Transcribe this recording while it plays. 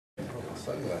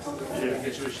sunglasses. Should we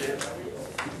get you a shade?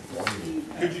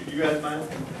 Could you guys mind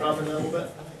dropping that a little bit?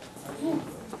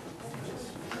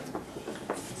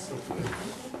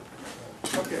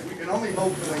 Okay, we can only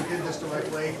hope that I did this the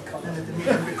right way and that the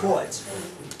meeting records.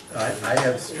 I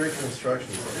have strict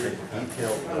instructions to take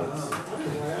detailed notes.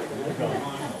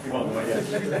 Keep on going, yeah.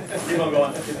 Keep on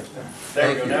going. There Thank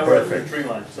we go, you. now we're at the tree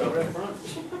line, so.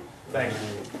 Thank you.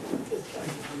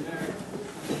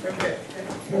 Okay.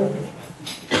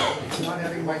 Not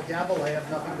having my gavel, I have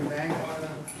nothing to bang.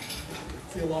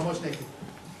 Feel almost naked.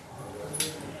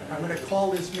 I'm going to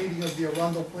call this meeting of the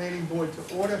Arundel Planning Board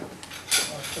to order.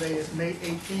 Today is May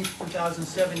 18th,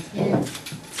 2017.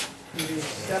 It is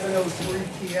 7:03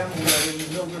 p.m. We are in the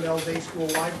Mildred L. Day School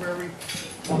Library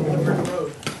on Woodward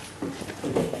Road.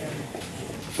 And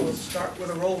we'll start with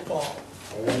a roll call.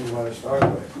 What do you want to start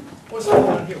with? What's going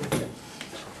on here with you?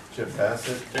 Chip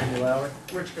Bassett, Jamie Lauer.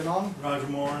 Rich Ganong? Roger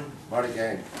Moore. Marty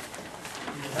Gang.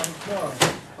 You have a quorum.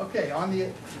 Okay, on the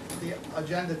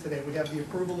agenda today, we have the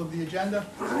approval of the agenda.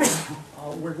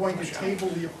 We're going to table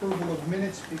the approval of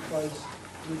minutes because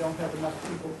we don't have enough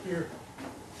people here.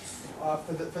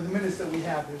 For the minutes that we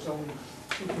have, there's only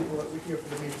 2 people that were here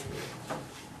for the meeting.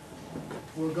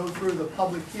 We'll go through the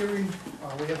public hearing.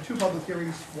 We have 2 public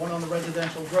hearings, one on the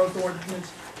residential growth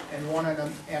ordinance and one on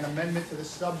an amendment to the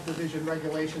subdivision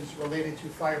regulations related to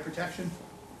fire protection.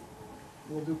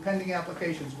 We'll do pending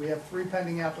applications. We have 3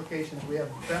 pending applications. We have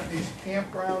Bentley's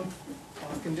Campground,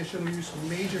 conditional use,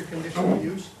 major conditional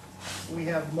use. We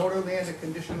have Motorland, a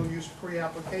conditional use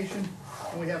pre-application.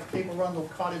 And we have Cape Arundel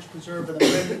Cottage Preserve, an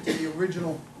amendment to the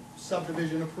original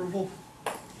subdivision approval.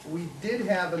 We did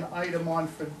have an item on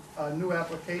for a new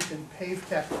application, Pave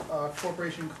Tech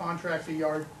Corporation Contractor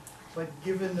Yard, but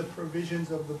given the provisions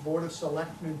of the Board of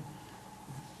Selectmen,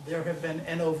 there have been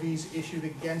NOVs issued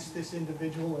against this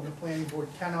individual, and the planning board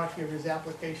cannot hear his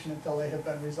application until they have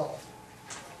been resolved.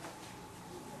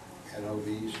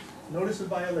 NOVs. Notice of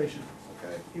violation.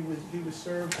 Okay. He was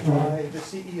served by the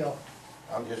CEO.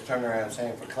 I'm just turning around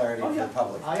saying for clarity Oh, for yeah, the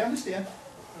public. I understand.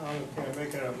 Can I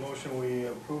make a motion, we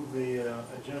approve the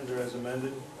agenda as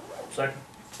amended? Second.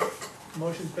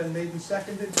 Motion's been made and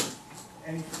seconded.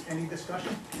 Any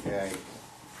discussion? Yay.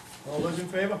 All those in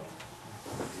favor?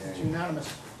 It's Yay.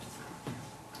 unanimous.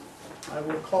 I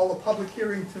will call a public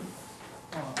hearing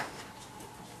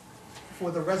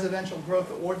for the residential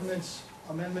growth ordinance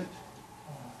amendment.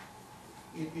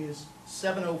 It is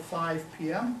 7:05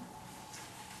 p.m.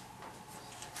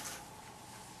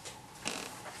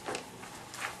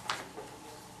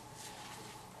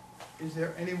 Is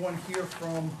there anyone here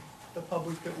from the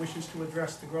public that wishes to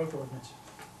address the growth ordinance?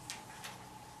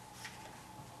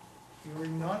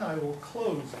 Hearing none, I will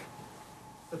close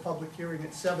the public hearing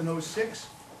at 7:06,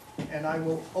 and I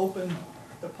will open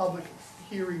the public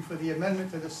hearing for the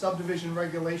amendment to the subdivision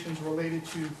regulations related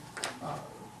to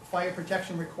fire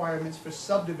protection requirements for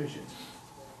subdivisions.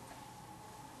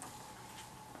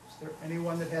 Is there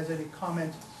anyone that has any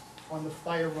comment on the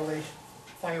fire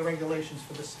regulations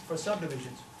for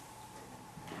subdivisions?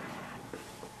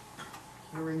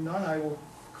 Hearing none, I will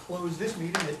close this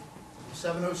meeting at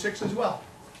 7:06 as well.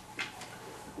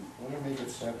 Let me make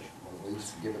it 7, at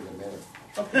least give it a minute.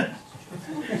 Okay.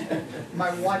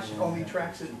 My watch only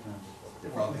tracks it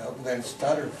Well, differently. then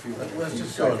stutter a few. Let's few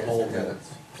just go in seconds whole to get it. minutes.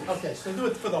 Okay, so do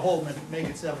it for the whole minute, make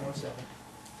it 7:07.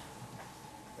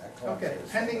 That clock Okay,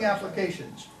 says pending 7:07.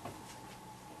 applications.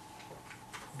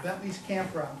 Bentley's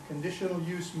Campground, conditional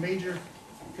use, major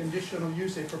conditional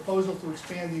use, a proposal to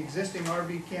expand the existing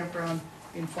RV campground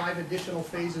in 5 additional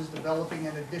phases, developing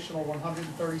an additional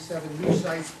 137 new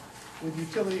sites with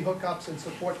utility hookups and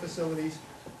support facilities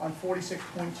on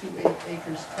 46.28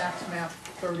 acres, tax map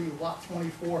 30, lot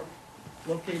 24,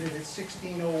 located at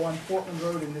 1601 Portland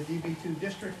Road in the DB2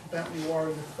 district. Bentley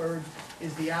Warren III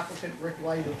is the applicant. Rick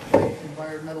Light of Play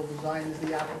Environmental Design is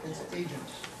the applicant's agent.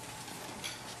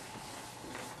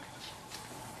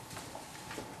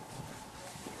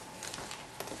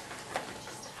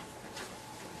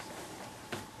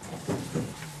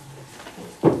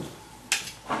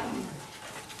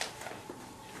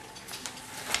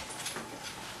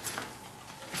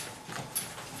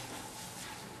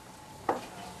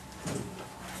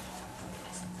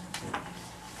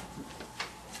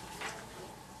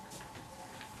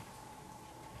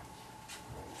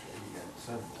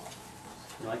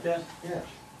 You like that? Yeah.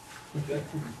 Good.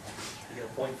 You get a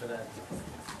point for that.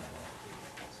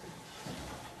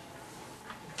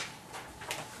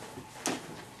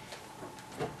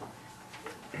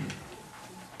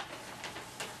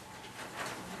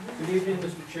 Good evening,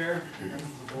 Mr. Chair, members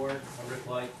of the board. I'm Rick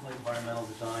Light, Light Environmental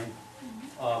Design.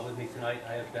 With me tonight,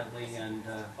 I have Bentley and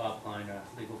Bob Klein, our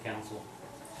legal counsel.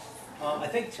 I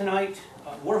think tonight,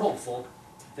 we're hopeful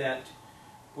that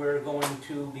we're going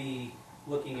to be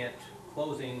looking at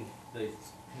closing the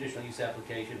conditional use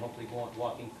application, hopefully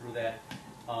walking through that.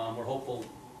 We're hopeful,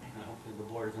 hopefully the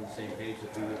board is on the same page,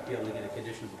 that we will be able to get a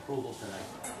condition of approval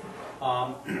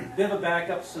tonight. Bit of a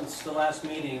backup since the last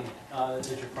meeting, as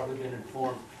you've probably been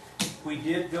informed. We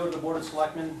did go to the Board of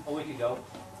Selectmen a week ago,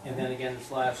 and then again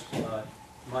this last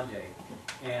Monday.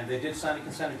 And they did sign a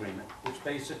consent agreement, which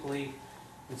basically,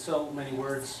 in so many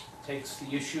words, takes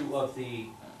the issue of the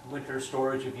winter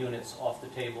storage of units off the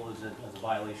table as a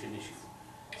violation issue,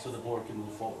 so the board can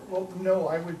move forward. Well, no,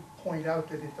 I would point out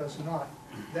that it does not.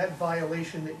 That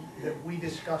violation that we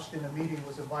discussed in the meeting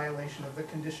was a violation of the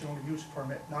conditional use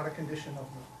permit, not a condition of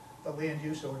the land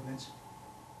use ordinance.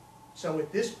 So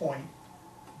at this point,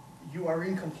 you are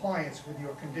in compliance with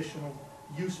your conditional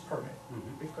use permit,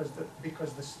 because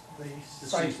the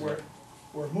sites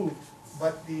were moved.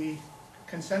 But the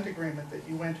consent agreement that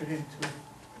you entered into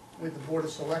with the Board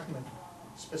of Selectmen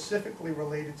specifically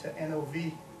related to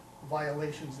NOV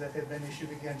violations that have been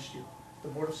issued against you. The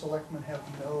Board of Selectmen have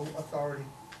no authority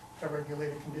to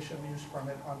regulate a conditional use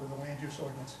permit under the land use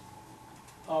ordinance.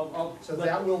 So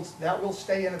that will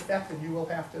stay in effect, and you will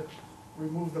have to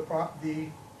remove the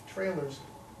trailers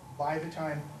by the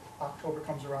time October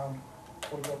comes around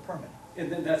for your permit.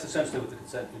 And then that's essentially what the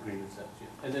consent agreement says,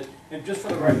 yeah. And just for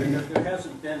the record, there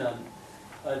hasn't been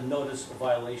a notice of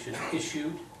violation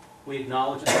issued. We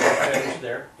acknowledge that there are trailers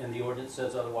there, and the ordinance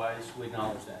says otherwise, we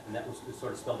acknowledge that. And that was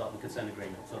sort of spelled out in the consent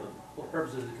agreement. So the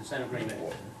purpose of the consent agreement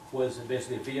was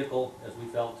basically a vehicle, as we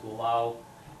felt, to allow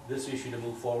this issue to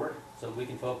move forward, so we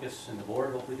can focus, and the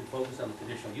board hopefully can focus on the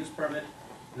conditional use permit.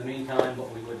 In the meantime,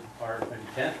 our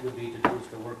intent would be to do is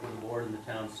to work with the board and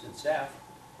the town's and staff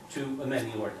to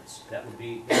amend the ordinance. That would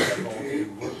be our goal, to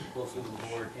work closely with the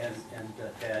board and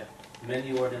Tad, amend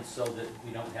the ordinance so that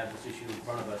we don't have this issue in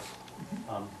front of us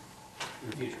in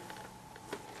the future.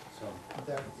 So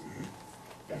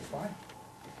That's fine.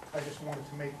 I just wanted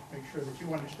to make sure that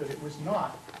you understood it was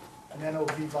not an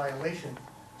NOV violation,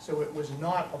 so it was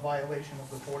not a violation of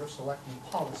the Board of Selectmen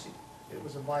policy. It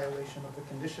was a violation of the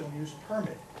conditional use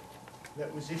permit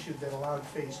that was issued that allowed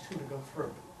phase 2 to go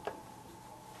through.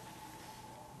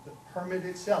 The permit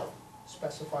itself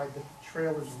specified that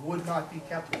trailers would not be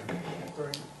kept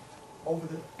there over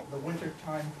the winter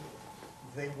time.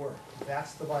 They were.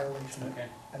 That's the violation. Okay.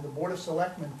 And the Board of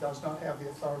Selectmen does not have the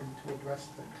authority to address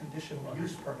the conditional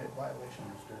use permit violation.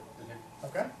 Understood.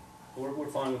 Okay. Okay? We're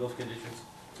fine with those conditions.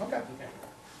 Okay. Okay.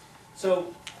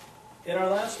 So, in our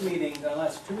last meeting, our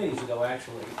last 2 meetings ago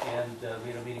actually, and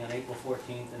we had a meeting on April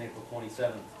 14th and April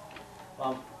 27th.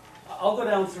 I'll go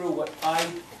down through what I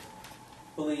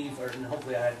believe, and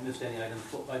hopefully I haven't missed any items,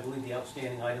 what I believe the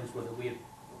outstanding items were that we had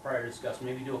prior discussed.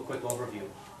 Maybe do a quick overview.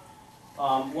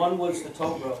 One was the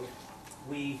tow road.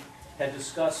 We had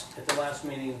discussed at the last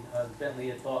meeting, Bentley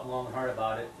had thought long and hard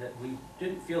about it, that we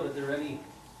didn't feel that there were any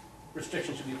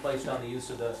restrictions should be placed on the use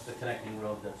of the connecting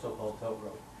road, the so-called tow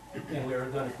road. And we were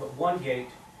going to put one gate.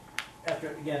 After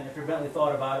Bentley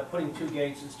thought about it, putting 2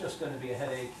 gates is just going to be a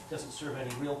headache, doesn't serve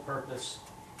any real purpose,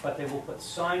 but they will put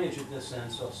signage at this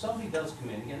end, so if somebody does come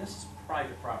in, again, this is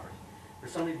private property, for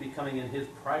somebody to be coming in his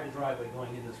private driveway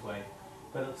going in this way,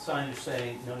 but a signage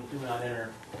saying, no, do not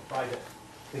enter private.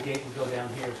 The gate would go down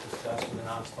here as discussed with the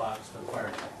knob spots for the fire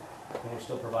chief. And we're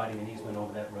still providing an easement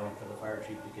over that road for the fire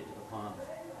chief to get to the pond.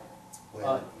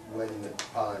 When the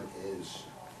pond is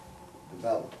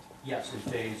developed, Yes, in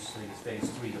phase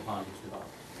 3, the pond is developed.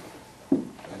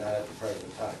 and not at the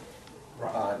present time.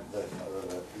 Right. Pond, the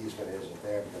easement isn't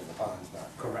there because the pond's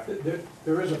not. Correct.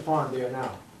 There is a pond there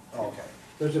now. Okay.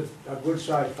 There's a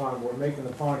good-sized pond. We're making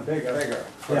the pond bigger. Bigger,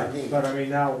 for Yeah, the need. but I mean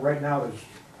now, right now, there's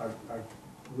a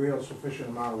real sufficient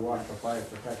amount of water for fire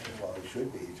protection. Well, it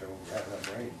should be, so we have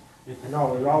enough rain.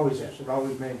 No, it always is. It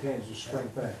always maintains the spring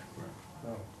thing.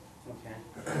 No. Okay.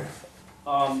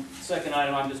 Second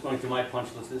item, I'm just going through my punch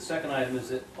list. The second item is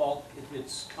that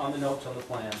it's on the notes on the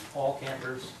plan, all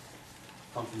campers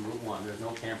come from Route 1. There's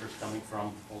no campers coming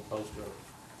from Old Post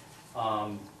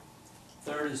Road.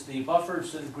 Third is the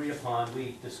buffers that agreed upon.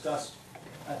 We discussed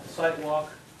at the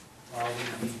sidewalk.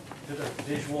 We did a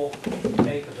visual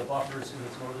take of the buffers in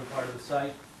this northern part of the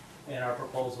site, and our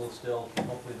proposal is still,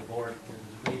 hopefully the board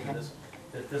has agreed to this,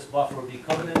 that this buffer would be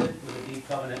covenanted with a deed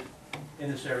covenant in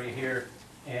this area here,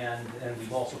 and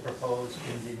we've also proposed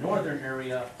in the northern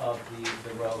area of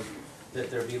the road that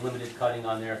there be limited cutting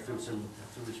on there through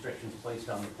restrictions placed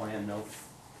on the plan note.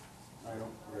 I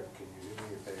don't, Rick, can you do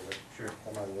me a favor? sure.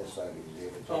 Come on this side of you,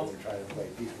 David. Oh. We're trying to play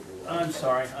peekaboo. I'm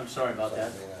sorry about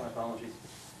that, my apologies.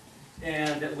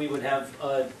 And that we would have,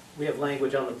 we have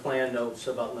language on the plan notes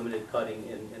about limited cutting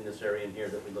in this area in here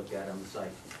that we looked at on the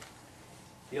site.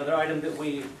 The other item that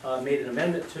we made an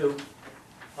amendment to,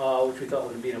 which we thought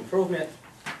would be an improvement,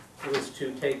 was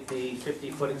to take the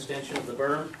 50-foot extension of the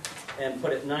berm and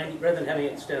put it 90, rather than having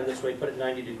it extend this way, put it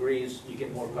 90 degrees, you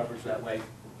get more coverage that way.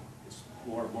 It's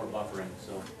more buffering,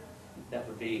 so that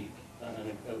would be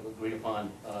an agreed upon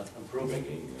improvement.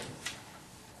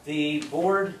 The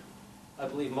board, I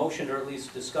believe, motioned or at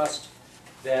least discussed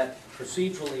that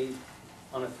procedurally,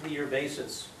 on a 3-year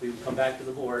basis, we would come back to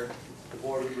the board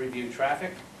would review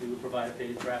traffic, we would provide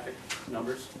updated traffic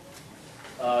numbers.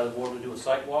 The board would do a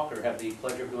site walk, or have the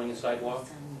pleasure of doing a site walk.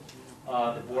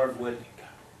 The board would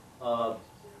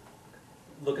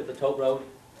look at the tow road,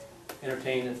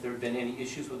 entertain if there have been any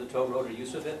issues with the tow road or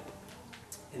use of it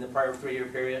in the prior 3-year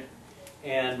period,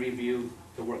 and review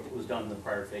the work that was done in the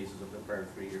prior phases of the prior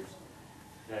 3 years.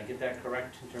 Did I get that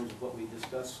correct in terms of what we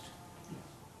discussed?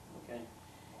 Okay.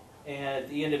 And at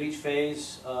the end of each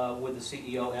phase, with the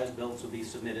CEO, as-built will be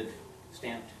submitted,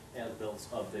 stamped as-built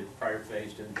of the prior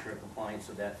phase to ensure compliance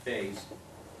of that phase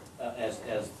as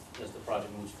the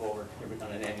project moves forward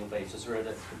on an annual basis, or at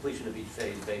the completion of each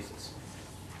phase basis.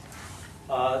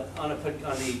 On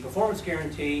the performance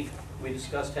guarantee, we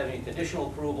discussed having a conditional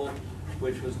approval,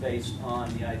 which was based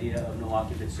on the idea of no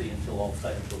occupancy until all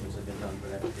site improvements have been done for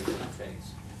that particular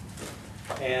phase.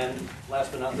 And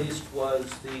last but not least was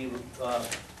the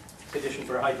condition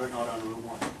for a hydrant out on Route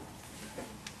 1.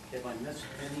 Have I missed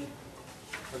any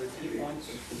other key points?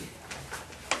 Did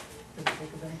you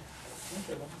think of any?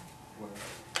 Okay.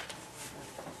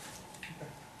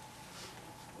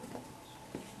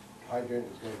 Hydrant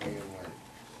is gonna be in what?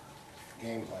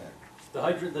 Game plan. The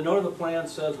hydrant, the note of the plan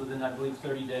says within, I believe,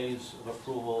 30 days of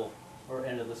approval or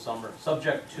end of the summer,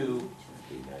 subject to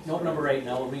note number 8, and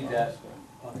I will read that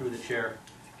through the chair.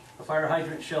 A fire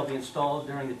hydrant shall be installed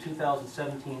during the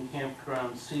 2017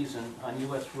 campground season on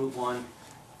US Route 1.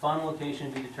 Final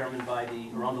location be determined by the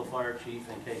Arundel Fire Chief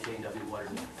and KKW Water.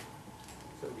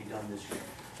 So it'll be done this year.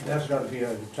 That's gotta be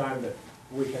the time that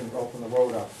we can open the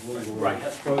road up legally. Right,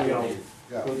 that's So, you know,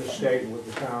 Yeah. with the state and with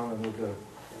the town and with the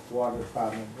water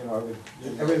department, you know,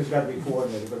 everything's gotta be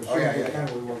coordinated, but as Oh, soon yeah, as we yeah,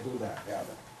 can, we will do that. Yeah.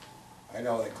 I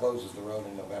know it closes the road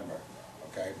in November,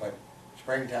 okay, but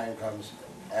springtime comes,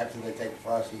 after they take the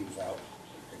frost heaves out,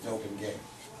 it's open game.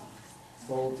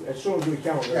 Well, as soon as we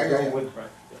can, we're Yeah, gonna yeah, go yeah. with,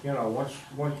 you know,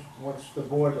 once the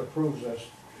board approves us,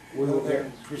 we will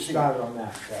get Proceed. started on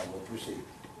that. Yeah, we'll proceed.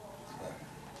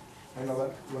 Yeah. I know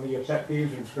that one of your pet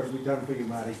peeves, and it's gonna be done for you,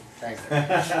 Marty. Thank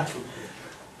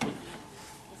you.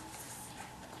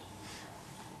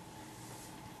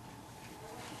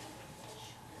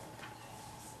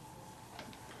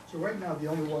 So right now, the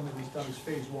only one that we've done is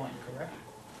phase 1, correct?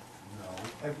 No.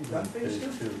 Have you done phase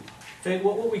 2? Okay,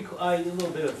 what we, a little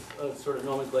bit of sort of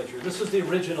nomenclature. This is the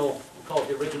original, we call it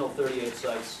the original 38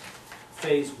 sites.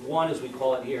 Phase 1, as we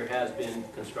call it here, has been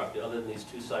constructed, other than these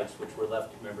 2 sites which were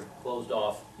left, remember, closed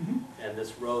off. And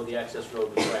this road, the access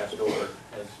road was grassed over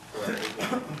as,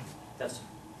 that's,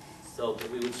 so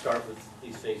we would start with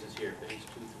these phases here, phase 2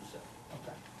 through 7.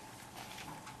 Okay.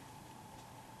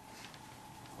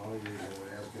 Only reason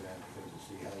we're asking that because to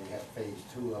see how you have phase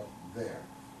 2 up there,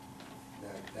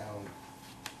 that down.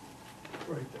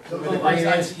 Right there. So So- the green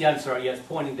is- Yeah, I'm sorry, yes,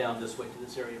 pointing down this way to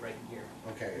this area right in here.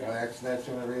 Okay, well, that's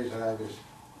the only reason I was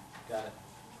Got it.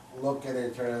 looking at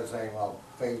it, trying to say, well,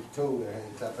 phase 2,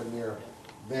 it's up in near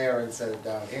there instead of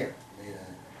down here.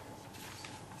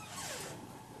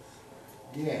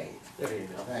 Yay, There you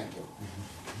go. thank you.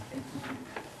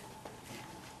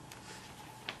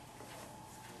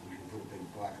 We can put a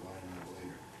big black line on it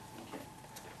later.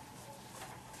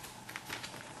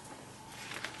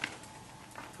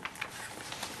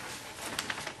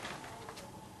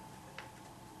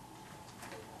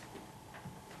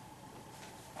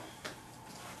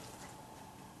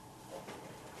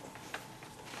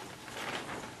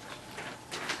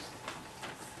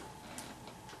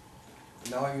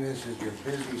 Knowing this is your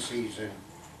busy season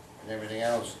and everything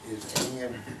else, is any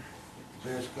of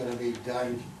this gonna be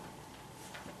done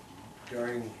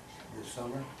during the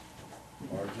summer?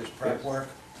 Or just prep Yes. work?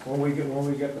 When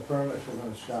we get the permits, we're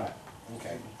gonna start.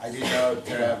 Okay, I didn't know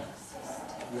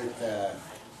with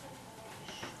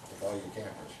all your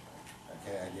campers,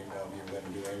 okay, I didn't know if you were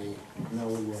gonna do any, No,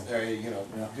 we will. you know,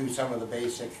 do some of the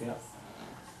basic Yeah.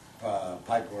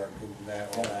 pipe work and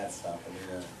that, all that stuff, I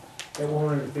mean, It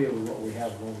won't interfere with what we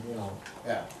have, you know,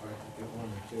 yeah. it won't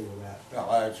interfere with that,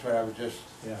 No, that's what I was just,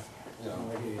 yeah. you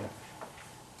know, I hear you.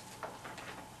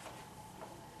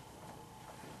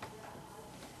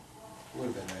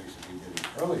 Would've been nice if we did it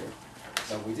earlier,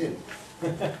 but we didn't.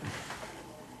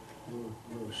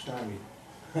 We were stymied.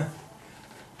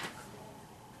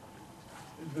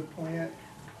 The plan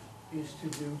is to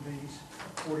do these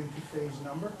according to phase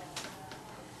number?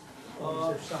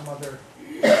 Or is there some other?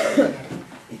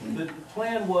 The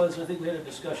plan was, I think we had a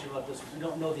discussion about this, we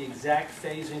don't know the exact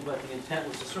phasing, but the intent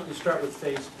was to certainly start with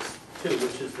phase 2,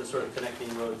 which is the sort of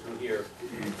connecting road through here.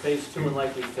 Phase 2 and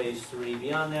likely phase 3.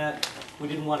 Beyond that, we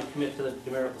didn't want to commit to the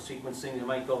numerical sequencing. It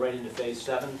might go right into phase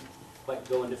 7, might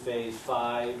go into phase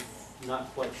 5,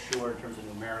 not quite sure in terms of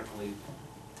numerically.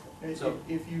 So-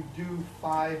 If you do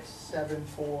 5, 7,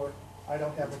 4, I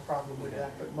don't have a problem with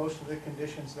that, but most of the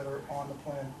conditions that are on the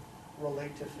plan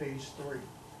relate to phase 3.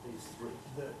 Phase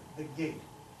 3. The gate,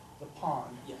 the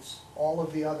pond, Yes. all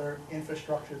of the other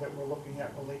infrastructure that we're looking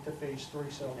at relate to phase 3,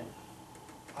 so Okay.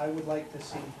 I would like to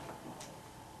see,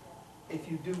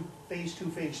 if you do phase 2,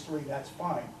 phase 3, that's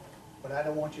fine, but I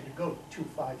don't want you to go 2,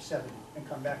 5, 7 and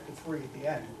come back to 3 at the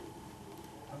end.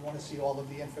 I want to see all of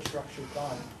the infrastructure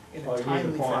done in Oh, a you mean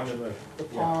timely the pond fashion. and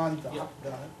The yeah. pond,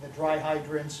 Yeah. the dry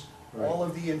hydrants, all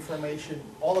of the information,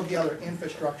 all of the other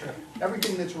infrastructure,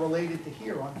 everything that's related to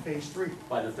here on phase 3.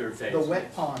 By the third phase. The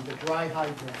wet pond, the dry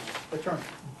hydrants, the turn,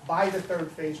 by the third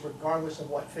phase, regardless of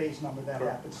what phase number that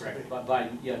happens to be. Correct. By,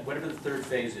 yeah, whatever the third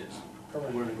phase is,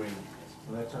 Correct. we're in agreement.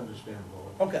 Well, that's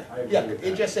understandable. Okay, I agree yeah, with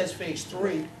it that. just says phase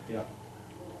 3. Yeah,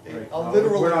 Right. A No,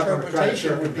 literal we're not gonna try to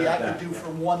interpretation would be I circumvent could do that.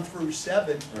 from 1 through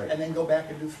 7, Right. and then go back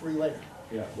and do 3 later.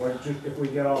 yeah, well, just, if we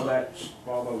get all that,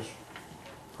 all those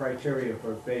criteria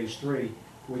for phase 3,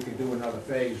 we could do another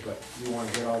phase, but you wanna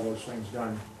get all those things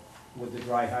done with the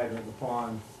dry hydrant, the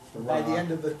pond, the runoff. By the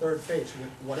end of the third phase, with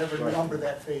whatever Right. number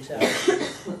that phase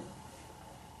has.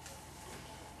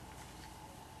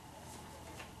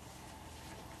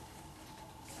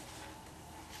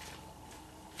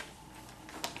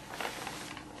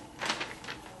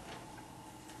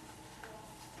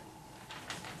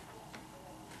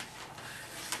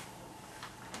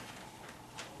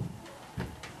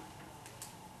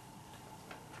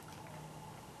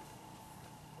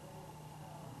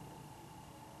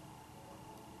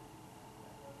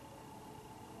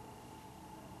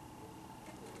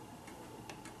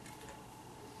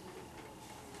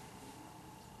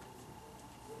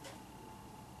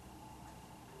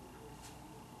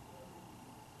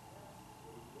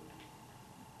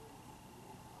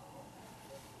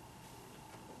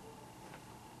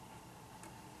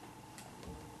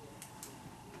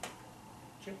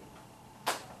 Chip?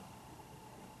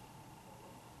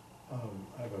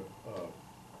 I have a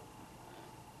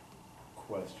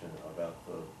question about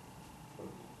the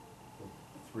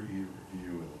 3-year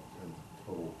review and the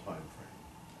total timeframe.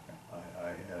 I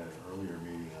had an earlier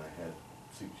meeting, I had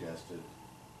suggested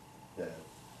that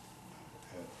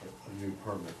a new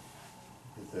permit,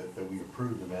 that we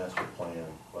approve the master plan,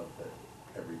 but that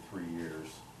every 3 years,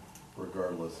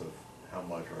 regardless of how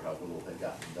much or how little had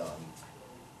gotten done,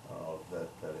 that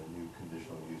a new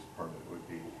conditional use permit would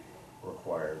be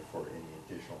required for any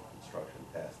additional construction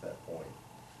past that point,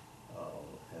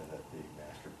 and that the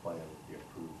master plan would be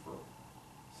approved for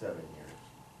 7 years.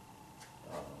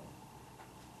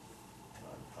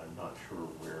 I'm not sure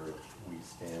where we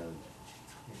stand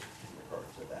in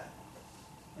regards to that.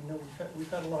 I know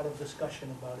we've had a lot of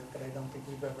discussion about it, but I don't think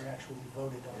we've ever actually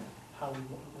voted on how we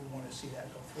want to see that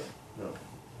go through. No.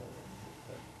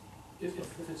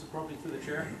 If it's appropriate through the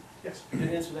chair? Yes.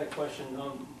 To answer that question,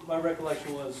 my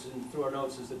recollection was, and through our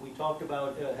notes, is that we talked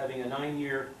about having a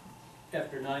 9-year,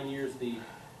 after 9 years, we'd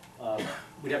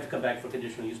have to come back for a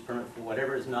conditional use permit for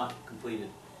whatever is not completed.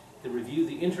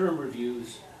 The interim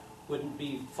reviews wouldn't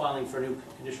be filing for a new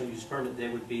conditional use permit, they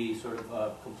would be sort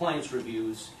of compliance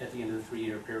reviews at the end of the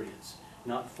 3-year periods,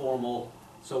 not formal.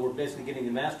 So we're basically getting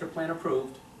the master plan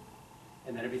approved,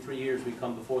 and then every 3 years we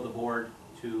come before the board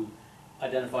to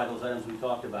identify those items we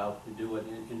talked about, to do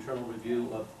an internal review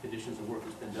of conditions of work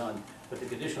that's been done. But the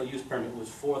conditional use permit was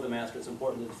for the master, it's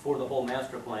important, it's for the whole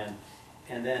master plan.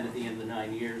 And then at the end of the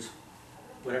 9 years,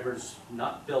 whatever's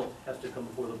not built has to come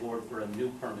before the board for a new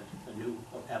permit, a new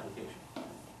application.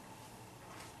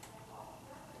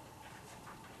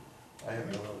 I have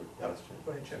another question.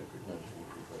 Go ahead, Chip. No, you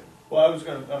go ahead. Well, I was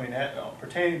gonna,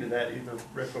 pertaining to that, either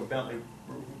Rick or Bentley,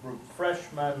 refresh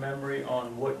my memory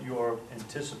on what your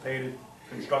anticipated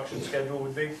construction schedule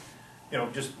would be. You know,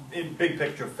 just in big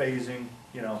picture phasing,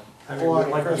 you know. I mean, we'd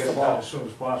like to get it done as soon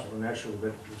as possible, naturally,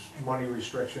 but there's money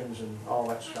restrictions and all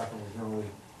that stuff, and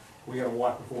we gotta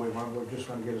walk before we run, we're just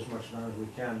gonna get as much done as we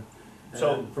can.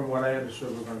 So- And from what I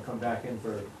understood, we're gonna come back in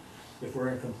for, if we're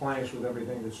in compliance with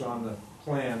everything that's on the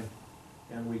plan,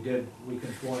 and we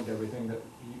conformed everything that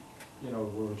you know,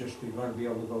 we'll just be gonna be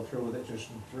able to go through with it just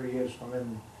in 3 years, come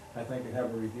in, I think, and have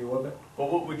a review of it.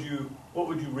 But what would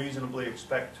you reasonably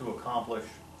expect to accomplish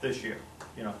this year?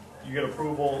 You know, you get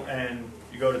approval and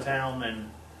you go to town and,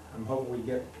 I'm hoping we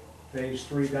get phase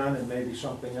 3 done and maybe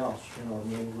something else, you know, I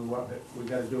mean, we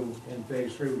gotta do, in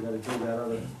phase 3, we gotta do that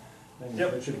other thing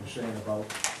Yep. that Richard was saying about,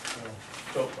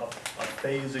 so a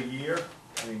phase a year?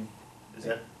 I mean, is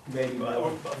that? maybe more,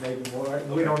 Okay.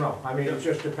 we don't know, I mean, it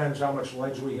just depends how much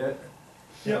ledge we hit.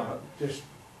 You Yep. know, just,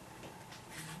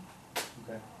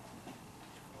 Okay.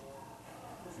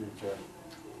 Future.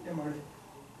 Yeah, Marty?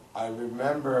 I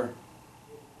remember,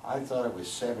 I thought it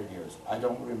was 7 years. I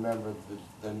don't remember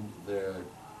the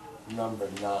number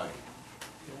 9.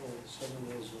 Yeah, 7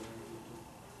 years.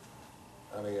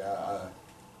 I mean,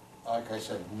 like I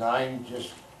said, 9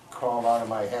 just crawled out of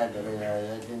my head. I mean,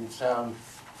 it didn't sound,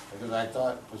 because I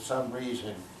thought for some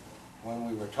reason, when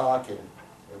we were talking,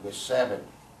 it was 7.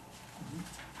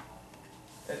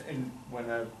 And when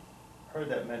I heard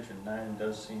that mentioned, 9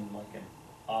 does seem like an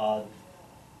odd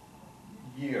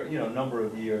year, you know, number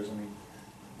of years. I mean,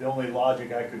 the only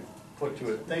logic I could put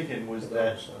to it thinking was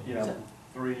that, you know,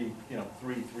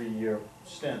 3-3-year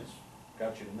stints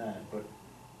got you to 9, but,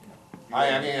 you know.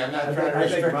 I mean, I'm not trying to I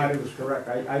think restrict Marty you. was correct,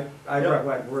 I Yep.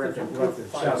 recollect, we're at the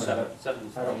 7,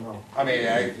 Seven. I don't know. I mean,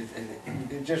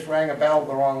 it just rang a bell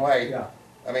the wrong way. Yeah,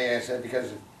 I mean, I said,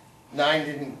 because 9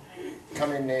 didn't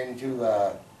come into,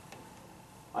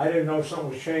 I didn't know something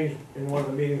was changed in one of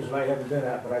the meetings that I haven't been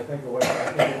at, but I think it was,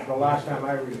 the last time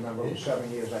I remember was 7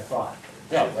 years, I thought.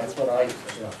 yeah, that's what I,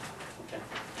 Yeah.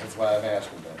 that's why I'm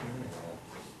asking that.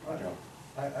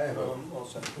 I have a, All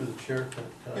set. through the chair, can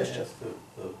I Yes, Jeff. ask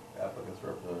the applicant's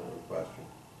representative a question?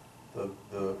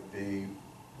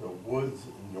 The woods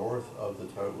north of the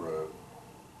tote road,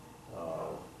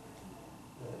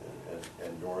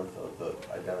 and north of the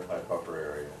identified buffer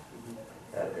area,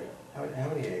 how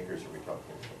many acres are we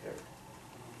talking about there?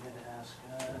 I'm gonna ask,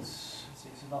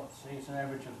 it's about, say it's an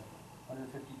average of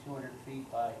 150, 200 feet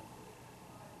by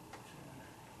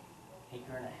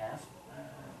acre and a half,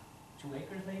 2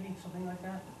 acres maybe, something like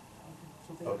that?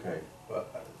 Something like that. Okay,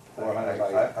 but 400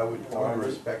 by I would 400?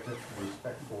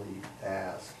 respectfully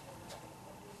ask,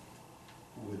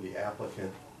 would the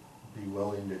applicant be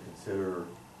willing to consider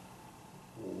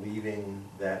leaving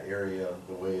that area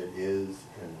the way it is,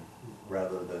 and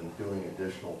rather than doing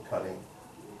additional cutting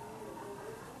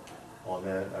on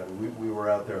that? I mean, we were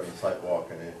out there on the sidewalk,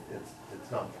 and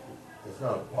it's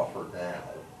not a buffer now,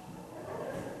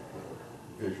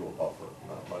 visual buffer,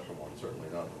 not much of one, certainly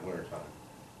not in the wintertime.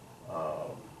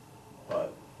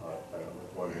 But I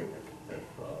was wondering if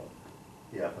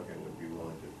the applicant would be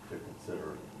willing to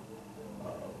consider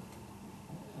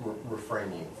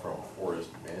refraining from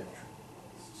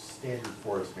standard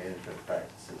forest management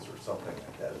practices or something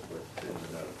like that is what's in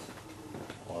the notes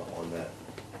on that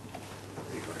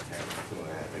acre and a half, 2.5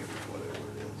 acres, whatever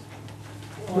it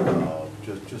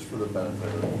is. Just for the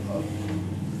benefit of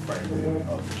frankly,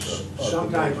 of the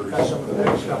Sometimes you cut some of the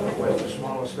big stuff away, the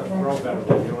smaller stuff grow better,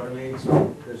 you know what I mean?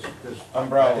 So there's,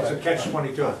 Umbrella. it's a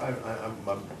catch-22.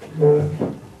 I'm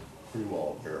pretty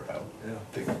well aware how Yeah.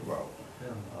 things grow.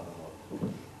 Yeah.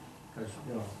 Because,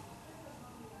 you know,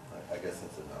 I guess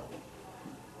that's a no.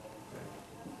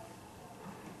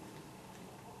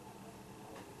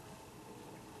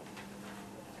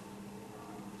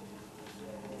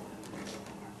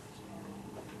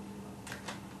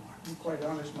 To be quite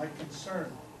honest, my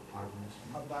concern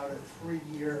about a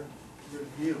 3-year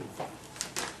review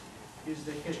is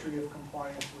the history of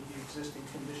compliance with the existing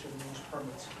conditional use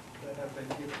permits that have been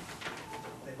given.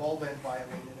 They've all been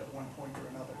violated at one point or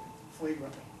another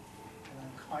flagrantly. And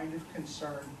I'm kind of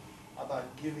concerned about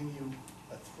giving you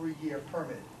a 3-year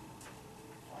permit.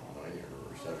 9 year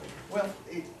or 7 year. Well,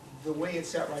 the way it's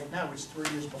set right now, it's 3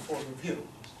 years before review,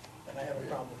 and I have a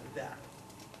problem with that.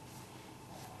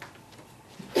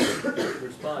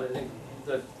 Respond, I think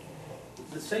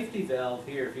the safety valve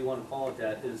here, if you want to call it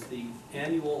that, is the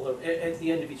annual, or at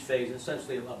the end of each phase,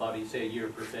 essentially about, say, a year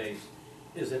per phase,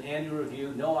 is an annual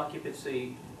review, no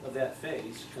occupancy of that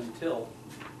phase until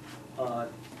the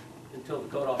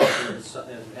code officer,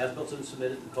 as built and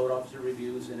submitted, the code officer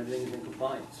reviews and everything is in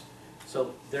compliance.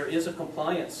 So there is a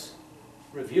compliance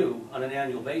review on an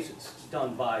annual basis,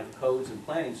 done by the codes and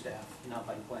planning staff, not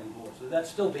by the planning board. So that's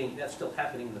still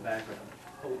happening in the background.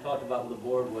 What we talked about with the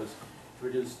board was to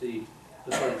reduce the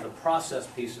sort of the process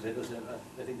piece of it.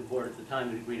 I think the board at the time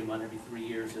had agreed on every 3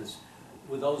 years is,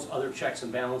 with those other checks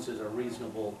and balances, a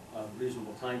reasonable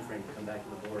timeframe to come back to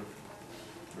the board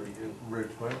for review.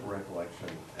 Rich, my recollection,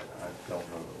 and I don't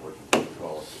know the workings as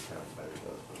well as the town planner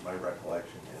does, but my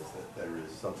recollection is that there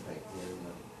is something in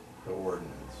the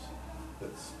ordinance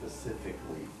that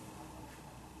specifically,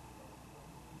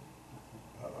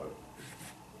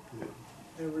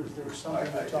 There was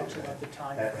something that talks about the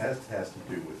time. has to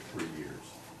do with 3 years.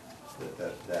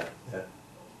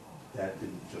 That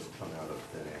didn't just come out of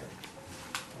thin air.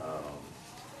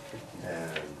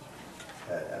 And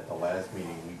at the last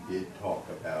meeting, we did talk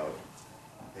about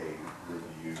a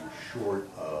review short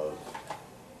of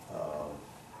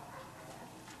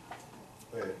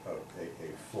a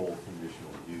full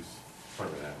conditional use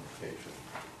permit application.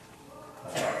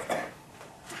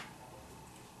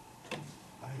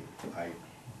 I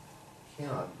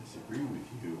cannot disagree with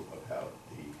you about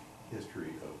the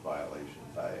history of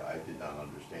violations. I did not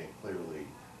understand clearly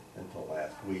until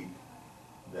last week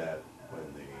that when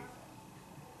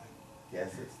I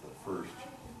guess it's the first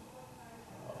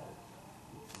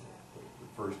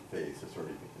phase that's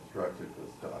already been constructed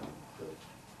was done, the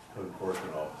code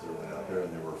enforcement officer went out there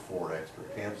and there were 4 extra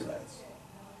campsites.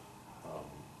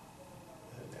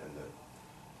 And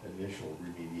the initial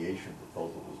remediation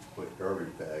proposal was to put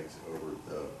garbage bags over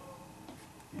the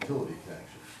utility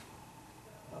connections.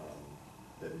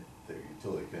 The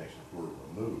utility connections were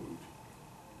removed.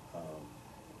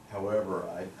 However,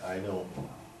 I don't,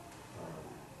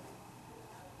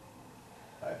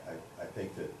 I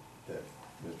think that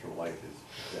Mr. Light is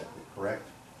exactly correct,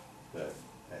 that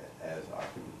as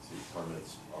occupancy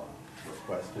permits are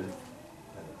requested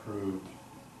and approved,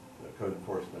 the code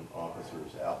enforcement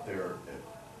officers out there, if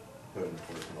the code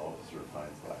enforcement officer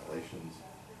finds violations,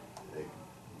 they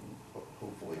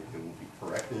hopefully it will be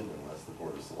corrected unless the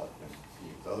Board of Selectmen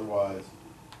deems otherwise.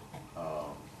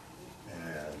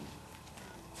 And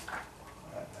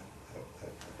I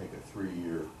think a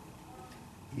 3-year,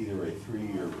 either a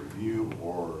 3-year review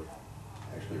or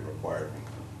actually required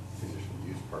conditional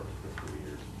use permit for 3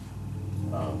 years.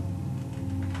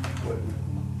 What,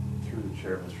 through the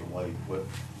chair, Mr. Light, what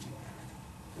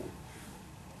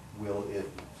will it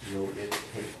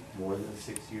take more than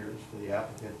 6 years for the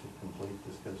applicant to complete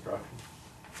this construction?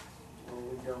 Well,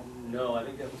 we don't know, I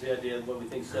think that was the idea, of what we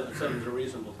think seven is a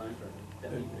reasonable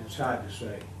timeframe. It's hard to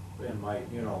say, in my,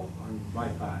 on my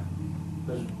part,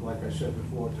 because like I said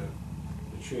before to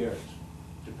the chair, it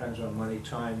depends on money,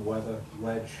 time, weather,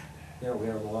 ledge, we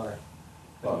have a lot of.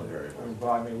 Variables.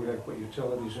 I mean, we gotta put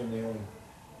utilities in there, and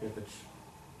if it's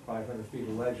 500 feet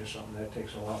of ledge or something, that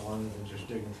takes a lot longer than just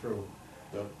digging through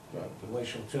No, no, the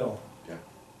glacial till. yeah.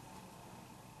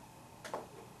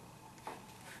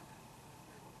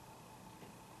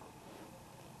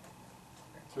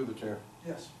 Through the chair.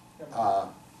 Yes.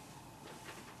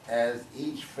 As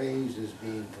each phase is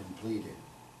being completed,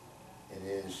 it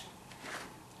is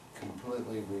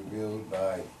completely reviewed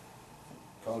by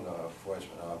code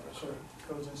enforcement officer.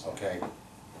 Codes and stuff. Okay,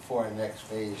 before the next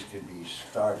phase could be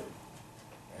started.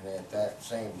 And at that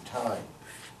same time,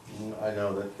 I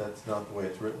know that's not the way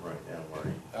it's written right now,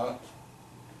 Marty.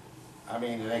 I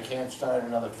mean, they can't start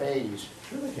another phase.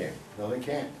 Sure they can. No, they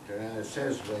can't. And it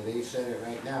says, where they said it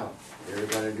right now, they were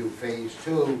gonna do phase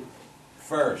 2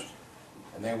 first.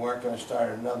 And they weren't gonna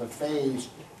start another phase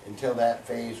until that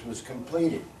phase was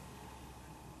completed.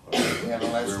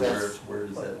 Unless that's, Where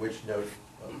is that, which note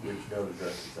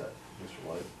addresses that, Mr.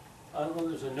 White? I don't know,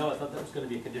 there's a note, I thought that was gonna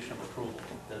be a condition of approval.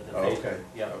 the Oh, phase- okay.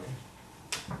 Yeah,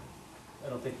 Okay. I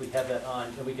don't think we have that on,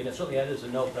 and we can certainly add it as a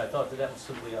note, but I thought that was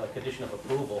simply a condition of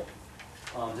approval.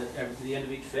 That at the end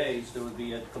of each phase, there would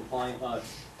be a compliant,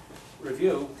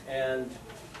 review, and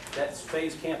that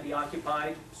phase can't be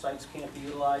occupied, sites can't be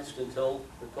utilized until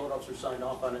the code officer signed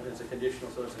off on it as a conditional,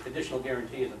 so it's a conditional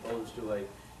guarantee as opposed to a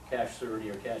cash surety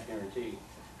or cash guarantee.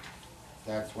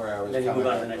 that's where I was Then you move coming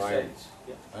on to the at, next Ryan, phase,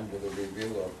 yeah. under the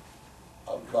review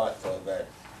of thought though, that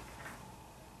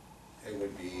it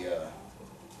would be,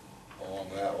 along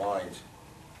that lines,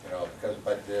 because,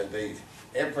 but the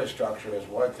infrastructure is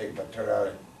one thing, but turn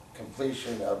out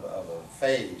completion of a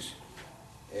phase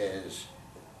is,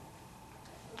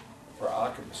 for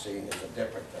occupancy, is a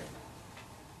different thing.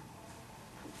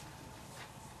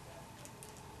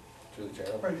 To the chair,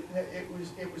 Right,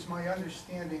 it was my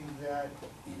understanding that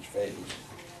each phase.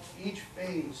 each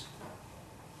phase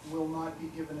will not be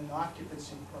given an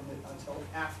occupancy permit until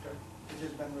after it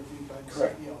has been reviewed by the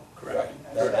Correct. CEO. Correct.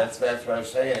 Right. That's what I'm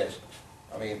saying is,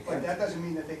 I mean, But that doesn't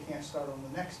mean that they can't start on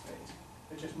the next phase.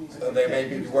 It just means so that they they may can't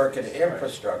be use working it.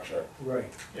 infrastructure. Right.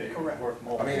 Yeah, you Correct. can work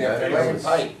more. I mean, Yeah, if they're that laying was-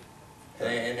 pipe,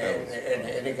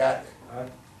 and it got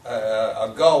Uh,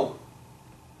 a go,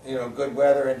 good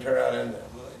weather and turn out and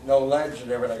no ledge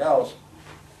and everything else,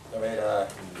 I mean,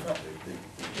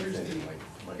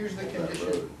 Here's the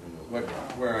condition.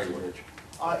 where are you, Rich?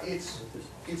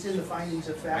 It's in the findings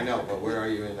of fact. I know, but where are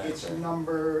you in that? It's thing?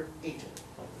 number 8.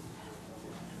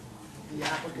 The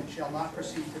applicant shall not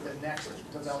proceed to the next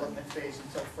development phase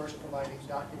until first providing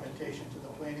documentation to the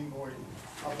planning board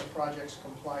of the project's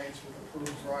compliance with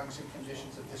approved drawings and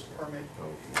conditions of this permit.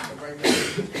 The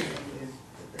regulations contained in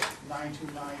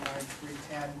 929,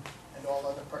 9310, and all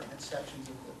other pertinent sections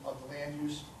of the land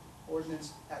use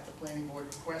ordinance. At the planning board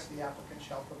request, the applicant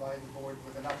shall provide the board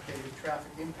with an updated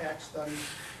traffic impact study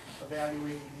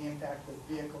evaluating the impact of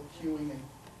vehicle queuing and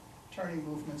turning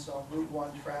movements on Route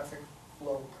 1 traffic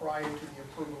flow prior to the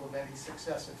approval of any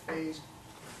successive phase.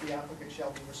 The applicant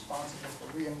shall be responsible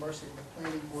for reimbursing the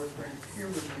planning board for any peer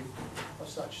review of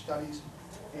such studies.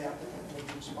 The applicant will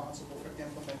be responsible for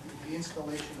implementing the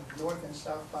installation of north and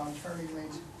southbound turning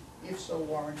lanes if so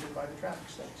warranted by the traffic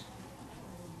studies.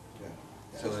 Yeah.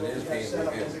 That's So what it is we have being set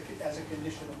up reviewed. as a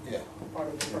condition Yeah. of part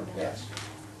of the permit, Yeah. yes.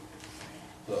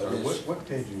 So it is, What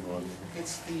page are you on?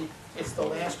 It's the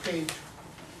last page,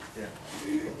 Yeah.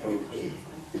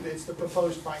 it's the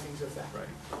proposed findings of fact. Right.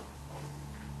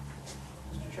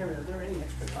 Mr. Chairman, are there any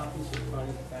extra copies of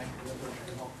finding the fact that we're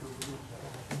going to walk through?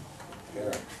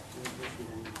 yeah,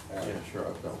 Yeah, sure,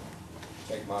 I've got one.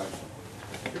 take mine.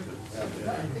 I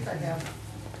think I have,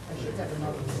 I should have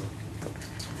another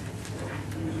one.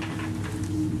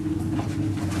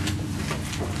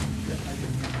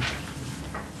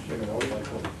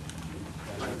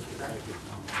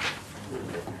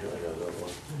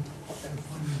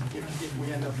 If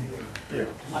we end up here.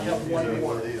 Yeah. I have one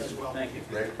more of these as well. Thank you.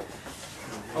 Right?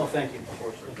 Oh, thank you.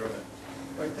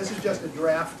 Right, this is just a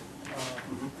draft.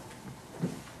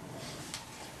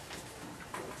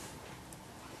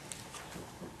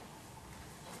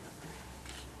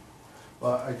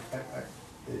 Well,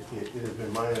 it has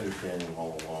been my understanding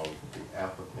all along that the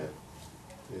applicant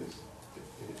is,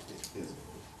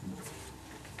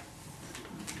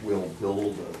 will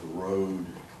build a road,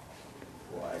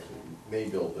 well, actually, may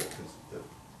build the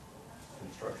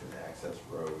construction access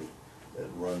road that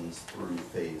runs through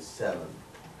phase 7,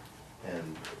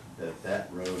 and that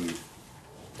road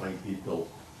might be built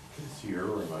this year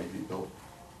or might be built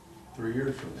 3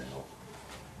 years from now.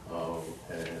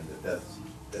 And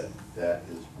that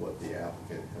is what the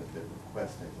applicant has been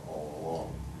requesting all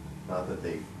along. Not that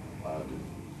they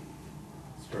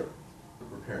start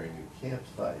preparing new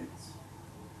campsites.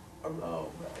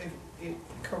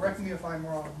 Correct me if I'm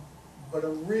wrong, but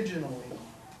originally,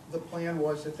 the plan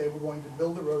was that they were going to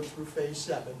build the road through phase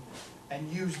 7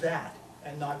 and use that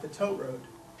and not the tote road.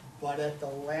 But at the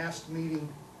last meeting,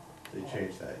 They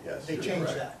changed that, yes. they you're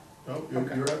changed correct. that. No,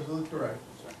 Okay. you're absolutely correct.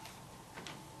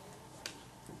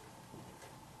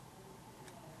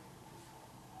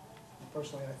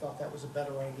 Personally, I thought that was a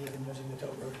better idea than using the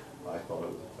tote road. I thought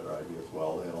it was a better idea as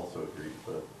well. They also agreed to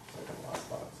put a second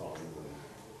lockbox on it, and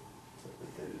said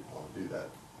that they didn't want to do that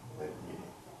late in the meeting.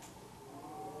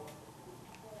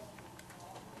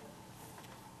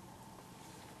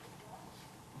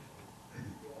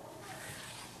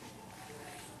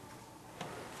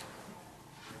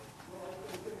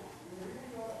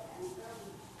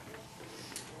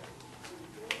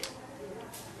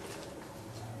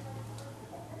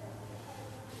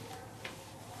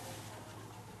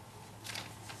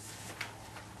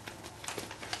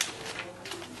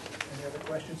 Any other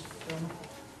questions, gentlemen?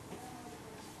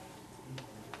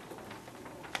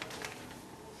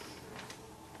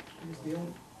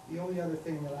 The only other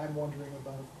thing that I'm wondering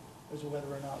about is whether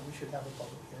or not we should have a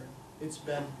public hearing. It's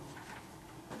been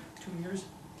 2 years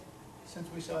since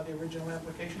we saw the original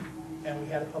application, and we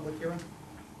had a public hearing.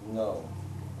 No,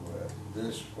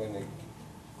 this, when they,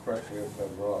 correct me if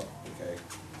I'm wrong, okay?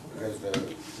 Because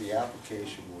the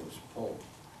application was pulled,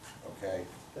 okay?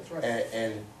 That's right.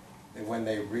 And when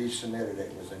they resubmitted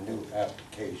it, it was a new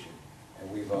application, and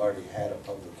we've already had a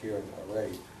public hearing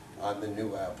already on the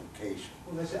new application.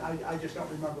 Well, I just don't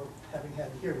remember having had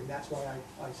a hearing, that's why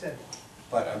I said that.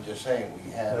 But I'm just saying,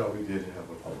 we had, No, we did have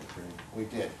a public hearing. we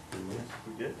did, Didn't we?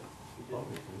 We did.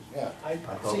 yeah. I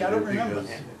thought See, we I don't did remember.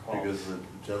 Because the Through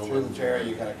gentleman. the chair,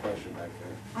 you got a question back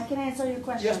there? I can answer your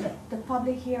question. Yes, ma'am. The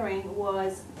public hearing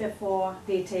was before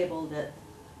they tabled it.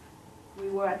 We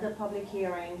were at the public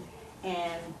hearing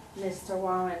and Mr.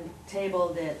 Warren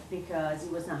tabled it because he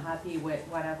was not happy with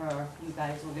whatever you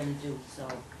guys were gonna do, so.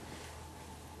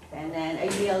 And then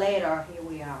a year later, here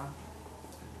we are.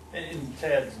 In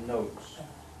Tad's notes,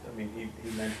 I mean, he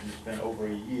mentioned it's been over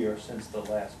a year since the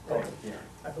last public hearing.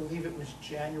 I believe it was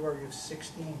January of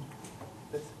 16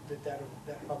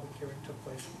 that public hearing took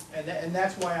place. And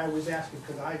that's why I was asking,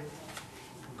 because I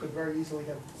could very easily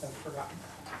have forgotten.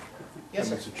 Yes,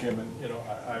 sir. Mr. Chairman, you know,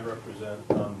 I represent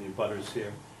the butters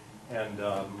here, and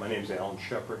my name's Alan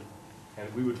Shepard,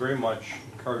 and we would very much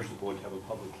encourage the board to have a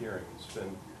public hearing. It's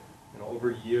been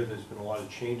over a year, there's been a lot of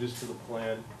changes to the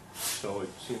plan, so it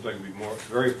seems like it'd be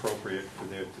very appropriate for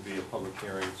there to be a public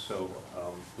hearing, so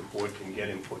the board can get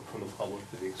input from the public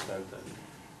to the extent that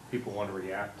people want to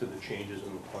react to the changes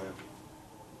in the plan.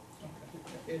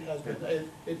 It has been,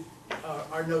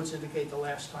 our notes indicate the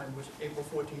last time was April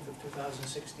 14th of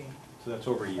 2016. So that's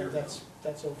over a year And now.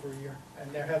 that's over a year,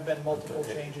 and there have been multiple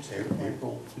changes to the plan.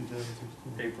 April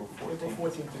 2016? April April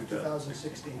 14th of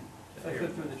 2016. If I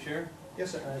could through the chair?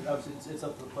 Yes, sir. Obviously, it's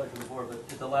up to the pleasure of the board, but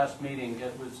at the last meeting,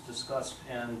 it was discussed,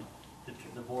 and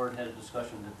the board had a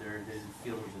discussion that they didn't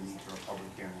feel there was a need for a public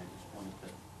hearing. I just wanted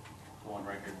to go on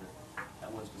record that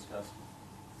that was discussed.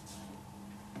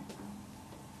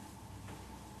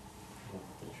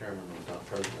 The chairman was not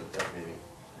present at that meeting.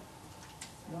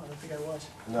 No, I don't think I was.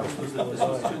 No,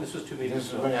 This was two meetings this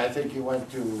is ago. when, I think you went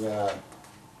to,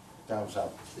 down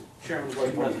south. The chairman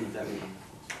was present at that meeting.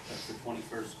 That's the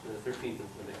 21st, 13th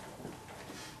of the day.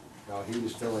 No, he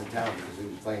was still in town because he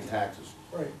was paying taxes.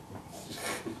 Right.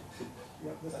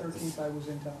 Yep, the 13th I was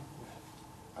in town.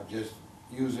 I'm just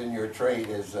using your trade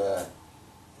as a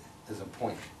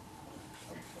point,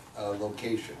 a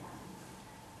location.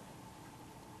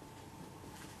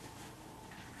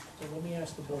 So let me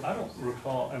ask the board. I don't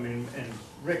recall, I mean, and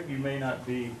Rick, you may not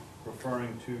be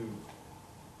referring to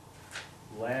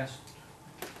the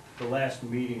last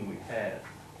meeting we had,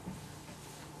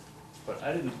 but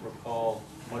I didn't recall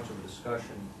much of a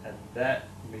discussion at that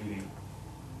meeting,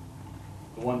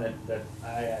 the one that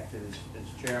I acted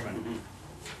as chairman,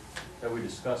 that we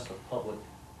discussed a public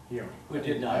hearing. We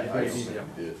did not. I don't think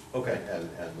we did. Okay. And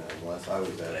unless I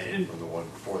was absent from the one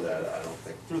before that, I don't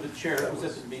think. Through the chair, it was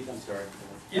at the meeting, I'm sorry.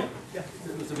 Yeah. Yeah,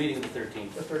 It was the meeting of the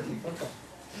 13th. the 13th, okay.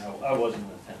 No, I wasn't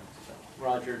in attendance, so.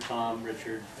 Roger, Tom,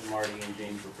 Richard, and Marty, and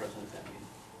James were present at that meeting.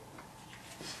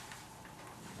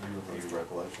 Any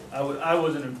recollection? I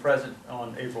wasn't present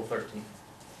on April 13th.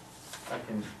 I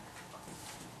can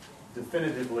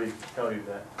definitively tell you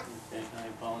that. Okay, I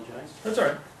apologize. That's all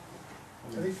right.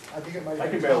 I think it might I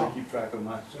have can been barely Tom. keep track of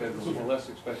my schedule, we're less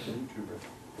expecting you to, Rick.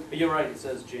 But you're right, it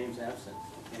says James absent.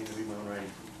 I can't even read my own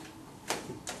writing.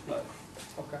 But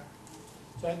Okay.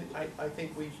 So I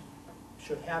think we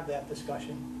should have that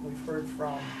discussion. We've heard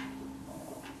from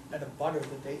an abutter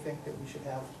that they think that we should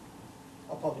have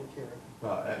a public hearing.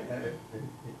 Well,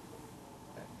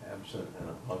 absent and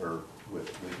a butter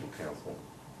with legal counsel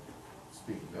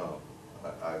speaking up,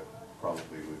 I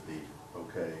probably would be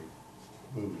okay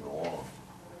moving along.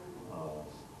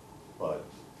 But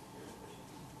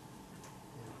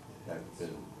it had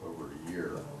been over a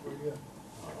year. Yeah.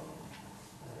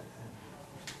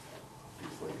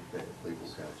 Obviously, they had legal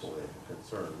counsel, they had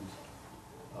concerns.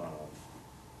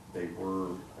 They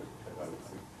were, I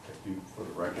do, for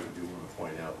the record, I do want to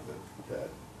point out that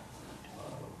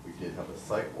we did have a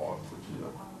site walk, which is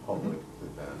a public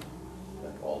event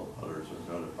that all the abutters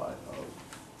are notified of.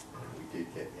 And we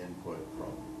did get input from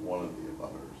one of the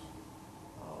abutters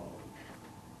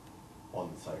on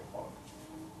the site walk,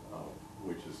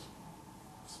 which is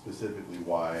specifically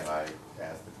why I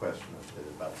asked the question a bit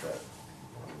about that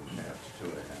 1.5 to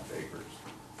 2.5 acres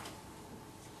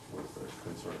was the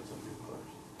concerns of the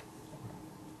abutters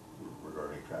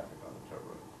regarding traffic on the tow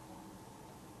road.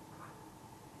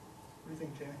 What do you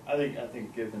think, Jamie? I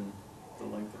think given the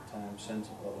length of time since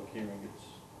a public hearing,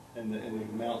 and the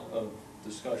amount of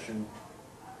discussion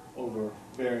over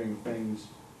varying things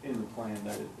in the plan,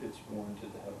 that it's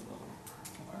warranted to have another.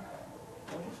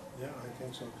 Yeah, I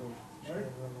think so too. All right.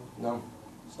 No,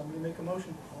 Somebody make a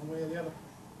motion, one way or the other.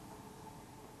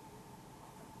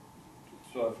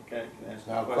 So if I can ask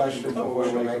now a question question before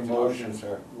we we make the motion,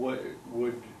 sir. What,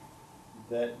 would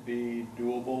that be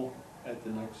doable at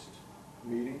the next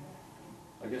meeting?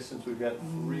 I guess since we've got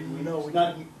 3 weeks. No, we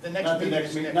Not, couldn't. The next not the meeting next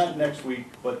is meeting, next not next week,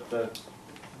 but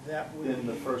That would then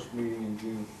the be- first meeting in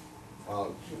June.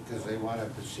 Well, because they want to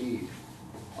proceed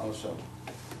also.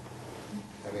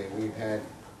 I mean, we've had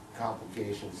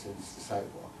complications since the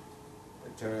sidewalk.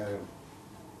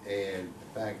 And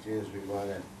the fact is, we want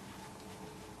to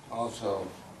also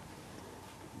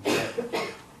get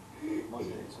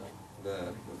Monday, so.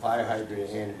 the fire hydrant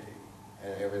in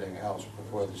and everything else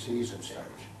before the season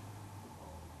starts.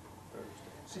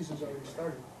 Season's already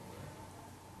started.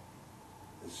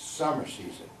 It's summer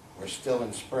season, we're still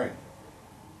in spring.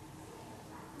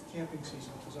 Camping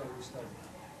season has already started.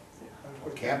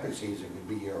 Camping season could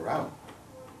be year-round.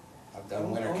 I've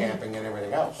done winter Only- camping and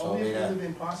everything else, so I Only mean, if you live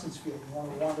in Parsons Field and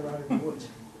want to wander out in the woods.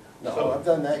 no, I've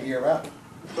done that year-round.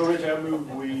 So Rich, I move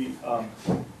we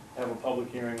have a public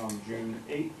hearing on June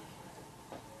 8th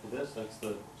for this, that's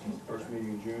the first meeting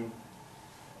in June.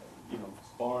 You know,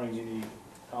 barring any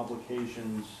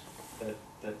complications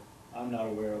that I'm not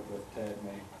aware of, but Tad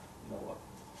may know of.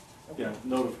 You know,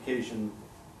 notification,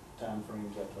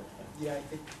 timeframes, that type of thing. Yeah, I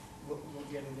think we'll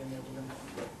get it in there within.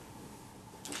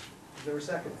 Is there a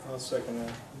second? I'll second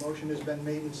that. A motion has been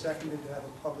made and seconded to have a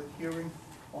public hearing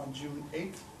on June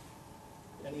 8th.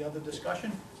 Any other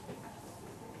discussion?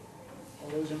 All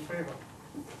those in favor?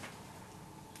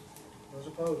 Those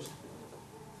opposed?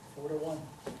 4-1.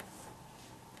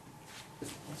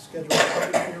 Let's schedule a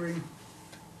public hearing,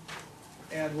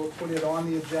 and we'll put it on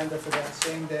the agenda for that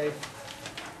same day.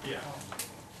 Yeah.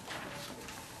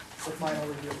 For final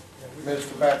review.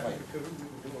 Mr. Bentley,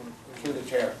 through the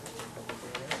chair.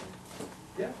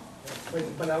 Yeah,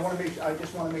 but I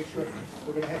just wanna make sure,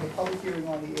 we're gonna have a public hearing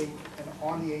on the 8th, and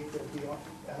on the 8th, there'll be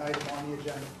an item on the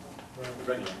agenda.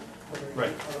 Regular.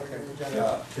 Right. Okay.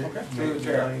 Through the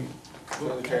chair.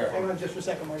 Through the chair. Hang on just for a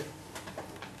second, Mike.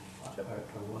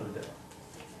 I wanted to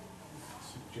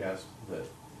suggest that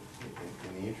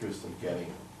in the interest of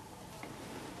getting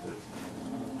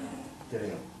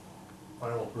a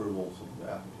final approval so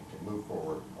the applicant can move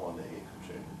forward on the 8th of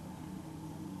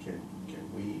June,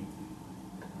 can we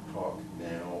talk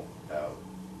now about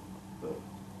the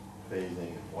phasing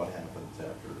and what happens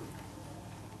after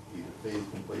either phase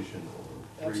completion or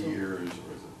 3 Absolutely. years,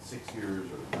 or is it 6 years,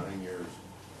 or 9 years,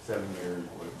 7 years,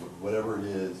 whatever it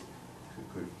is,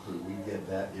 could we get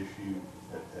that issue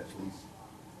at least?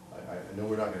 I know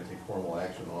we're not gonna take formal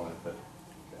action on it, but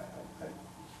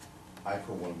I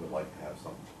for one would like to have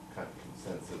some kind of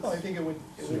consensus Well, I think it would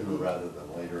sooner be, rather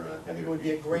than later. And I think it would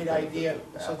be a great idea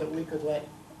so that we could let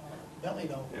Bentley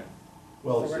know. Yeah.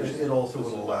 Well, it also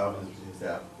would allow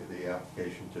the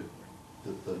application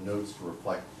the notes to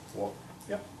reflect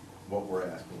Yep. what we're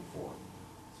asking for.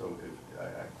 So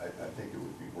I think it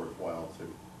would be worthwhile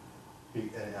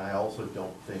and I also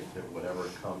don't think that whatever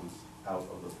comes out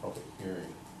of the public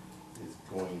hearing is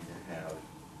going to have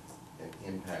an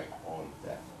impact on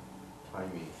that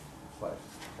timing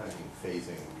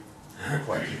phasing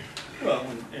question. Well,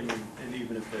 and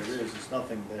even if there is, it's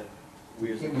nothing that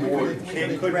we as a We board could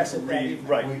couldn't address it that evening.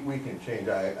 Right. We can change.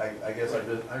 I guess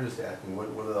I'm just asking,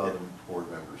 what do the other board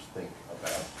members think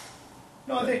about?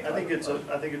 No, I think it's a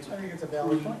I think it's a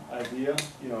valid prudent point. idea,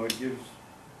 you know, it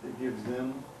gives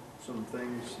them some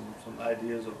things, some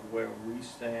ideas of where we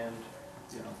stand,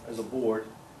 you know, as a board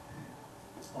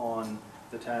on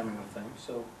the timing of things,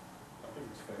 so I think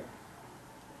it's fair.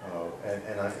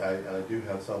 And I do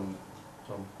have some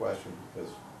question,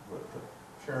 because what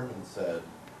the chairman said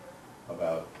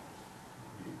about,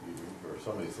 or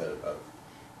somebody said about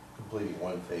completing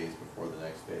one phase before the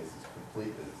next phase is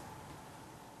completed.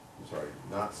 I'm sorry,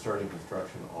 not starting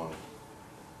construction on,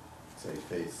 say,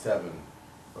 phase 7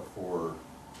 before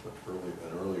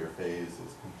an earlier phase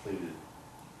is completed,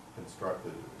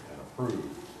 constructed, and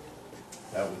approved.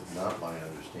 That was not my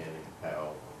understanding of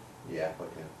how the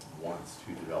applicant wants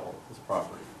to develop this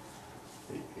property.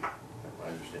 My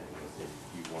understanding was that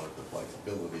he wanted the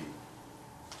flexibility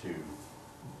to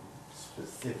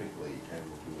specifically, and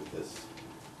do with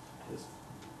this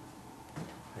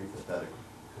hypothetical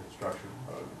construction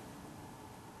mode.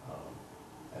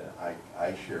 And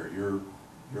I share your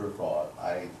thought.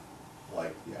 I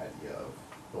like the idea of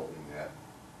building that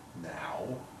now,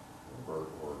 or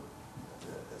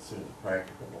as soon as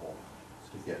practicable,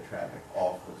 to get traffic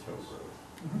off the tow road.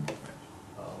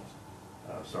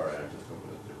 I'm sorry, I just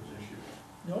opened up different issue.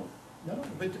 No,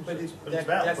 but it's, But it's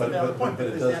valid. that's the valid point, But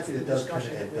it because does, that's the it does,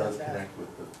 discussion that it we have does to have. connect with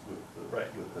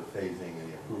Right. the phasing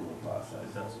and the approval process.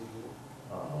 It does.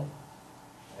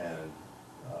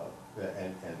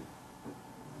 And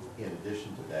in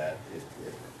addition to that, it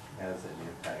has an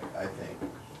impact, I think,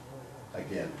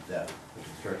 again, that the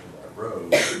construction of that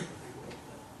road,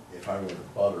 if I were to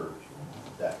butter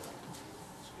that,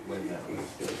 when that was,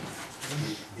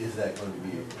 is that going to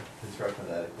be, construction of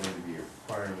that going to be a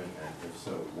requirement, and if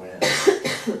so, when?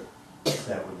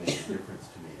 That would make a difference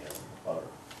to me as a butter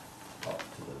up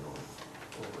to the north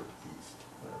or east,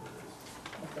 whatever it is.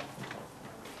 Okay.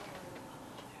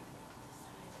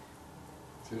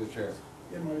 Through the chair.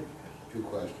 Yeah, Marty. 2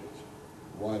 questions.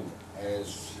 One,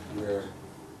 as we're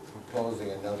proposing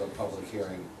another public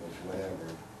hearing, or whatever,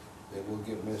 it will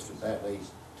give Mr. Bentley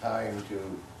time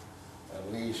to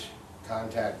at least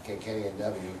contact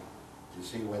KK&W to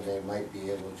see when they might be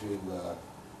able to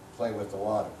play with the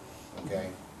water, okay?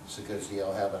 So, because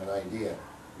he'll have an idea.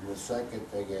 And the second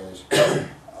thing is,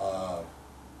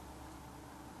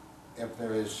 if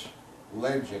there is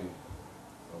ledging,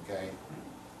 okay,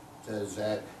 does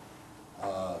that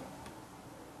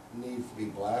need to be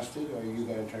blasted, or are you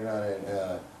gonna turn on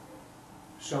it?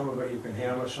 Some of it you can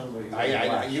handle, some of it you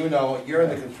can You know, you're in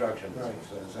the construction Right.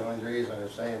 business, so the only reason I'm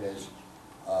saying is,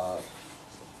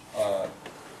 You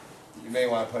may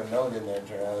wanna put a note in there,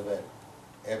 Turner, that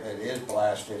if it is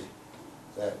blasted,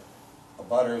 that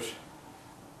abutters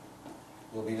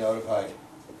will be notified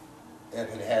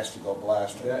if it has to go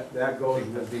blasted. That goes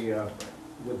with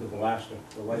the blaster,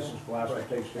 the licensed blaster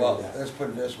takes care Well, of that. let's put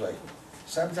it this way,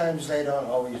 sometimes they don't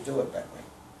always do it that way,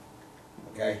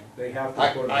 okay? They have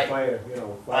I- to put a I- fire,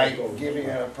 I fire goes. give you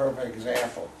a perfect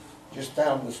example, just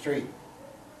down the street,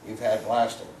 you've had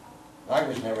blasting, I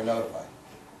was never notified,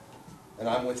 and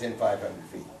I'm within 500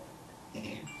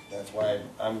 feet. That's why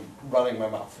I'm running my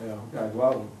mouth. Yeah, okay,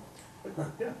 well,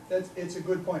 Yeah, it's a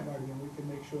good point, Marty, and we can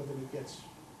make sure that it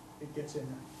gets in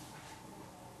there.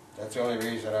 That's the only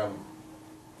reason I'm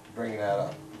bringing that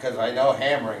up, because I know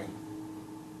hammering,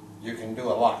 you can do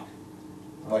a lot,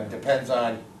 but depends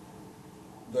on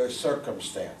the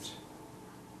circumstance.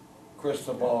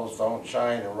 Crystal balls don't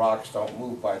shine and rocks don't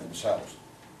move by themselves.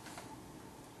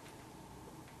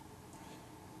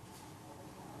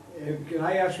 Can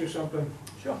I ask you something?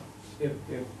 Sure. If,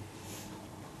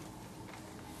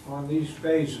 on these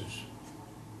phases,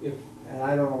 and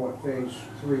I don't know what phase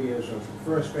 3 is, or the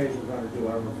first phase we're gonna do,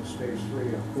 I don't know if it's phase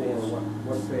 3 or 4, or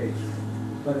what phase.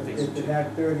 But if it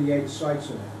had 38 sites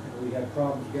in it, and we had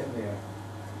problems getting there,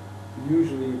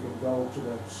 usually you can go to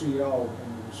the CO and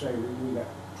you can say, we got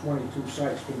 22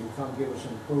 sites, can you come give us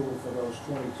an approval for those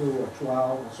 22 or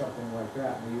 12 or something like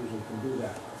that, and we usually can do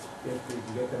that. If we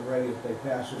can get them ready, if they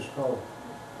pass this code,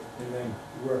 and then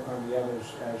work on the others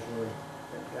after we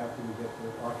get the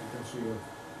occupancy of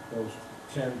those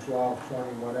 10, 12, 20,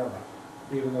 whatever.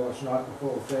 Even though it's not the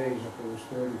full phase, if it was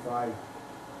 35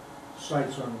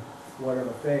 sites on whatever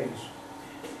phase,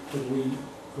 could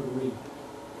we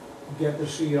get the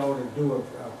CO to do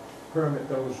a permit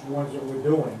those ones that we're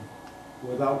doing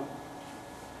without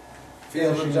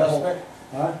Field finishing the whole- adjustment,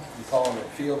 Huh? you calling it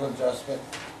field adjustment?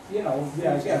 Yeah,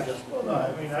 I guess. Well, no,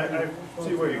 I mean, I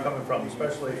see where you're coming from,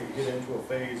 especially if you get into a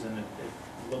phase and it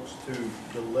looks to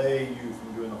delay you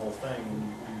from doing the whole thing.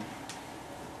 And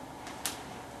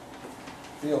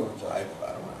Field adjustment.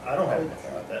 I don't have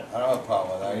anything like that. I don't have a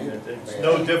problem with I that mean, either. it's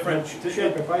no different.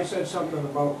 Chip, if I said something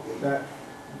about that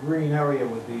green area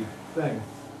with the thing,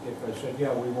 if I said,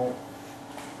 yeah, we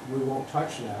won't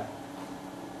touch that,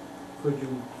 could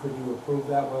you approve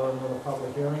that with another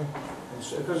public hearing?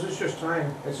 Because it's just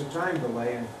time, it's a time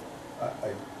delay, and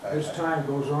as time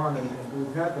goes on, and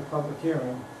we've had the public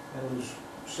hearing, and it was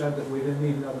said that we didn't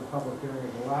need another public hearing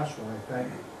at the last one, I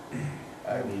think,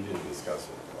 I need you to discuss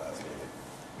it at the last meeting.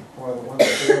 or the one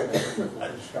before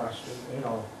that we discussed, and,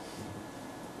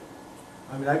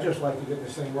 I mean, I'd just like to get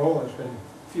this thing rolling, it's been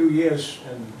a few years,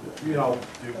 and, Now,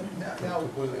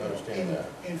 Completely understand that.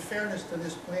 in fairness to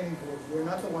this planning board, we're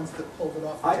not the ones that pulled it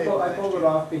off the I table pulled, I last pulled it year.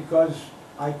 off because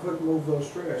I couldn't move those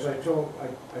triggers. I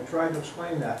tried to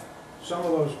explain that. Some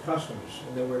of those customers,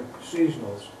 and they were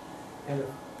seasonals, and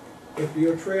if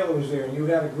your trailer was there and you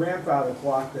had a grandfather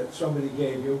clock that somebody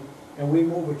gave you, and we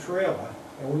move a trailer,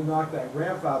 and we knock that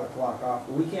grandfather clock off,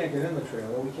 we can't get in the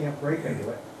trailer, we can't break into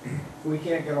it. We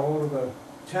can't get a hold of the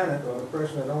tenant or the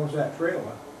person that owns that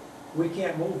trailer. We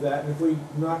can't move that, and if we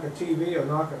knock a TV or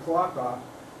knock a clock off,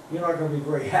 you're not gonna be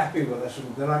very happy with us,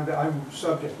 and then I'm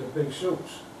subject to big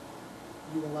suits.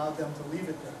 You allowed them to leave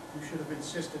it there. You should have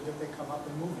insisted that they come up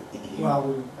and move it.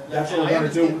 Well, that's what we're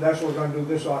gonna do, that's what we're gonna do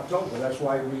this October, that's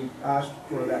why we asked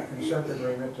for that consent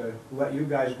agreement to let you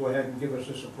guys go ahead and give us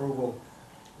this approval,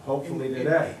 hopefully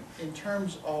today. In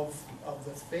terms of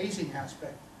the phasing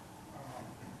aspect,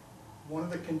 one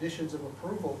of the conditions of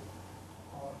approval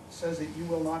says that you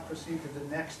will not proceed to the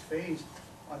next phase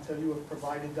until you have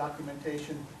provided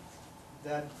documentation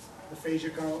that the phase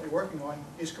you're currently working on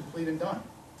is complete and done.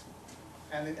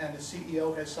 And the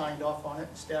CEO has signed off on it,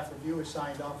 staff review has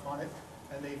signed off on it,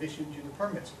 and they've issued you the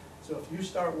permits. So if you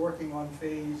start working on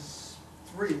phase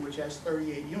 3, which has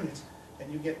 38 units,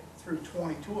 and you get through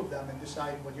 22 of them and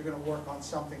decide, well, you're gonna work on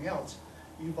something else,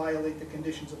 you violate the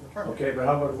conditions of the permit. Okay, but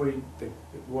how about if we,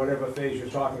 whatever phase you're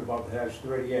talking about that has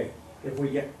 38, if we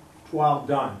get 12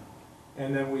 done,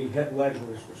 and then we hit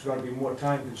Ledgewood, it's gonna be more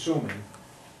time consuming,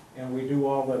 and we do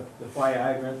all the fire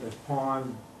hydrant, the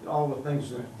pond, all the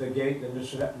things, the gate, the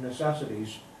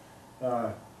necessities,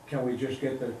 can we just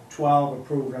get the 12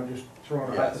 approved? I'm just throwing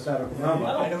a Yes. hypothetical number.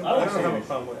 I don't have a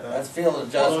problem with that. That's field Well,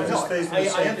 adjustment. no, Just phase in the I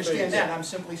same understand phase. that, I'm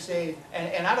simply saying,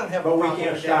 and I don't have a But we problem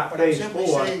can't with that, start but I'm phase simply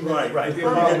 4. saying that. Right, right. If You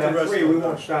you're get involved the in rest 3, of we it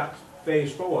won't done. start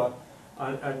phase 4.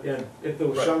 And if there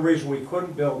was Right. some reason we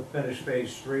couldn't finish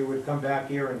phase 3, we'd come back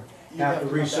here and You'd have to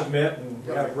come back. resubmit and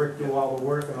have Rick do all the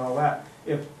work and all that.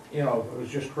 If, it was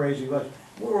just crazy.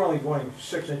 We were only going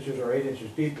 6 inches or 8 inches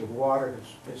deep with water.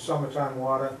 It's summertime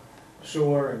water.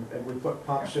 sewer, and we put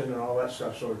pumps in and all that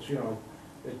stuff, so it's, you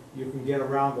can get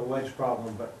around the ledge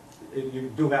problem, but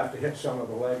you do have to hit some of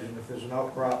the ledge, and if there's an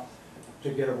outcrop, to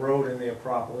get a road in there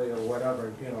properly or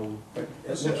whatever, but it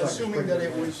looks like it's Assuming pretty that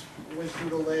good it was due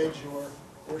to ledge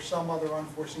or some other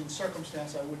unforeseen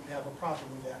circumstance, I wouldn't have a problem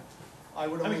with that. I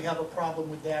would only have a problem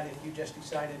with that if you just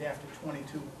decided after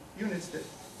 22 units that,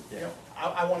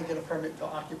 I want to get a permit to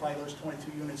occupy those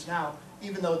 22 units now,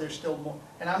 even though there's still more.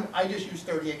 And I just used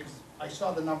 38 because I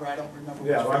saw the number, I don't remember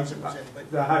Yeah, which phase it was in,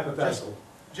 but the hypothetical.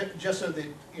 just so that,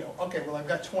 okay, well, I've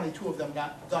got 22 of them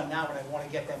not done now, and I want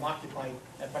to get them occupied,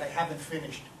 but I haven't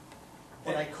finished,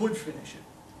 but I could finish it.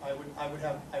 I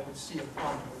would see a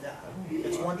problem with that.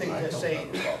 It's one thing to say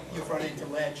you've run into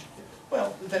ledge,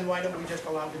 well, then why don't we just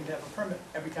allow him to have a permit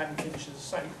every time he finishes a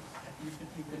site?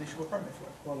 You can issue a permit for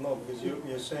it. Well, no, because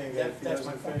you're saying that if he That's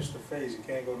my doesn't point. finish the phase, he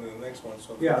can't go to the next one,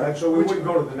 so. Yeah, so we wouldn't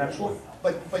go to the next one.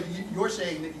 But you're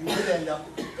saying that you would end up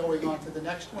going on to the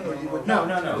next one, or you would No,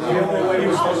 not? no, no. The only way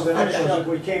we go to the next one is if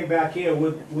we came back here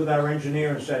with our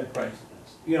engineer and said,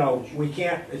 we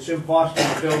can't, it's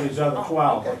impossible to build these other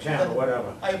 12 or 10 or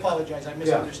whatever. I apologize, I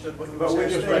misunderstood what you were But we saying.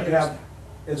 just like to have.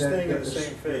 It's staying in the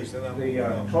same phase, then I'm.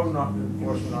 The code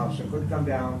enforcement officer could come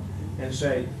down and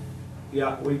say,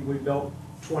 yeah, we built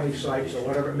 20 sites or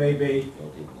whatever it may be,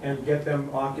 and get them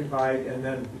occupied, and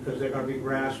then, because they're gonna be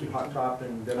grass and hot top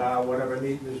and whatever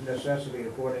is necessity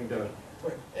according to,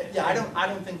 Yeah, I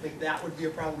don't think that would be a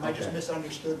problem, I just Okay.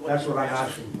 misunderstood what that's you were what I'm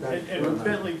asking. asking. And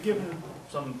Bentley, given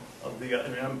some of the,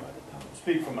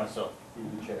 speak for myself, through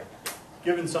the chair.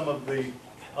 Given some of the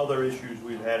other issues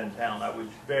we've had in town, I would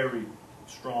very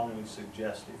strongly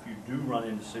suggest if you do run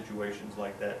into situations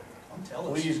like that,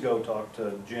 Tell us. please go talk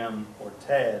to Jim or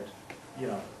Ted,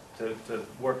 to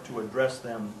work to address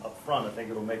them up front. I think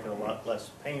it'll make it a lot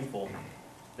less painful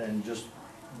than just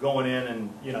going in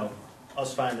and,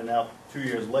 us finding out 2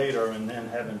 years later and then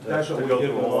having to That's what to we go did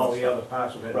through with all all that the other stuff.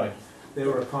 parts of it. Right. They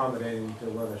were accommodating to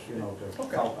let us, to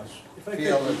Okay. help us. If I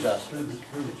Field could, adjustment.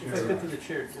 if I could to the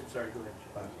chair, sorry, go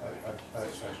ahead.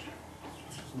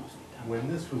 When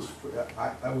this was,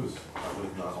 I was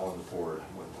not on the board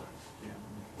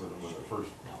when the first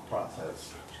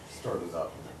process started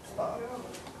up and stopped.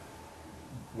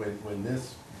 When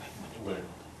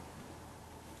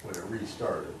it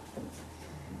restarted,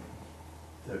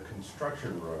 the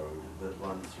construction road that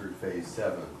runs through phase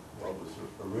 7, what was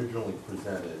originally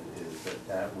presented is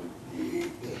that would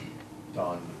be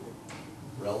done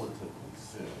relatively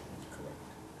soon.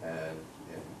 And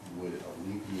it would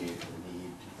alleviate the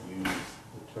need to use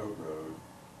the tote road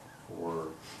for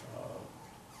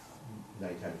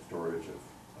nighttime storage of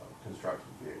construction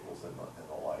vehicles and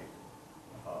the like.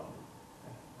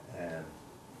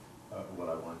 What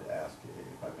I wanted to ask,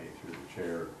 if I may, through the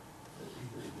chair,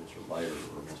 either Mr. Leiter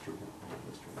or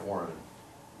Mr. Warren,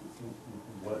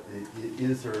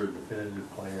 is there a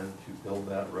definitive plan to build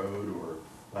that road? Or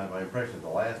my impression at the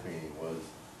last meeting was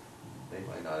they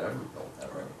might not ever build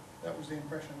that road. That was the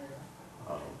impression I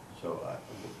got.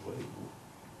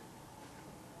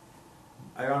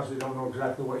 I honestly don't know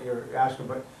exactly what you're asking,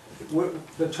 but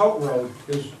the tote road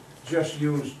is just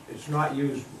used, it's not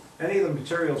used, any of the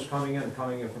materials coming in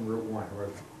from Route 1, or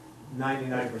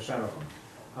 99% of them,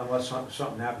 unless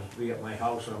something happens to be at my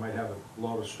house, and I might have a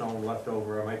load of stone left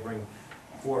over, I might bring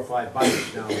 4 or 5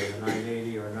 bikes down with a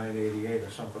 980 or a 988 or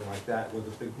something like that with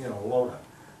a big, loader.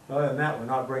 Other than that, we're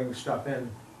not bringing stuff in,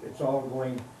 it's all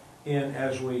going in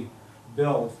as we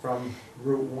build from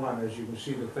Route 1, as you can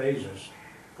see the phases,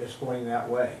 it's going that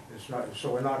way. It's not,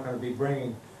 so we're not gonna be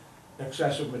bringing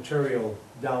excessive material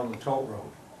down the tote road.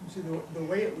 You see, the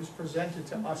way it was presented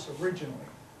to us originally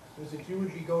was that you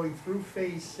would be going through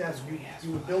phase 7.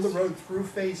 You would build a road through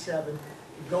phase 7,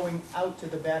 going out to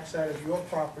the backside of your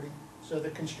property, so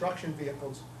the construction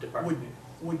vehicles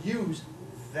would use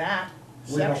that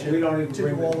section We don't even to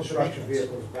bring do the all of the construction maintenance.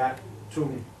 vehicles back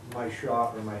to my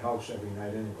shop or my house every night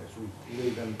anyways. We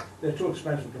leave them, they're too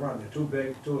expensive to run, they're too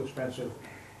big, too expensive,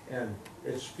 and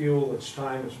it's fuel, it's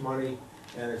time, it's money,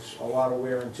 and it's a lot of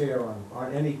wear and tear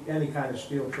on any kind of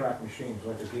steel track machines,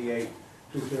 like a D8,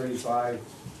 235,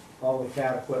 all the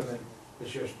CAT equipment.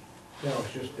 It's just,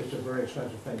 it's a very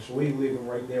expensive thing. So we leave them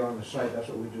right there on the site, that's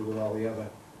what we do with all the other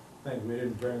things. We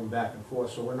didn't bring them back and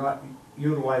forth, so we're not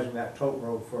utilizing that tote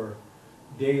road for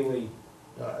daily,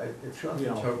 It's not the You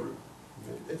know. tote road.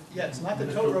 Yeah, it's not the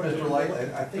tote road. Mr. Light,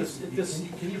 I think, This-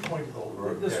 can you point to the old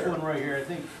road This there? one right here, I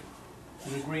think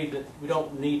we agreed that we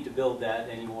don't need to build that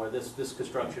anymore, this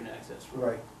construction access road.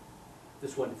 right.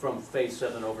 This went from phase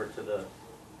 7 over to the,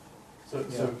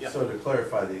 Yeah. So to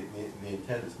clarify, the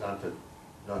intent is not to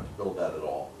build that at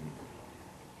all.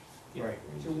 Right.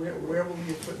 So where will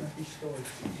the equipment be stored?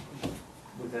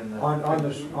 Within the.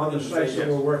 On the sites that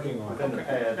we're working on. Within the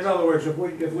Okay. pads. In other words, if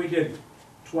we did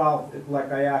 12,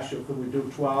 like I asked you, could we do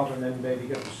 12 and then maybe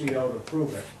get the CO to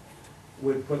approve it?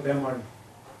 We'd put them on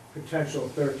potential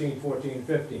 13, 14,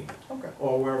 15, Okay.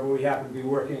 or wherever we happen to be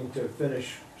working to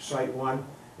finish site 1,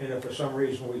 and if for some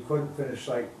reason we couldn't finish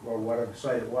site, or whatever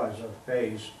site it was, a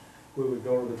phase, we would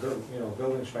go to the,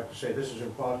 building inspector, say, this is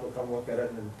impossible, come look at it,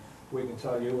 and then we can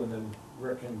tell you, and then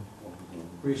Rick can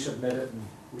resubmit it, and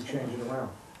we change it around.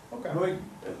 Okay.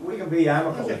 We can be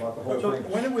amicable Okay. about the whole So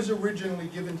thing. when it was originally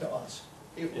given to us,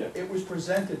 Yeah. it was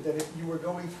presented that if you were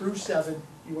going through 7,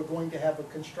 you were going to have a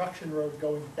construction road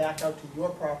going back out to your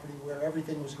property where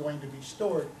everything was going to be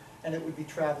stored, and it would be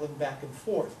traveling back and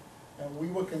forth. And we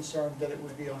were concerned that it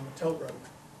would be on the tote road.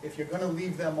 If you're gonna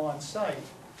leave them on site,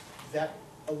 that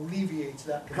alleviates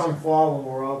that concern. Come fall, when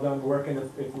we're all done working,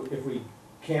 if we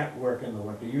can't work in the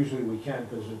winter, usually we can,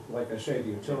 because like I say, the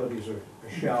utilities are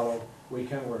shallow, we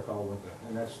can work all winter,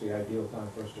 and that's the ideal time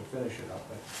for us to finish it up.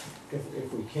 But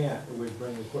if we can't, we'd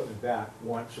bring the equipment back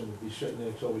once, and it'd be sitting there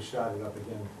until we start it up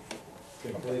again,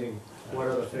 completing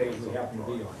whatever phase we happen to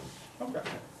be on. Okay.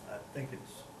 I think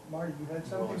it's, Marty, you had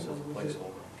well, something? it's a or was it-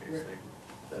 placeholder in case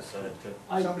they decide to.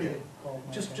 I- Somebody had called.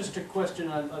 my Just attention. a question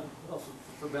on, also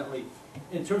for Bentley,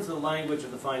 in terms of the language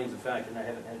of the findings of fact, and I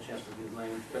haven't had a chance to read the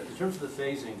language, but in terms of the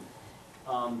phasing,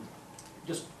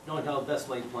 just knowing how best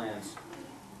laid plans,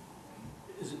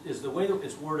 is the way that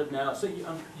it's worded now, so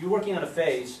you're working on a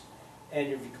phase, and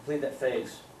if you complete that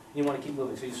phase, you wanna keep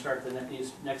moving, so you start the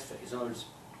next phase. In other words,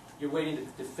 you're waiting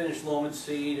to finish loam and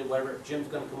seed and whatever, Jim's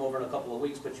gonna come over in a couple of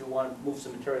weeks, but you wanna move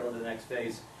some material into the next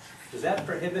phase. Does that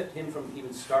prohibit him from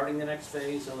even starting the next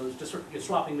phase? In other words, just you're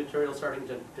swapping material, starting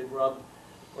to grub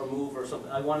or move or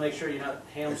something? I wanna make sure you're not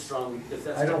hamstrung, because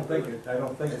that's. I don't think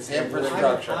It's it.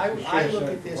 infrastructure. I You I should've look said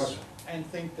at it this wasn't. and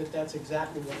think that that's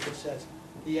exactly what this says.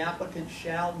 The applicant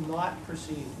shall not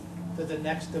proceed to the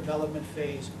next development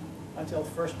phase until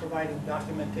first providing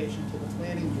documentation to the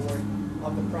planning board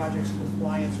of the project's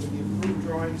compliance with the approved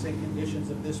drawings and conditions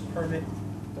of this permit,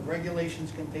 the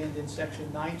regulations contained in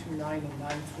section 929 and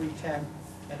 9310,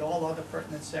 and all other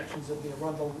pertinent sections of the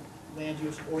Arundel land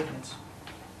use ordinance.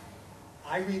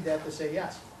 I read that to say,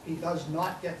 yes, he does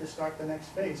not get to start the next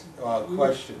phase.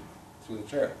 Question through the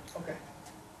chair. Okay.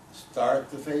 Start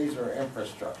the phase or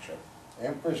infrastructure?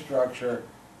 Infrastructure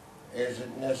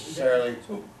isn't necessarily,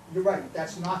 You're right,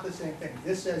 that's not the same thing.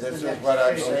 This says the This next is what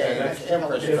I'm phase, saying, the it's next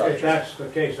development. infrastructure. If that's the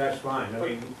case, that's fine, I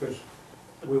mean, because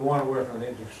we wanna work on the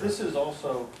infrastructure. This is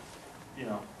also,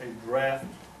 a draft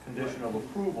condition of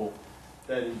approval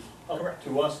that is up Correct.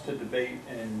 to us to debate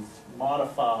and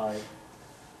modify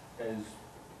as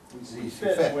we see We see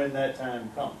fit fit. when that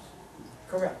time comes.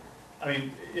 Correct. I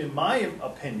mean, in my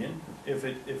opinion, if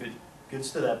it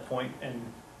gets to that point and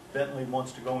Bentley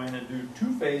wants to go in and do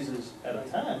 2 phases at a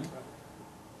time,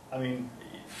 I mean,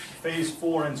 phase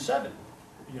 4 and 7,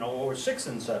 or 6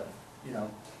 and 7,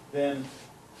 then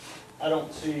I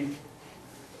don't see,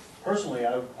 personally,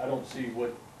 I don't see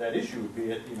what that issue would be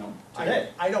today.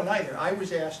 I don't either. I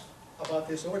was asked about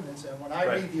this ordinance, and when I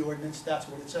Right. read the ordinance, that's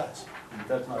what it says.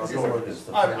 That's not This the is- ordinance.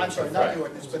 I'm sorry, not Right. the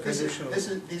ordinance, but these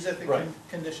are the Right.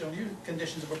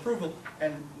 conditions of approval.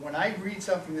 And when I read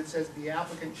something that says the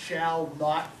applicant shall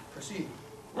not proceed,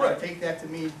 I Right. take that to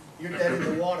mean you're dead in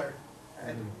the water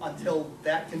until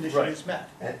that condition Right. is met.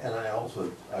 And I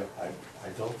also, I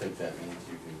don't think that means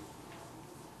you can,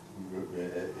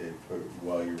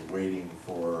 while you're waiting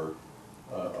for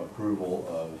approval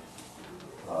of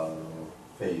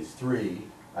phase 3,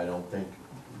 I don't think,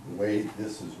 the way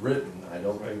this is written, I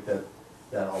don't think that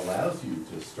allows you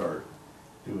to start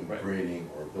doing Right. grading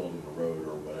or building a road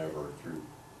or whatever through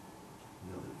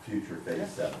the future phase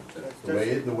 7. So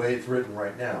that's- The way it's written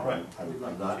right now, Right. I'm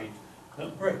not,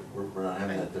 Right, we're not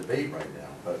having that debate right now,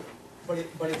 but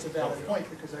but it's a valid point,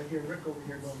 because I hear Rick over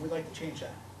here going, we'd like to change that.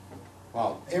 well,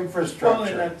 Well, and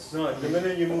infrastructure. that's, no, the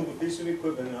minute you move a piece of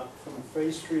equipment up from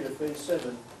phase 3 to phase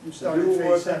 7, You to started do phase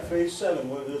work on 7. phase 7,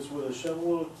 whether it's with a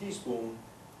shovel or a teaspoon,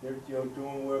 you're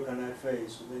doing work on that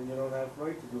phase, so then you don't have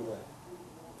right to do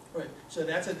that. Right, so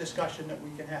that's a discussion that we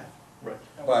can have. Right.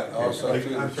 And But we can- also- I'm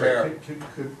through the sorry, chair.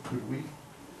 could we,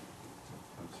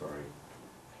 I'm sorry,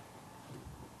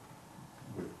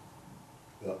 with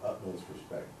the utmost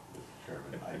respect, Mr.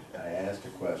 Chairman, I asked a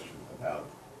question about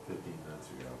 15 minutes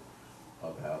ago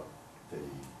about the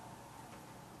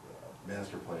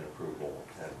master plan approval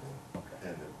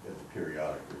and the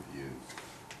periodic reviews.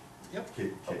 Yep,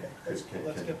 Can, okay, let's get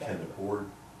back can to the it. board,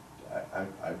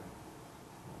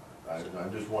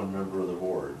 I'm just one member of the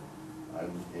board.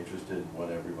 I'm interested in what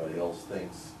everybody else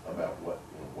thinks about what,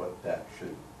 what that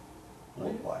should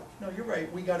look like. No, you're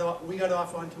right, we got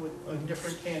off onto a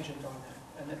different tangent on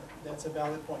that, and that's a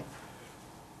valid point.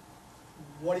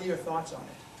 What are your thoughts on it?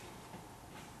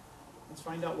 Let's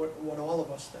find out what all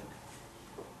of us think.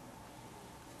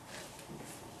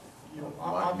 You know,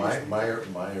 obviously.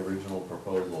 My original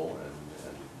proposal and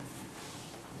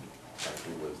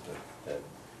actually was that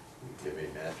we give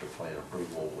a master plan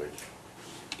approval which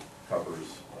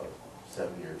covers a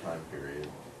 7-year time period,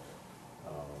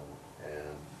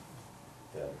 and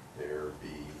that there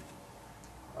be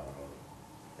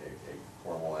a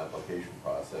formal application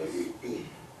process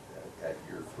at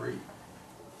year 3.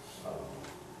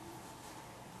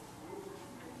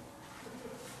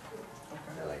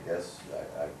 And I guess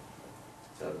I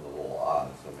said it a little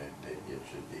odd, so maybe it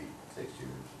should be 6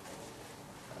 years.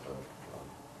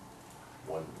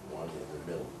 One in the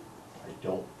middle. I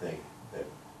don't think that,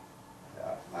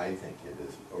 I think it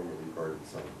is overly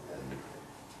burdensome, and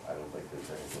I don't think there's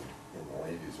anything in the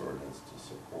land use ordinance to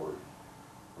support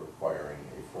requiring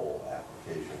a full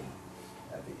application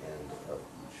at the end of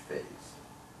each phase.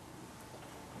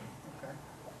 Okay.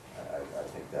 I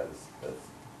think that's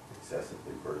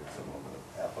excessively burdensome on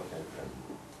the applicant, and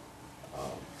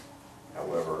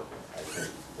however, I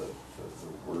think the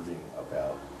wording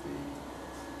about the,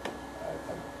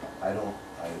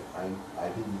 I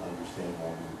didn't understand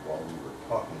while we were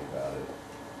talking about it,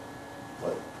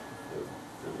 what the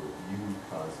review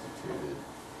constituted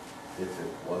if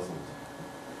it wasn't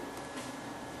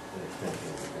an extension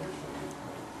of the conditional use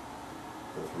permit,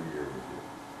 the 3-year review.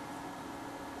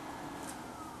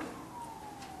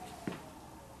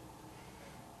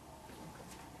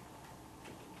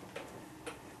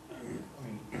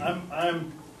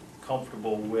 I'm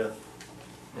comfortable with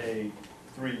a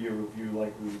 3-year review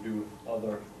like we would do with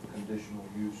other conditional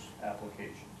use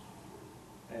applications.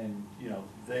 And,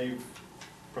 they've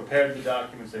prepared the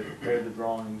documents, they've prepared the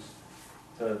drawings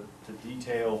to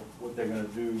detail what they're gonna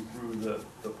do through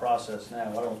the process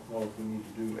now. I don't know if we need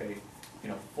to do a,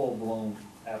 full-blown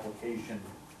application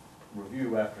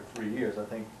review after 3 years. I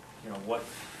think, what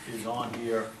is on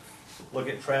here, look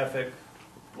at traffic,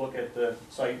 look at the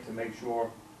site to make sure,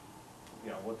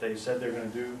 what they said they're gonna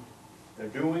do, they're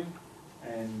doing,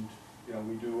 and,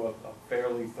 we do a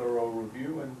fairly thorough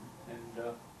review and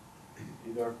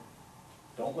either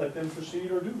don't let them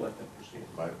proceed or do let them proceed.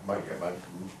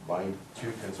 My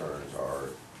 2 concerns are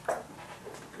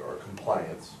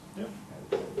compliance. Yep.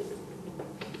 And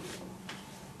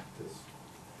this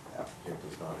applicant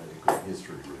does not have a good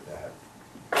history with that.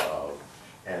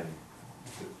 And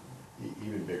the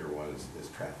even bigger one is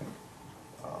traffic.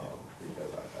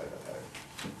 Because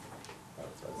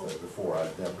I said before,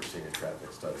 I've never seen a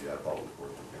traffic study I thought was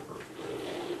worth the paper.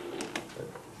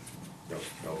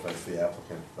 No offense to the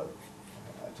applicant, but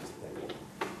I just think,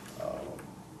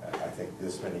 I think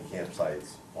this many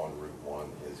campsites on Route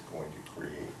 1 is going to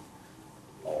create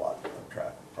a lot of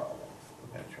traffic problems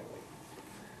eventually.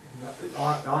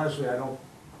 Honestly, I don't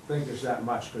think it's that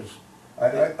much, because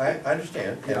I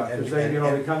understand. because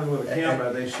they come in with a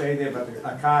camera, they stay there, but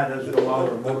a car doesn't go out,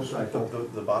 or a motorcycle.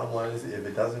 The bottom line is, if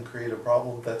it doesn't create a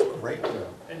problem, that's great.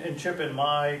 And Chip, in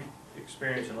my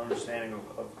experience and understanding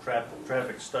of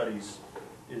traffic studies,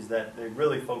 is that they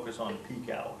really focus on peak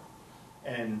hour.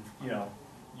 And,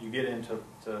 you get into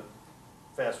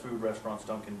fast food restaurants,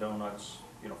 Dunkin' Donuts,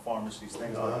 pharmacies,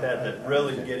 things like that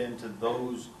really get into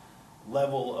those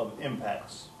level of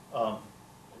impacts.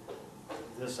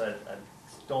 This, I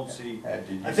don't see, I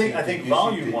think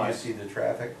volume-wise. Did you see the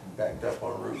traffic backed up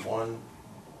on Route 1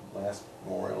 last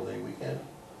Memorial Day weekend?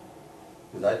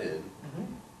 Because I did.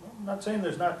 I'm not saying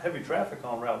there's not heavy traffic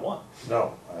on Route 1.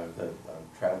 No, the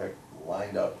traffic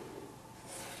lined up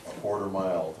a quarter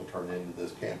mile to turn into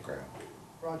this campground.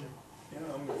 Roger. Yeah,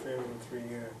 I'm in favor of a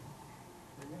 3-year.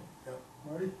 Yeah.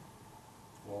 Marty?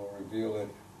 We'll reveal it,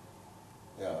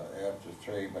 after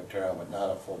 3, but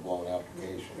not a full-blown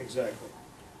application. Exactly.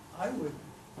 I would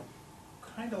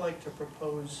kind of like to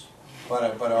propose But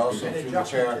also an through the adjustment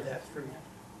to chair, that 3.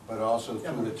 but also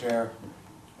through the chair,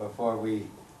 before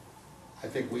I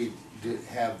think we did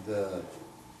have the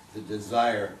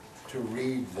desire to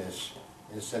read this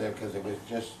instead of, because it was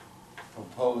just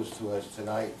proposed to us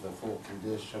tonight, the full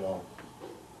conditional.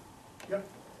 Yep.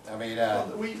 I mean,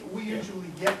 Well, we usually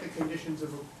get the conditions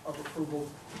of approval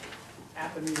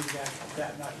at the meeting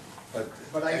that night.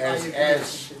 But I agree.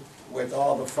 as with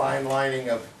all the fine lining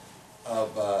of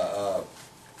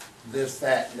this,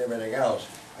 that, and everything else,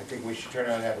 I think we should turn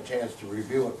around and have a chance to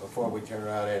review it before we turn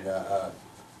around and,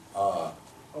 Oh,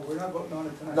 we're not voting on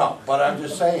it tonight? no, but I'm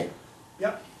just saying.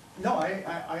 Yep, no,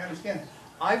 I understand.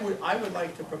 I would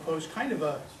like to propose kind of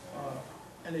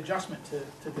an adjustment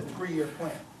to the 3-year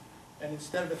plan. And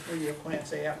instead of a 3-year plan,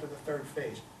 say after the 3rd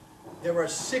phase. There are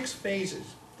 6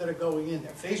 phases that are going in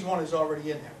there. Phase 1 is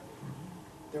already in there.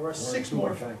 There are 6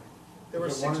 more, there are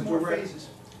Is it 6 1 and more 2, Rick? phases.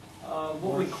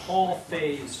 What we call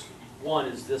phase 1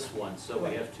 is this one, so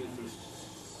we have 2 through.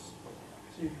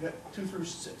 So you've got 2 through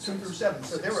 7,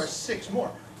 so there are 6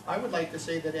 more. I would like to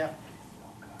say that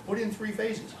put in 3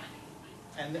 phases.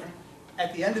 And then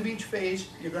at the end of each phase,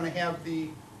 you're gonna have the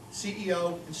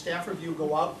CEO and staff review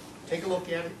go out, take a look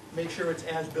at it, make sure it's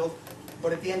as-built.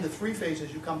 But at the end of 3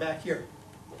 phases, you come back here.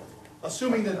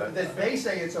 Assuming that they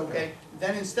say it's okay,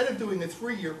 then instead of doing a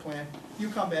 3-year plan, you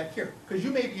come back here. Because you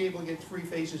may be able to get 3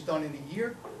 phases done in a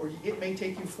year, or it may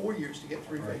take you 4 years to get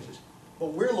 3 phases.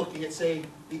 But we're looking at saying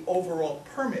the overall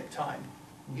permit time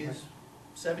is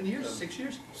 7 years, 6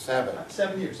 years? 7.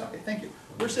 7 years, okay, thank you.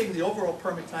 We're saying the overall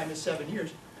permit time is 7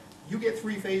 years. You get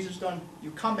 3 phases done, you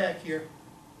come back here,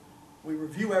 we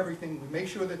review everything, we make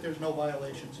sure that there's no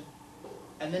violations,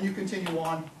 and then you continue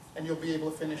on, and you'll be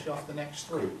able to finish off the next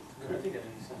 3. I think that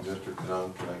makes sense. Mr.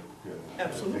 Canong, can I?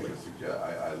 Absolutely. Make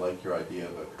a I like your idea,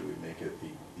 but could we make it the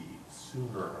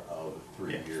sooner of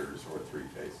 3 Yes. years or 3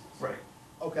 phases? Right,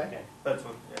 Okay, Okay. that's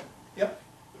what, yeah. yep,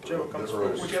 Whichever comes The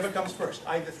earliest. first. whichever comes first,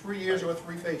 either 3 years or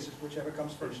 3 phases, whichever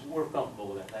comes first. We're comfortable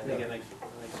with that. I think it makes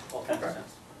all kinds of Okay.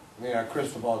 sense. I mean, our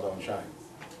crystal ball don't shine.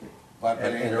 But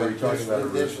And are we talking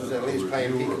about this is at least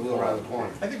playing review or people around the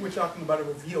corner. I think we're talking about a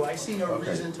review. I see no Okay.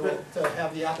 reason to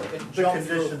have the applicant The jump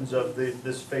through. conditions of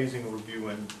this phasing review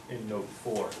in note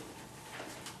 4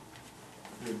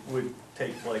 would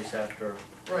take place after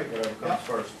Right, whatever yeah. comes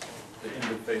first, the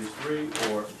end of phase 3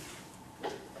 or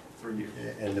 3 years.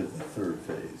 End of the 3rd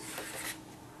phase.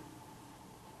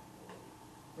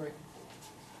 Right.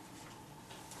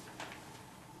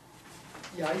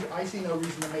 Yeah, I see no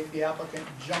reason to make the applicant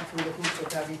jump through the hoops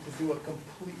of having to do a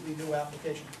completely new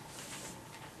application.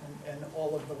 And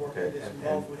all of the work that Okay, is and-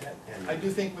 involved with that. and- I do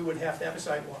think we would have to have a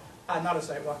sidewalk, not a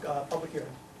sidewalk, public hearing,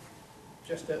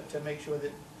 just to make sure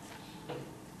that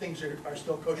things are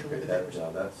still kosher with the neighbors.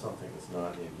 Now, that's something that's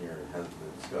not in here and hasn't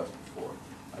been discussed before.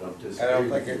 I don't I disagree don't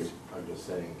with think you, it's- I'm just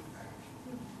saying.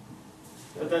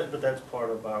 But that's part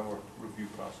of our review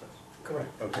process. Correct.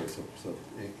 Okay, so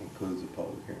it includes a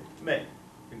public hearing. May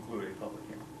include a public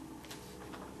hearing.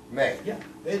 May. Yeah,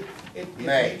 it May.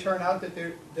 may turn out that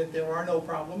there are no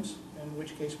problems, in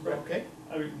which case we're Right. okay.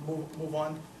 I mean, Move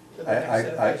on to the next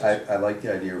set of phases. I like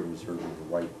the idea of reserving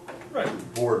the right, right,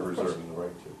 the board reserving the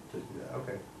right to do that,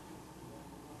 okay.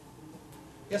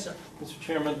 Yes, sir. Mr.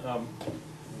 Chairman,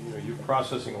 you know, you're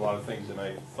processing a lot of things, and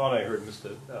I thought I heard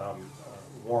Mr.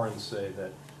 Warren say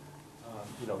that,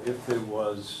 you know, if there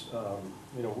was,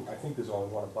 you know, I think there's only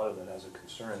one abutter that has a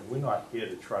concern. We're not here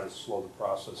to try to slow the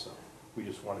process up. We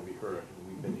just want to be heard, and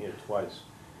we've been here twice.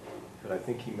 But I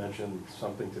think he mentioned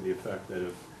something to the effect that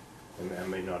if, and I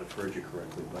may not have heard you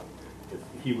correctly, but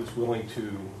if he was willing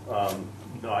to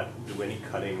not do any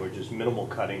cutting or just minimal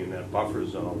cutting in that buffer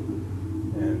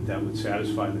zone, and that would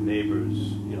satisfy the neighbors,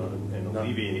 you know, and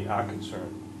alleviate our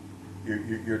concern.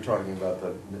 You're talking about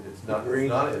it's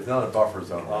not a buffer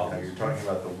zone right now, you're talking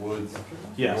about the woods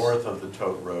Yes. north of the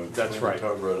tote road. That's between right. the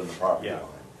tote road and the property Yeah. line.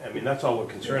 I mean, that's all we're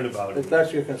concerned about. If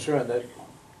that's your concern, that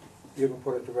you can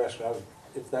put it to rest.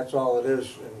 If that's all it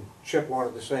is, and Chip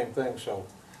wanted the same thing, so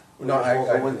we No, just won't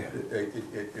go in there.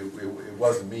 it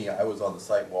wasn't me, I was on the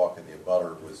site walk and the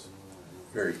abutter was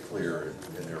very clear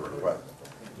in their request.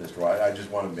 Mr. White, I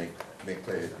just want to make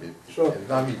clear, So- it's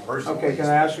not me personally. Okay, can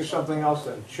I ask you something else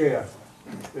then, Chair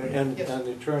and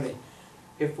the attorney?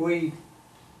 If we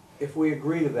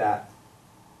agree to that,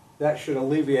 that should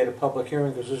alleviate a public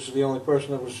hearing, because this is the only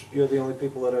person you're the only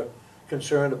people that are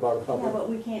concerned about a Yeah, public. but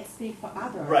we can't speak for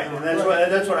others. right, and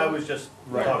that's what I was just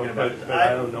Right, talking about. but I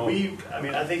don't know. I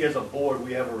mean, I think as a board,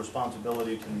 we have a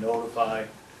responsibility to notify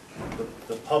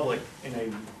the public in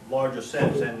a larger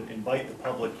sense and invite the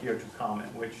public here to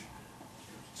comment, which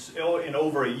in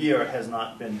over a year has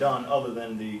not been done, other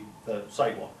than the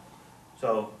sidewalk.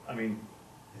 So, I mean,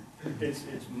 it's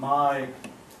my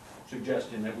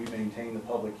suggestion that we maintain the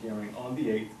public hearing on the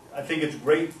 8th. I think it's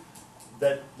great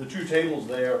that the 2 tables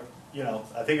there, you know,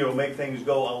 I think it'll make things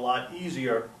go a lot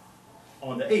easier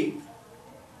on the 8th,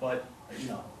 but, you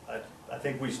know, I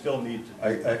think we still need to.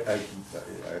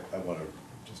 I want to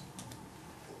just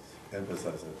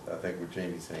emphasize it. I think what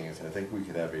Jamie's saying is, I think we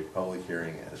could have a public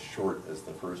hearing as short as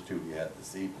the first 2 we had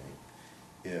this evening,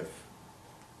 if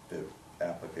the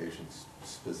application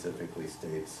specifically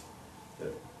states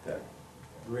that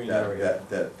Green that area.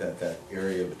 that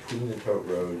area between the tote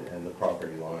road and the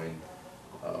property line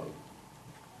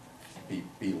be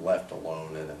be left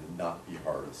alone and then not be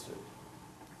harvested.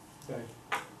 Okay.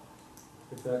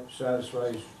 If that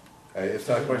satisfies, It's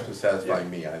not a question of satisfying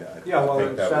me, I yeah, well,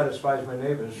 think it that would- satisfies my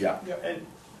neighbors. Yeah, And,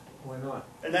 Why not?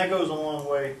 and that goes a long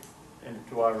way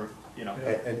into our, you know,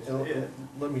 and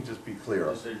let me just be clear,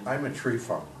 Decision. I'm a tree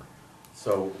farmer,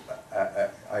 so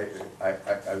I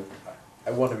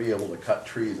want to be able to cut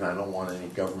trees, and I don't want any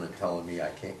government telling me I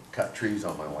can't cut trees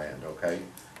on my land, okay?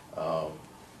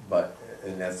 But,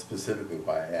 and that's specifically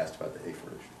why I asked about the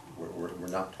acreage. We're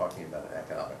not talking about an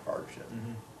economic hardship,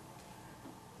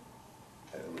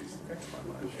 at least in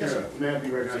my mind. Sure, may I be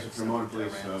recognized for a moment,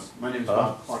 please? My name is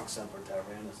Bob Clark.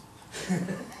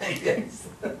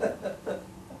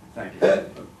 Thank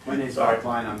you. My name is Bob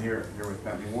Klein, I'm here with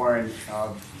Bentley Warren.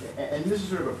 And this is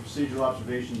sort of a procedural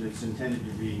observation that's intended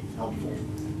to be helpful.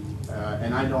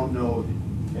 And I don't know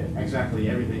exactly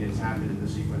everything that's happened in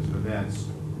the sequence of events,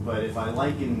 but if I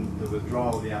liken the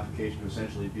withdrawal of the application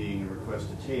essentially being a request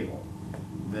to table,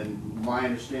 then my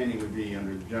understanding would be,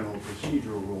 under the general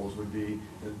procedural rules, would be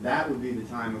that that would be the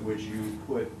time at which you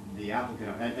put the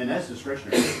applicant, and that's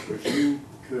discretionary, which you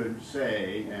could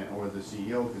say, or the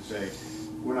CEO could say,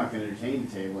 we're not going to entertain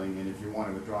the tabling, and if you want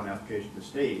to withdraw an application at the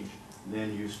stage,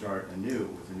 then you start anew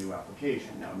with a new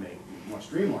application. Now, it may be more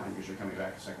streamlined because you're coming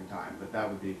back a second time, but that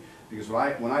would be, because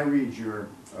when I read your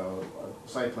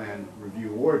site plan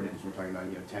review ordinance, we're talking about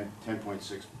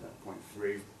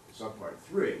 10.6.3 subpart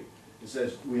 3, it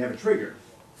says we have a trigger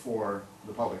for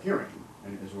the public hearing,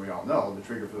 and as we all know, the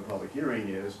trigger for the public hearing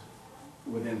is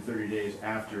within 30 days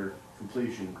after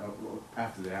completion,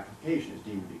 after the application is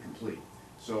deemed to be complete.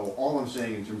 So all I'm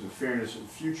saying in terms of fairness in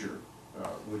future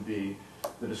would be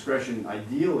the discretion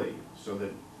ideally so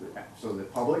that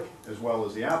public as well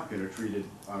as the applicant are treated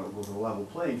with a level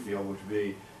playing field, which would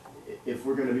be if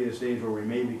we're going to be at a stage where we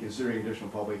may be considering additional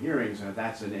public hearings, and if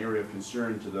that's an area of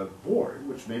concern to the board,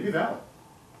 which may be valid,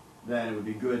 then it would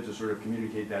be good to sort of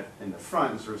communicate that in the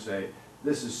front and sort of say,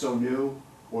 this is so new,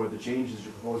 or the changes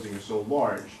you're proposing are so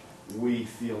large, we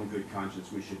feel in good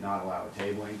conscience we should not allow a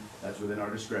tabling. That's within our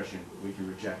discretion. We can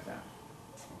reject that.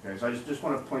 Okay, so I just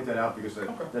want to point that out because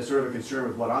that's sort of a concern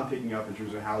with what I'm picking up in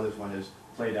terms of how this one has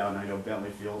played out. And I know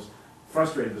Bentley feels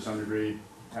frustrated to some degree,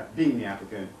 being the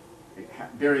applicant,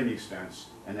 bearing the expense,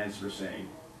 and then sort of saying,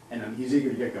 and he's eager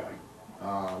to get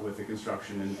going with the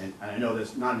construction. And I know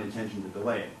that's not an intention to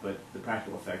delay it, but the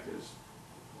practical effect is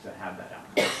to have that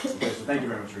outcome. Okay, so thank you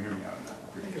very much for hearing me out on that.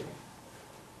 I appreciate it.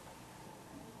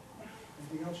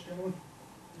 Anything else, gentlemen?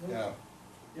 No? Yeah,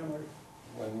 Yeah, Marty?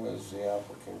 when was the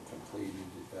applicant completed,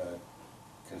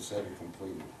 considered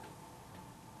completed?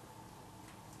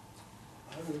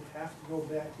 I would have to go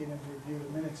back in and review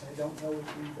the minutes. I don't know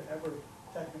if we've ever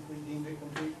technically deemed it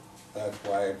complete. That's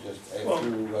why I just, Well,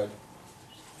 through the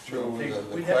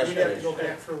We'd have to question. go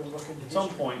back through and look into at some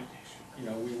history. point, you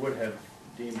know, we would have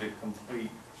deemed it complete.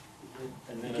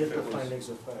 And then if Get the it was, findings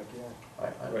of fact,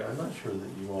 yeah. I'm not sure that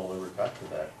you all ever got to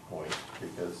that point,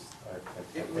 because I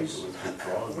think it was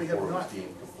withdrawn we have before it was not.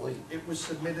 deemed complete. It was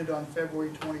submitted on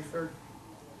February 23rd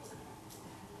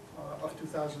of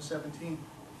 2017.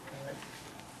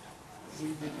 We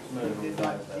did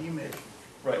not deem it.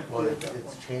 right, Well, complete at that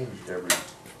it's point. changed every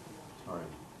time.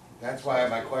 That's why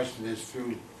my question is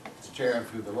through the chair and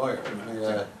through the lawyer.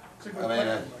 It's a good I mean,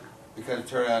 question. because it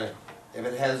turned out, if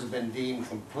it hasn't been deemed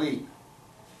complete,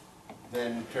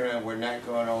 then it turned out we're not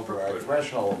going over our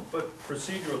threshold. but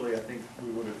procedurally, I think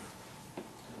we would have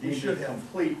We deemed should it have.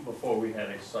 complete before we had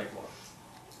a site walk.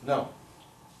 No,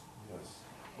 Yes.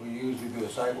 we usually do a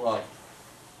sidewalk.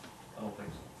 I don't think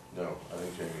so. No, I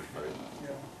think Jamie's right.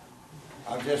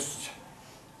 Yeah. I'm just,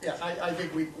 Yeah, I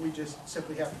think we just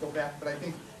simply have to go back, but I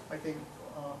think,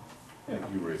 Yeah,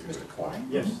 you raised a Mr. good point. Klein?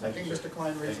 Yes, I thank think you, sir. Mr.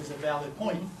 Klein raises a valid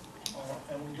point,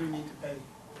 and we do need to pay,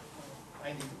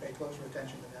 I need to pay closer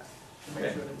attention to that, to make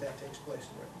Okay. sure that that takes place.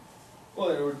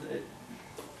 Well,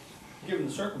 given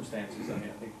the circumstances, I mean,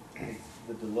 I think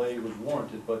the delay was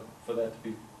warranted, but for that to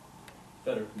be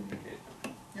better communicated.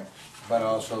 but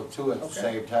also too, at the Okay.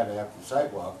 same time, after the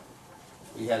sidewalk,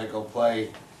 we had to go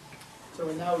play, So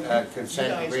now you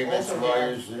consent guys agreements, also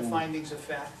lawyers, have the and- findings of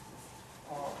fact.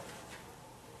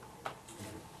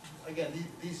 Again,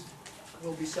 these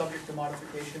will be subject to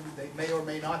modification, they may or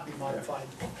may not be modified,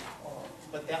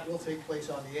 but that will take place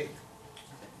on the 8th.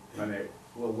 I mean,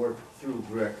 we'll work through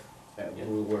Rick, and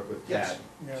we'll work with Yes.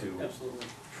 Tad to Absolutely.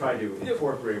 try to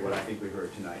incorporate what I think we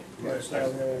heard tonight.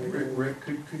 Rick,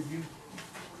 could you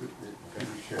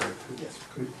share, Yes.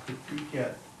 could we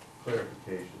get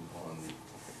clarification on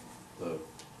the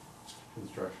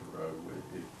construction road?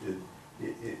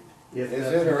 If Is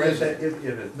that's- it or if isn't? that-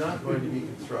 If it's not going to be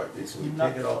constructed, we Not-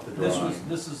 take it off the This drawing.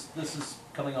 was, this is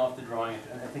coming off the drawing,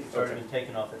 and I think it's already been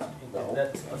taken off. No.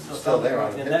 That's Still there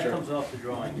on the And that picture. comes off the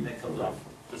drawing, that comes off.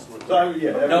 This would- So,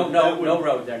 yeah, that No, would- no, that would- no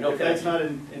road there, no If that's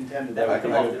connection. not intended, That that would would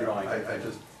come come off off the drawing. I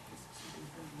just,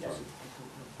 Yes.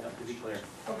 Yeah, to be clear.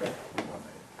 Okay.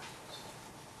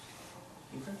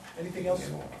 Anything else,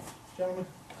 gentlemen?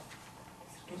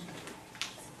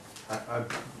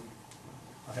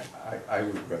 I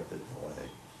regret the delay,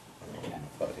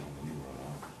 but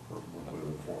we're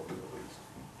moving forward at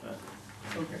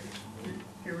least. Okay.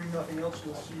 Hearing nothing else,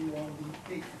 we'll see you on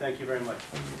the 8th. Thank you very much.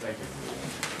 Thank you.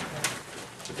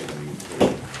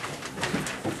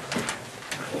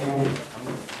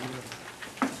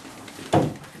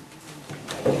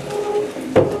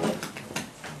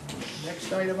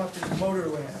 Next item up is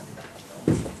Motorland.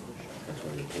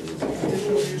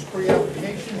 Conditional use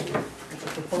pre-application, it's a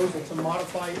proposal to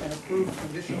modify and approve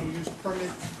conditional use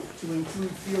permit to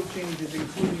include field changes,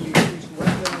 including increased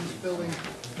wetlands, filling,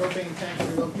 propane tank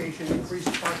relocation,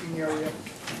 increased parking area,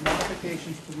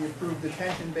 modifications to the approved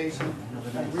detention basin,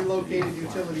 and relocated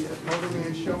utilities at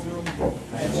Motorland showroom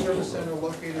and service center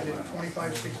located at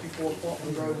 2564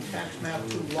 Portland Road, tax map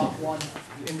 2, lot 1,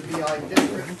 in the BI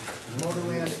district.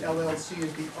 Motorland LLC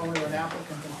is the owner and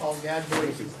applicant, and Paul Gadbois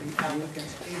is the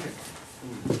applicant's agent.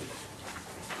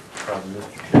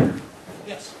 Mr. Chair,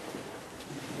 Yes.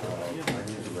 I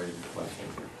need to raise a question,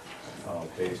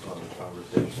 based on the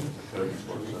conversation with the code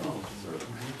enforcement officer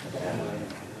and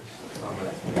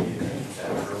comments made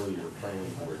at earlier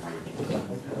planning board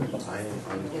meeting. I am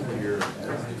unclear as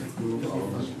to who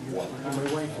owns what. I'd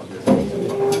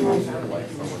like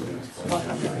someone to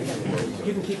explain.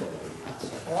 You can keep it.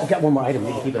 I've got one more item,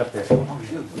 you can keep it up there.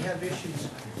 We have issues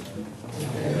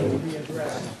that need to be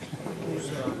addressed.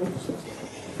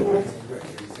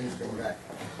 Things come back.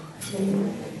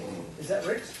 Is that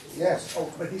Rick's? Yes.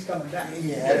 Oh, but he's coming back.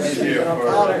 Yes. He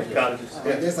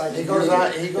goes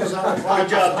on, he goes on. Good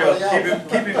job, Joe.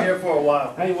 Keep him here for a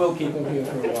while. I will keep them here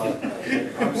for a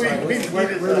while. We need Where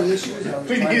are the issues?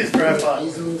 We need his draft on.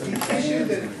 The issue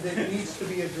that needs to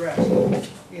be addressed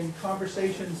in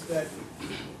conversations that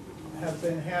have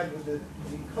been had with the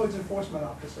codes enforcement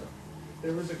officer,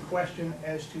 there is a question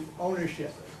as to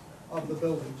ownership of the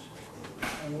buildings,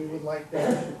 and we would like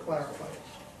that to clarify.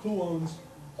 Who owns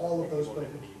all of those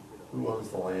buildings? Who owns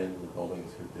the land and the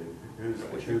buildings,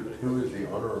 who is the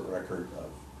owner of record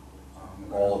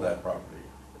of all of that property?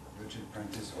 Richard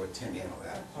Prentice or Tim handle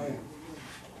that.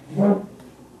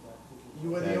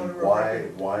 You are the owner And of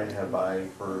record? why have I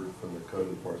heard from the code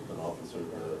enforcement officer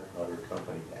that another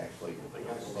company actually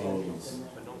owns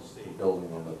the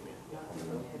building on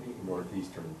the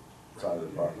northeastern side of the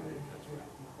property?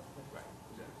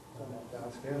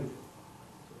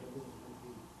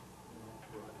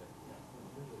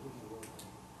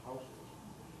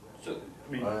 So,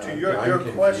 I mean, I'm to your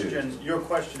confused. your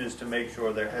question is to make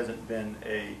sure there hasn't been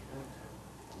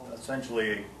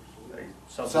essentially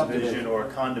a subdivision or a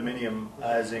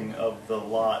condominiumizing of the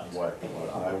lot. What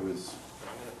I was,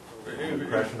 the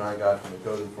impression I got from the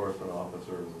code enforcement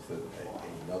officer was that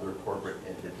another corporate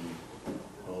entity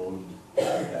owned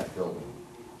that building.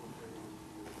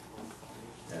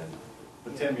 And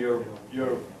But Tim, you're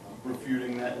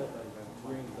refuting that?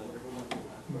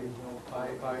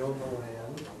 I own the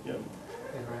land Yeah.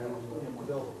 and I own the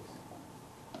buildings.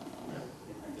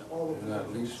 All of Isn't them.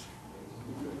 that leased?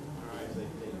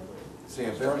 See,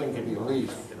 a building can be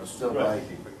leased, still Right.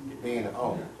 by being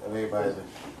owned, I mean, by the,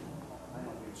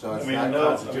 so it's I mean, not no-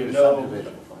 constituted no-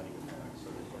 subdivision.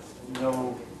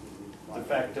 No de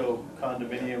facto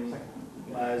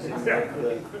condominiumizing of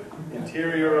the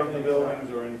interior of the buildings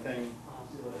or anything?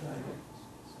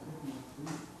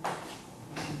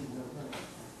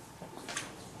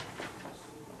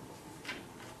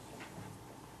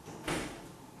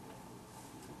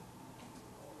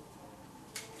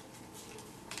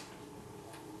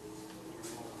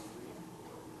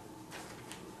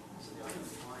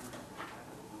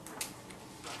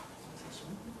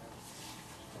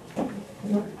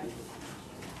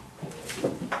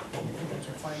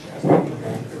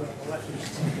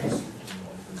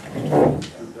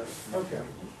 Okay.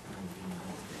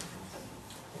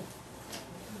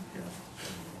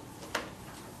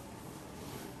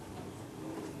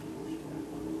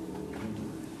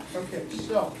 Okay,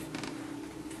 so,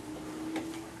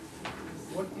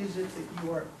 what is it that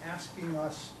you are asking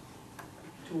us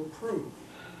to approve?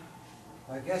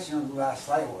 I guess, the last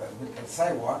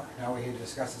sidewalk, now we're here to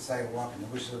discuss the sidewalk and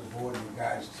the wishes of the board in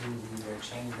regards to the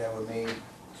changes that were made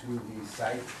to the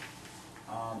site,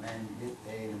 and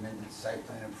get an amended site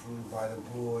plan approved by the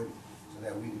board so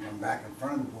that we can come back in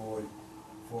front of the board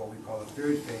for what we call the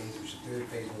third phase, which the third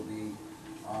phase will be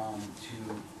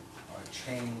to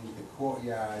change the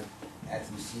courtyard, add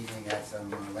some seating, add some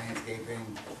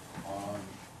landscaping,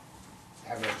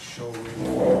 have a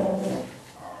showroom,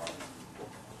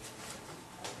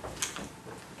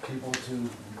 people to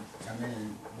come in and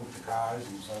move the cars,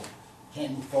 and so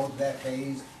can't move forward to that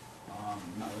phase.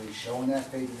 Not really showing that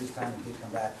phase at this time. We did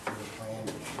come back to the plan.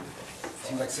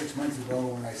 Seems like 6 months ago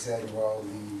when I said, well,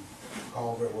 the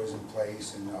culvert was in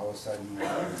place, and all of a sudden there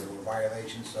were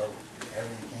violations, so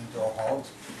everything came to a halt.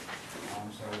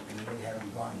 So we really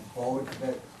haven't gone forward to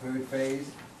that third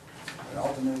phase, but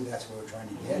ultimately that's what we're trying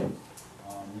to get.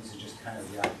 These are just kind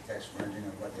of the architect's rendering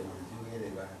of what they want to do here.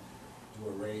 They're going to do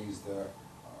a raised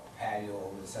patio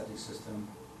over the septic system,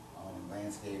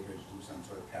 landscapers, do some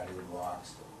sort of patio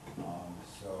blocks,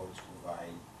 so to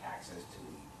provide access to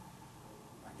the,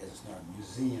 I guess it's not a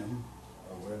museum,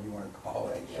 or whatever you want to call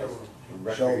it, I guess.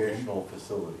 Recreational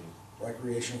facility.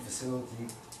 Recreational facility.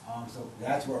 So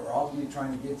that's what we're ultimately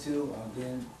trying to get to.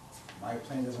 Again, my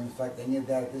plan doesn't reflect any of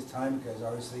that at this time, because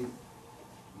obviously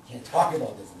we can't talk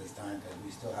about this at this time, because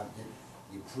we still have to get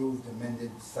the approved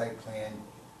amended site plan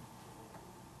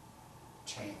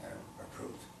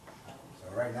approved.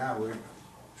 So right now, we're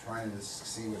trying to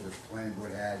see what the planning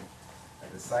board had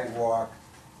at the sidewalk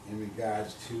in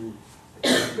regards to the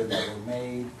changes that were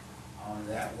made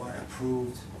that weren't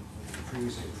approved with the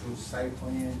previously approved site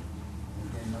plan.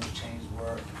 And then those changes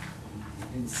were, you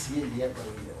didn't see it yet, but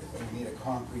we made a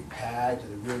concrete pad to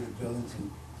the rear of the building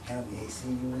to handle the AC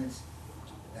units.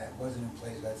 That wasn't in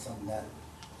place. That's something that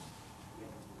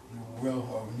we will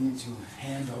or need to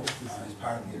handle as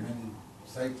part of the amended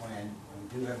site plan.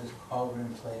 We do have this culvert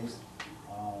in place,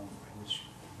 which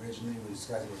originally we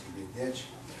discussed it was going to be a ditch.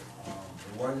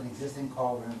 There was an existing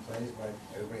culvert in place, but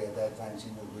everybody at that time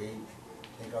seemed to agree,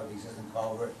 take out the existing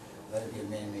culvert, let it be a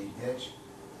man-made ditch.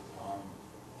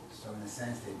 So in a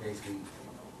sense, they basically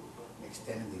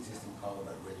extended the existing culvert,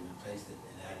 but really replaced it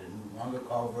and added a new longer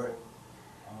culvert.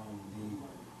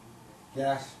 The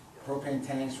gas propane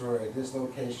tanks were at this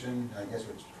location, I guess,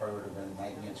 which probably would have been a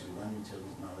nightmare to run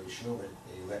utilities, not really sure, but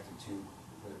they elected to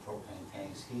put the propane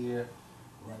tanks here,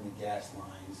 run the gas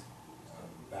lines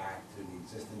back to the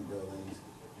existing buildings,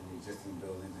 and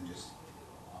just,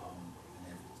 and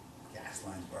then gas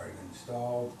lines were already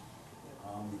installed.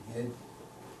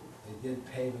 They did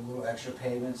pave a little extra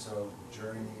pavement, so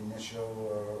during the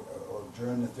initial, or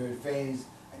during the third phase,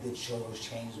 I did show those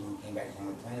changes when we came back from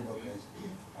the plan book, because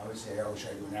obviously I always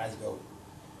try to do an as-built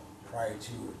prior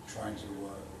to trying to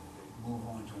move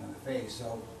on to another phase.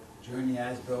 So during the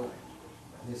as-built,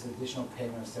 this additional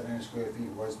pavement of 700 square feet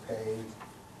was paved,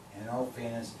 and in all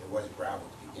fairness, it was gravel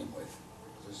to begin with.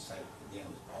 This site, again,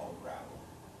 was all gravel.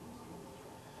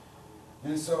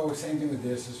 And so, same thing with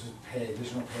this was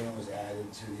additional pavement was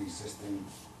added to the existing,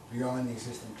 beyond the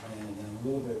existing plan, and then a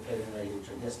little bit of pavement right here, which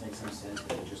I guess makes some sense,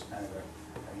 but it's just kind of an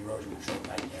erosion control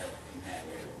nightmare in that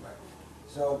area. But,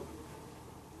 so,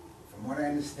 from what I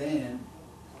understand,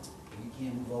 we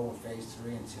can't move over phase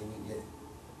 3 until we get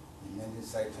the amended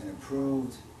site plan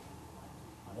approved.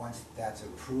 Once that's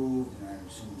approved, and I'm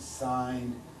assuming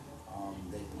signed,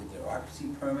 they can get their occupancy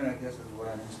permit, I guess is what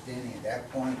I'm understanding. At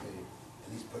that point, they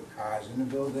at least put cars in the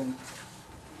building,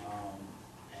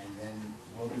 and then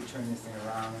we'll be turning this thing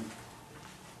around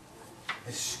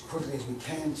as quickly as we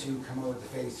can to come up with the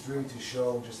phase 3 to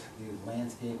show just the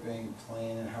landscaping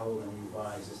plan and how we're going to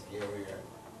revise this area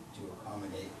to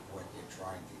accommodate what they're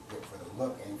trying to get for the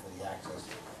look and for the access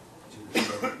to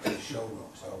the showroom.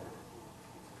 So,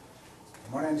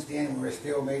 from what I understand, we're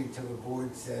still made until the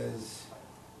board says,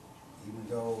 even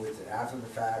though it's after the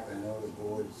fact, I know the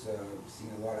board's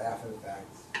seen a lot of after the fact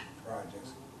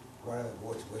projects, what are the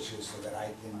board's wishes so that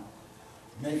I can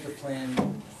make the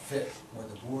plan fit what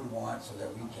the board wants so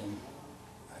that we can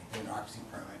get an occupancy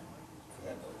permit for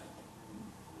that building.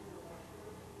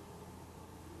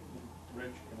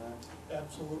 Rich, can I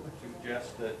Absolutely.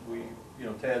 suggest that we,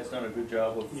 Tad's done a good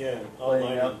job of Yeah,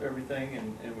 laying out everything,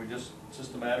 and we just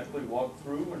systematically walk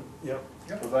through and Yep.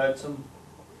 provide some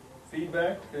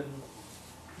feedback and.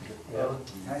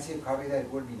 Can I see a copy of that?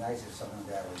 It would be nice if something like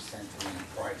that was sent to me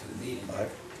prior to the meeting.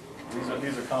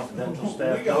 These are confidential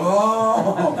staff.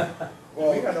 Oh!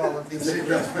 Well, We got all of these.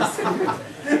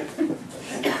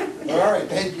 All right,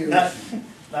 thank you. Not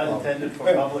intended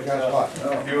for public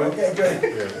viewing. Okay, good.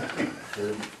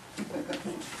 Good.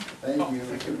 Thank you.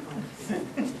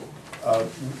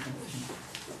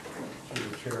 Through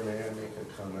the chair, may I make a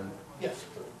comment? Yes.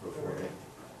 Beforehand?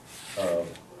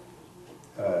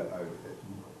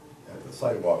 At the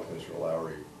sidewalk, Mr.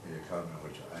 Lowry made a comment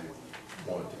which I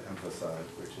want to emphasize,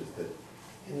 which is that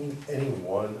any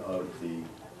one of the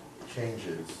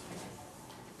changes,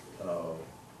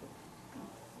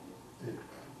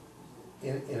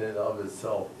 in and of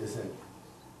itself isn't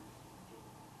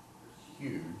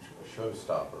huge, a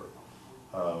showstopper,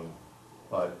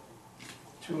 but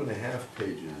 2.5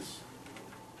 pages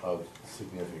of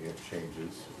significant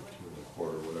changes,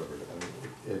 2.25, whatever. I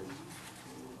mean,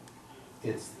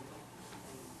 it's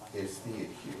the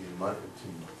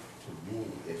to me,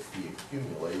 it's the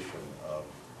accumulation of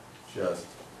just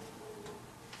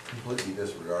completely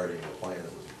disregarding the plan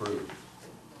that was approved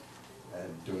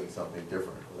and doing something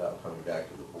different without coming back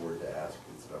to the board to ask,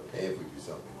 is it okay if we do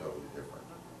something totally different?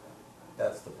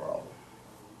 That's the problem.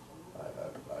 I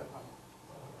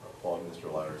applaud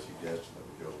Mr. Lauder's suggestion that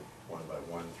we go one by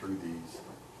one through these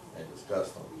and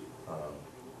discuss them.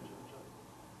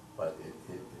 But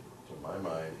to my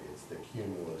mind, it's the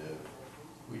cumulative.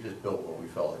 We just built what we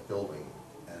felt like building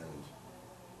and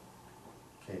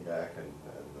came back and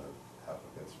the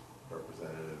applicant's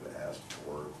representative asked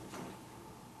for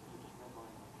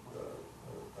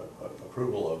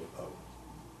approval of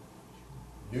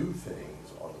new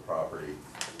things on the property,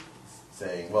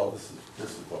 saying, well, this is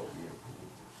what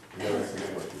we know, this is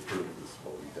what we approved, this is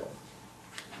what we built.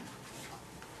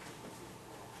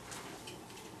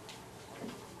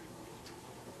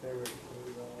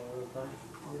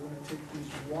 We're gonna take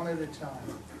these one at a time.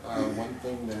 One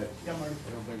thing that Yeah, Marty.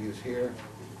 I don't think is here,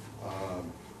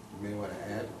 you may want to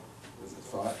add as a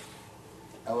thought,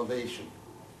 elevation.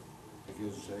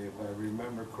 Because if I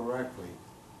remember correctly,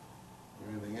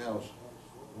 or anything else,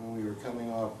 when we were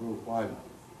coming off Route 1,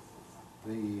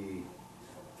 the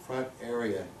front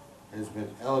area has been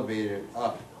elevated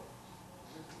up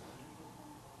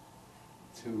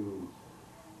to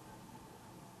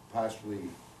possibly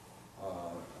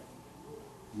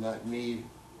not need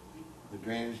the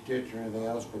drainage ditch or anything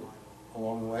else, but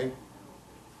along the way.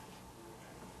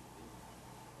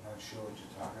 Not sure what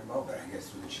you're talking about, but I guess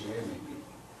through the chair, maybe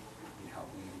you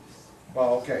help me.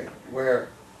 Well, okay, where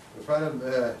the front of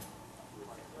the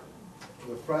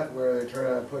front where they turn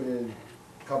around and put in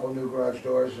a couple new garage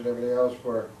doors and everything else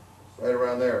for right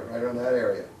around there, right around that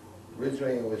area.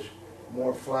 Originally it was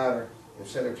more flatter,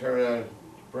 instead of turning around and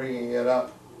bringing it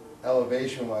up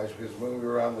elevation wise, because when we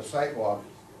were on the sidewalk,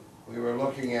 we were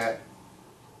looking at,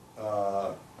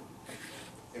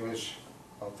 it was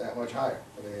about that much higher.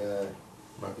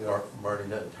 Marty,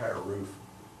 that entire roof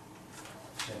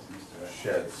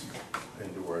sheds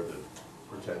into where the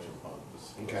retention pond was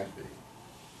supposed to be.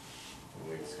 And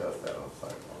we discussed that on the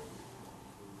sidewalk.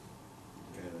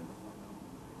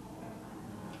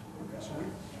 So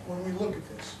when we look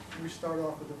at this, we start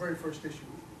off with the very first issue,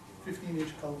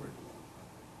 15-inch culvert.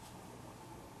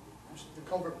 The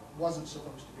culvert wasn't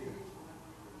supposed to be there.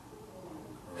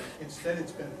 Instead,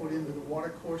 it's been put into the water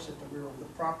course at the rear of the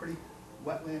property.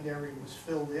 Wetland area was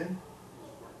filled in.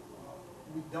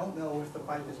 We don't know if the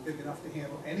pipe is big enough to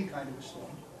handle any kind of a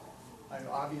storm. I mean,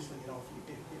 obviously, you know,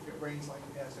 if it rains like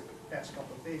it has the past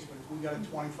couple of days, but if we got a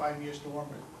 25-year storm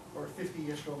or a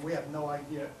 50-year storm, we have no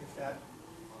idea if that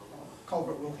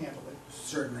culvert will handle it.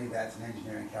 Certainly, that's an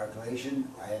engineering calculation.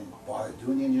 I didn't bother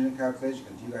doing the engineering calculation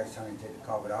because you guys tell me to take the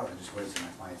culvert out and just wasting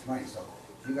my client's money. So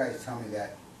if you guys tell me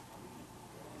that,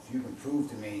 if you can prove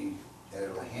to me that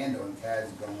it'll handle, and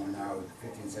Tad's going now with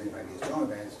 1575 years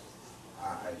storm events,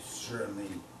 I certainly,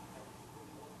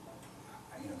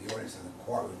 you know, the ordinance doesn't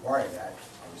require that,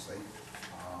 obviously.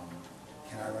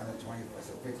 Can I run the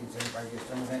 1575 year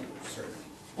storm event? Certainly.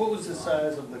 What was the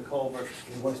size of the culvert?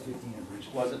 It was 15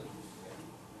 originally. Was it?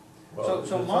 Well,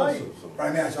 So there's my, also some- But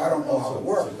I mean, so I don't know how it also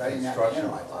works, some I didn't have to construction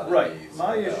analyze it. oddities right,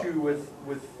 my about- issue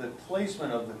with the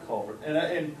placement of the culvert,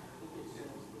 and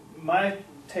my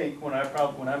take when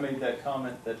I made that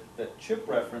comment that Chip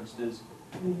referenced is,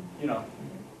 you know,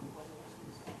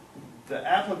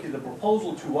 the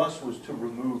proposal to us was to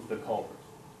remove the culvert.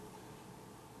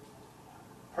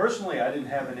 Personally, I didn't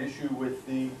have an issue with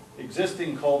the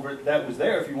existing culvert that was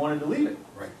there if you wanted to leave it.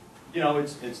 Right. You know,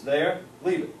 it's there,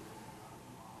 leave it.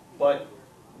 But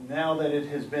now that it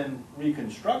has been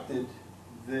reconstructed,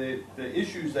 the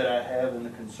issues that I have and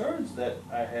the concerns that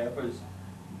I have is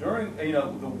during, you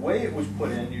know, the way it was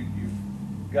put in,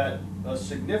 you've got a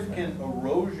significant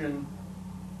erosion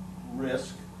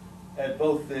risk at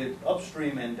both the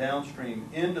upstream and downstream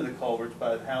into the culverts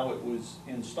by how it was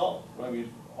installed. I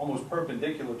mean, almost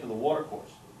perpendicular to the water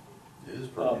course. It is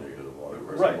perpendicular to the water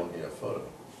course. Right. I'm looking at a photo.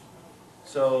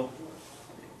 So,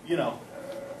 you know,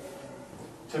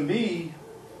 to me,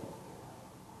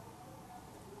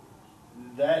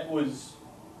 that was,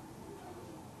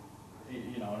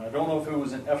 you know, and I don't know if it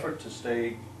was an effort to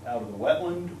stay out of the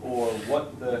wetland, or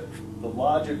what the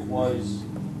logic was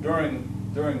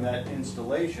during that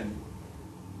installation,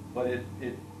 but it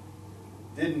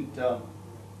didn't,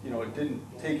 it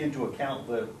didn't take into account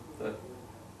the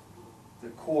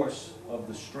course of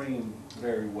the stream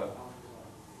very well.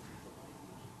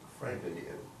 Frankly,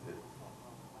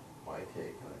 my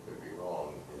take, and I could be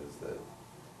wrong, is that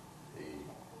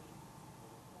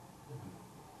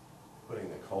putting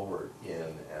the culvert in,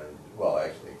 and, well,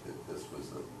 actually, this was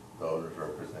the owner's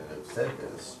representative said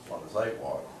this on the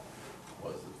sidewalk,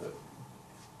 was that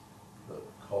the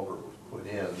culvert was put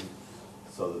in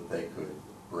so that they could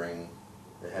bring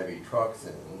the heavy trucks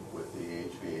in with the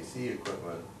HVAC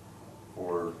equipment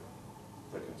for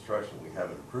the construction we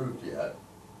haven't approved yet.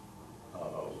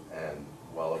 And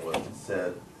while it wasn't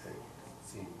said, it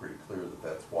seemed pretty clear that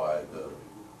that's why the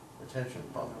retention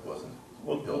pond wasn't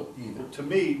built either. To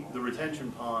me, the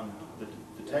retention pond, the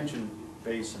detention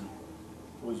basin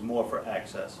was more for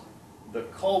access. The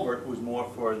culvert was more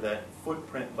for that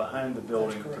footprint behind the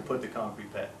building to put the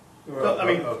concrete pad. So, I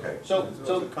mean, okay. so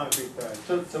The concrete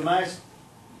pad. to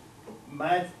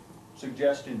my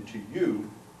suggestion to you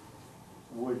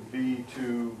would be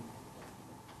to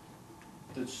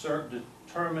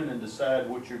determine and decide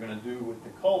what you're gonna do with the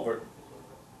culvert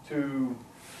to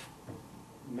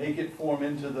make it form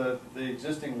into the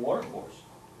existing water course.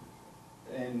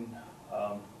 And,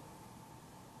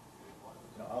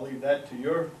 I'll leave that to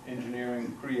your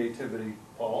engineering creativity,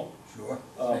 Paul. Sure,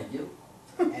 thank you.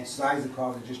 And size of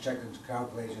culvert, just check the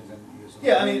calculations and use.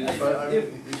 Yeah, I mean, But, I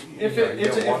mean, if you know, you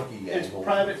it's get wonky it's angles.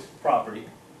 private property,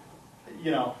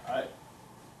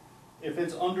 if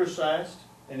it's undersized,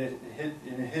 and it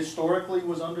historically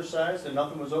was undersized and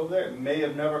nothing was over there, it may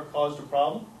have never caused a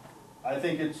problem. I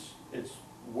think it's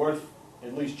worth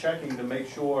at least checking to make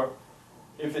sure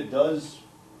if it does,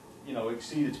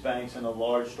 exceed its banks in a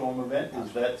large storm event,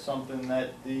 is that something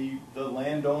that the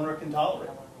landowner can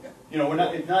tolerate?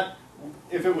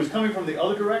 If it was coming from the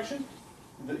other direction,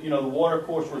 the water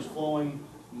course was flowing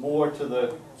more to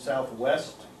the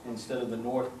southwest instead of the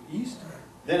northeast,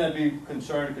 then I'd be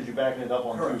concerned because you're backing it up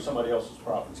onto somebody else's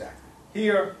property. Exactly.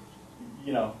 Here,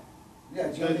 Yeah,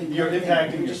 you're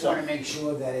impacting we just wanna yourself. make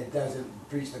sure that it doesn't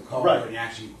breach the Right. culvert and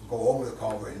actually go over the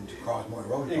culvert and to cause more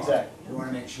erosion costs. Exactly. We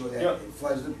wanna make sure that Yep. it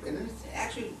floods, and it's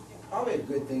actually probably a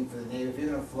good thing for the neighbor, if you're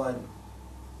gonna flood,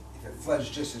 if it floods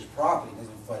just his property,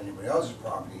 doesn't flood anybody else's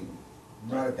property,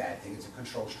 not a bad thing, it's a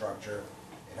control structure,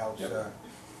 it helps,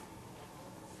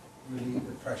 relieve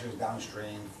the pressures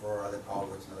downstream for other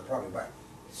culverts and other property, but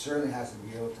it certainly has to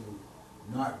be able to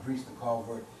not breach the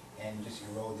culvert and just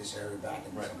erode this area back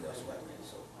into somebody else's wetland,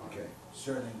 so. Okay.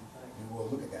 Certainly, we will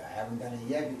look at that. I haven't done it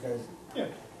yet because Yeah.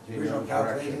 the original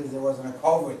calculations, there wasn't a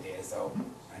culvert there, so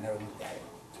I never looked at it.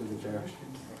 To the chair.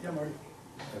 Yeah, Marty?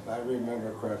 If I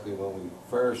remember correctly, when we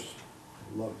first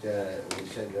looked at it, we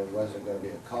said there wasn't gonna be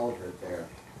a culvert there.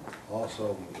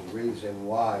 Also, the reason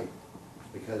why,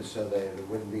 because so that there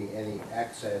wouldn't be any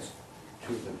access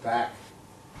to the back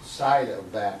side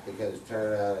of that, because it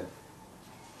turned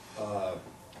out,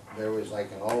 there was like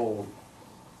an old,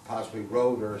 possibly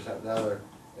road or something other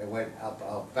that went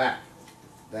out back.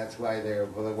 That's why there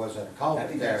wasn't a I culvert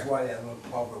think there. that's why that little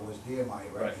culvert was there, Marty,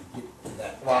 right? To get to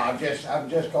that. Well, I'm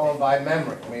just going by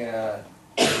memory, I mean,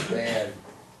 they had,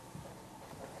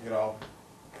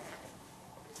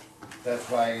 that's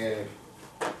why,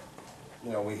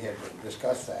 we had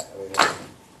discussed that.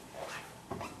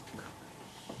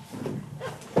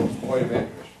 Point of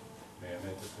interest. May I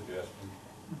make a suggestion?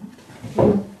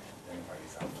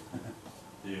 Anybody's out.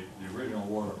 The original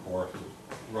water course was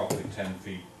roughly 10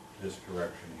 feet this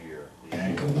direction here. The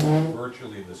angle is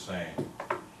virtually the same.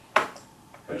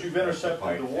 But you've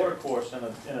intercepted the water course in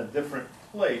a different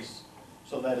place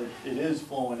so that it is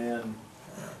flowing in.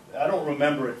 I don't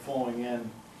remember it flowing in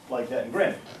like that. And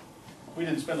granted, we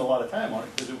didn't spend a lot of time on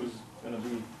it because it was gonna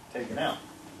be taken out.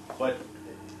 But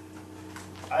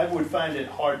I would find it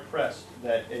hard pressed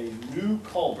that a new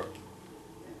culvert,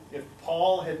 if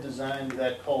Paul had designed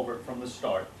that culvert from the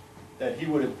start, that he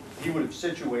would have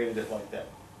situated it like that.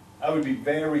 I would be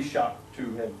very shocked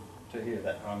to hear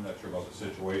that. I'm not sure about the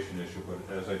situation issue,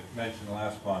 but as I mentioned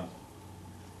last month,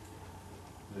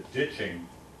 the ditching,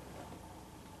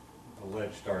 the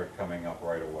ledge started coming up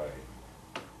right away.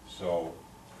 So,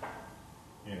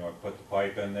 I put the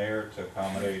pipe in there to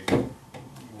accommodate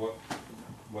what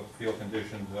field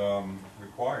conditions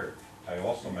required. I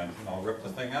also mentioned I'll rip the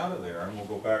thing out of there and we'll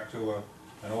go back to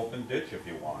an open ditch if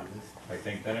you want. I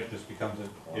think then it just becomes an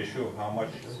issue of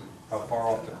how far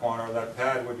off the corner of that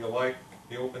pad would you like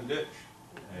the open ditch?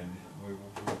 And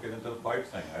we'll get into the pipe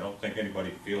thing. I don't think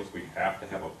anybody feels we have to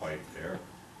have a pipe there.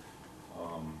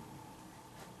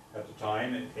 At the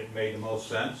time, it made the most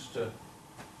sense to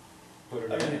put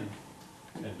it in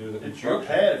and do the It's your construction.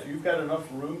 pad, if you've got enough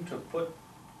room to put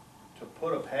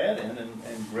a pad in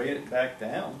and grade it back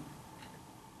down,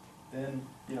 then,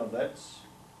 you know,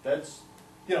 that's,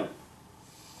 you know,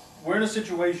 we're in a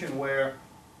situation where,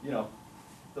 you know,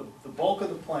 the bulk of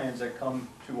the plans that come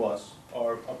to us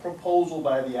are a proposal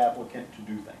by the applicant to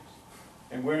do things.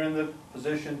 And we're in the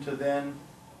position to then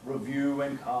review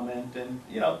and comment and,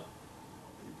 you know,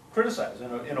 criticize,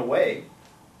 in a way,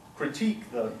 critique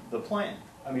the plan.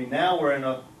 I mean, now we're in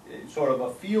a sort of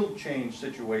a field change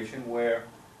situation where,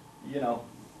 you know,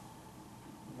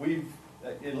 we've,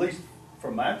 at least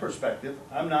from my perspective,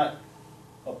 I'm not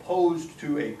opposed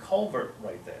to a culvert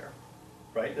right there,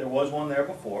 right? There was one there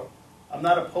before. I'm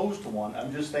not opposed to one.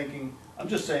 I'm just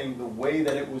saying the way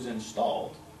that it was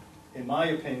installed, in my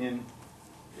opinion,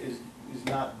 is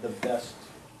not the best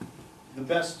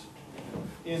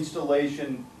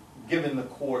installation given the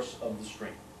course of the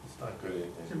stream. It's not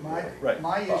good. Right.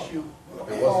 My issue.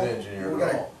 It wasn't engineered We're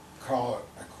at gonna all. call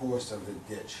it a course of the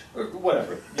ditch. Or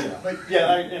whatever, yeah, But-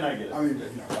 and I get it. I mean, you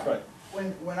know, Right.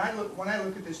 When I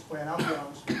look at this plan, I'll be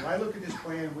honest with you, I look at this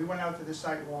plan, we went out to the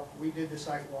sidewalk, we did the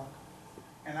sidewalk,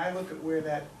 and I look at where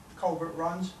that culvert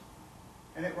runs,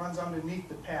 and it runs underneath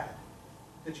the pad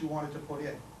that you wanted to put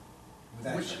in.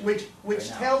 Which Right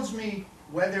now. tells me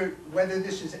whether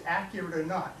this is accurate or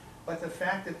not, but the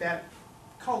fact that that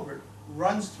culvert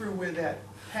runs through where that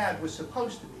pad was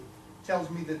supposed to be, tells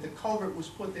me that the culvert was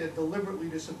put there deliberately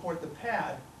to support the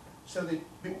pad, so that,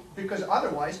 because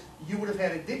otherwise, you would have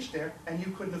had a ditch there, and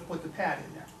you couldn't have put the pad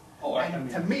in there. Oh, I And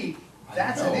mean, to me,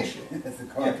 that's an No, issue. That's the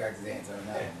contractor's answer on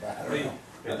that one, but I don't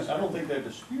know. I don't think they're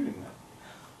disputing that.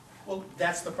 Well,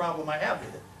 that's the problem I have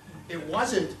with it. It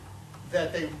wasn't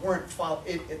that they weren't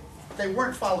they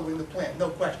weren't following the plan, no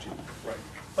question. Right.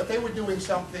 But they were doing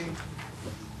something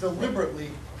deliberately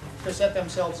to set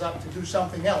themselves up to do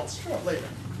something else later.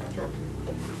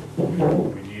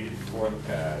 We need it for the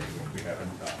pad, which we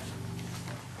haven't done.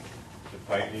 The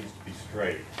pipe needs to be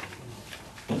straight.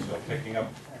 So picking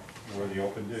up where the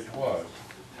open ditch was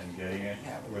and getting it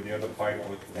where the other pipe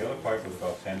was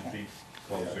about 10 feet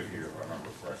closer here, if I remember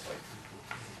correctly.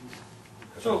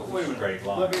 So, wait a Straight minute,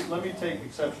 line. let me take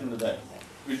exception to that.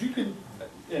 Because you can,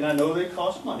 and I know they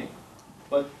cost money,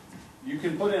 but you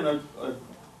can put in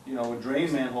a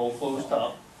drain manhole closed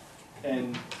top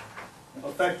and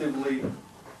effectively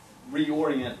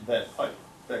reorient that pipe,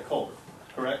 that culvert,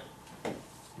 correct?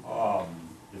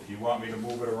 If you want me to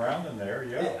move it around in there,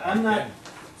 yeah. I'm not,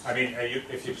 I mean,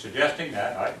 if you're suggesting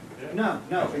that, no,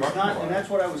 it's not, and that's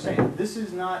what I was saying. This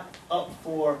is not up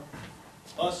for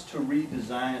us to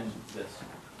redesign this.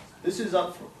 This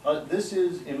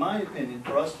is, in my opinion,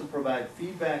 for us to provide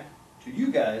feedback to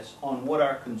you guys on what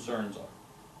our concerns are,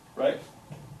 right?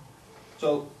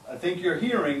 So I think you're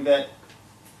hearing that,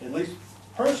 at least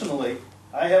personally,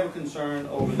 I have a concern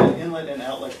over the inlet and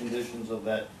outlet conditions of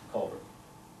that culvert.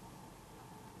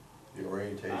 The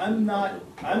orientation. I'm not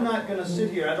gonna sit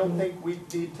here, I don't think we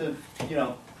need to,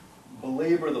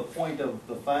 belabor the point of,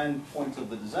 the fine points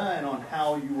of the design on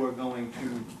how you are going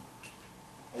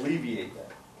to alleviate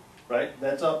that, right?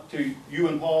 That's up to you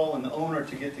and Paul and the owner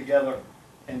to get together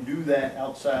and do that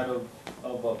outside of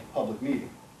a public meeting.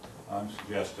 I'm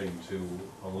suggesting to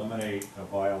eliminate a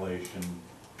violation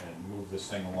and move this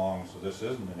thing along so this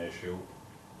isn't an issue,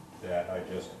 that I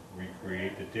just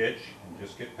recreate the ditch and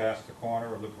just get past the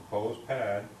corner of the proposed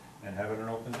pad and have it an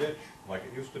open ditch like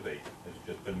it used to be. It's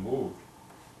just been moved,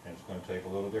 and it's gonna take a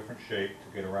little different shape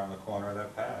to get around the corner of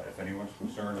that pad. If anyone's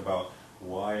concerned about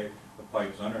why the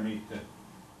pipe's underneath the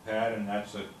pad and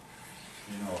that's a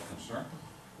concern,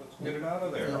 let's get it out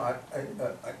of there. No, I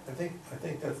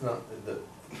think that's not the.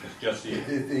 It's just the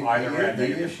The either end that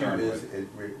you're issue concerned is, with. it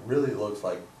really looks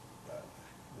like,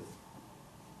 this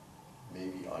may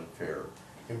be unfair,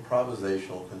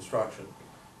 improvisational construction.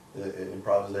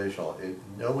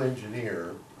 No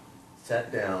engineer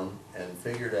sat down and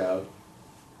figured out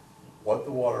what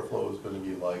the water flow is gonna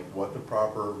be like, what the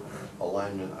proper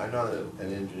alignment. I'm not an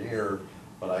engineer,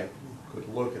 but I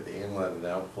could look at the inlet and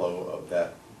outflow of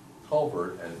that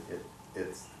culvert, and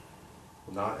it's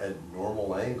not at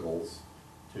normal angles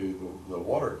to the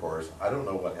water course. I don't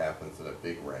know what happens in a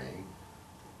big rain,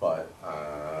 but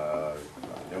I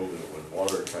know that when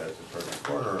water tries to turn the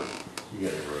corner, you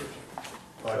get erosion.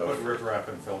 I put riprap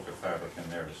and filter fabric in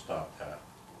there to stop that.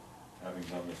 Having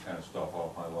done this kind of stuff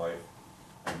all my life,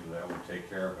 I knew that would take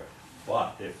care of it.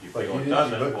 But if you feel it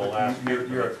doesn't, we'll ask you.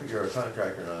 You're a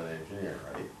contractor, not an engineer,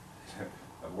 right?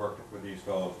 I've worked with these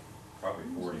fellows probably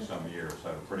 40-some years, so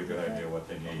I have a pretty good idea what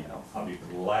they need. I'll be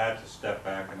glad to step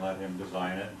back and let him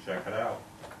design it and check it out.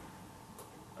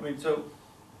 I mean, so,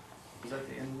 is that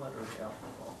the inlet or the outlet?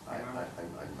 I'm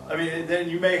not. I mean, then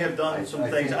you may have done some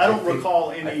things, think- I don't think-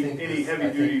 recall I any think heavy this- I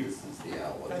think duty this is the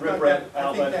outlet. rip-rap I think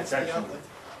outlet that's the protection outlet.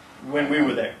 when we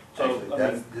were there, so, Actually, I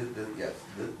that's, mean, yes,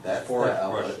 that's the Four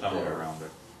outlet crushed stone there. around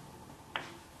it.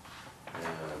 And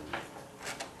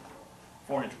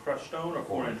 4-inch crushed stone or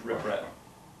 4-inch riprap?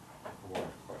 4-inch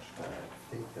crushed I stone.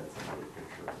 think that's another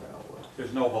picture of the outlet.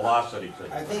 There's no velocity to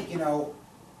it. I think, you know,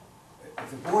 if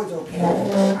the board's okay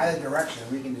with either direction,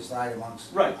 we can decide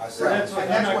amongst Right, ourselves. so that's what,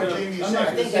 And I'm that's not what gonna, Jamie I'm said. not I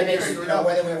gonna think that sit is, here you and know,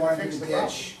 whether we want to Fix do the the problem.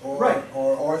 ditch, or, Right.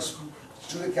 or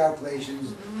do the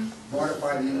calculations,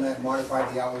 modify the inlet,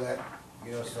 modify the outlet,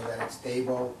 you know, so that it's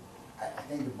stable. I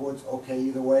think the board's okay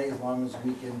either way, as long as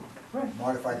we can Right.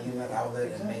 modify the inlet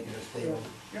outlet and make it a stable.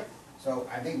 Yep. So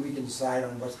I think we can decide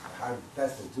on how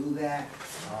best to do that.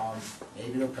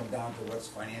 Maybe it'll come down to what's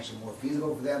financially more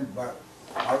feasible for them, but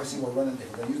obviously we're running,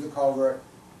 if we're gonna use the culvert,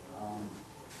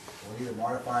 we'll either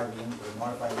modify the inlet,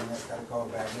 cut the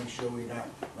culvert back, make sure we're not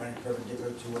running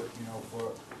perpendicular to it, you know,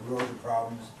 for erosion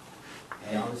problems.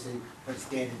 And obviously put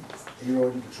standard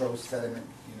erosion control sediment,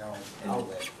 you know,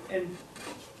 outlet. and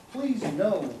please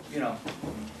know, you know,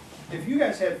 if you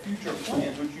guys have future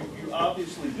plans, which you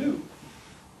obviously do,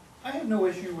 I have no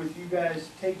issue with you guys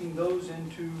taking those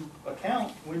into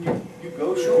account when you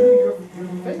go through your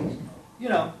phase. You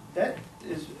know, that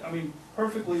is, I mean,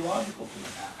 perfectly logical to me.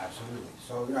 Absolutely.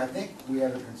 So, you know, I think we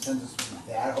have a consensus with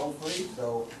that hopefully,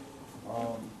 so,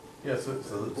 Yeah, so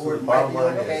the Board might bottom be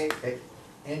line okay. is,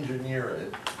 engineer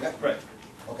it yep, Right.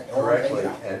 okay. Or take correctly it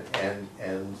out.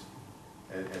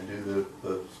 and do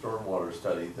the stormwater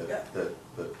study Yeah. that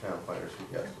the town planner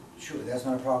suggested. Sure, that's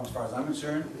not a problem as far as I'm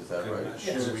concerned. Is that right? Not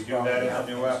sure Yes. Should we it's do probably that in out.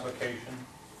 a new application?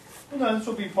 Well, no, this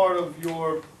will be part of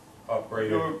your, Upgraded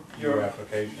your- new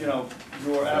application? you know,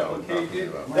 your No, application. not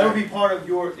the new That'll be part of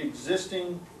your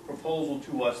existing proposal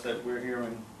to us that we're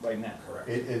hearing right now. Correct.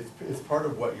 It's part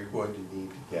of what you're going to need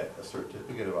to get a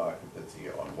certificate of occupancy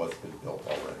on what's been built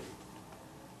already.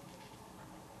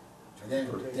 And then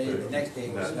the next day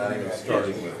was. Not even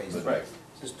starting with the Right. next.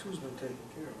 Says two's been taken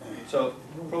care of. So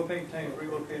propane tank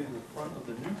relocated in front of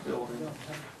the new building.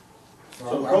 So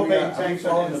So are we, propane are we tanks are in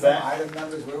following the some back. item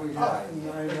numbers, where we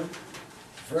at?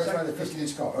 First one, the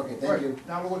 15-inch culvert, okay, thank Right, you.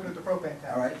 now we're looking at the propane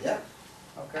tank. All right, yeah.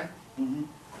 Okay,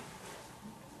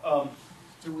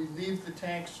 do we leave the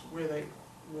tanks where they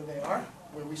are,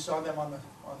 where we saw them on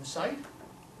the site?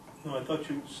 No, I thought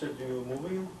you said you were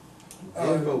moving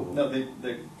them? No, They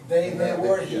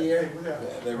were here. They were there.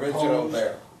 The original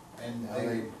there, And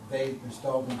They- they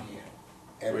installed them here.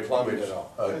 and plumbed it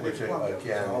all. Which It's plumbed. It's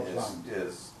again all plumbed.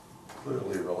 is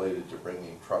clearly related to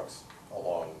bringing trucks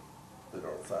along the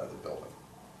north side of the building.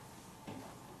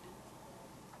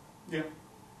 Yeah.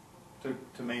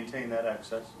 To maintain that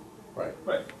access. Right.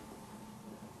 Right.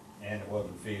 And it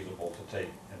wasn't feasible to take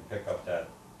and pick up that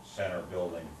center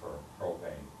building for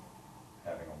propane,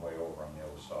 having them way over on the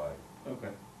other side.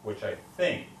 Okay. Which I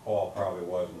think Paul probably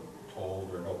wasn't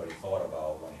told or nobody thought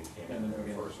about when he came in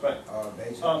there first. Right.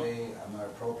 Basically, I'm not a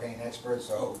propane expert,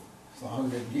 so as long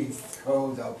as it meets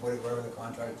codes, I'll put it wherever the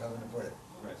contractor tells me to put it.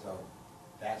 Right. So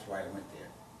that's why I went there.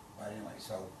 But anyway,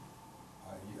 so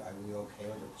are we okay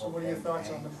with the propane? So what are your thoughts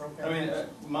on the tanks? propane? I mean,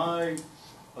 my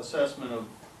assessment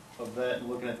of that and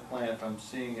looking at the plan, if I'm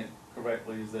seeing it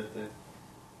correctly, is that the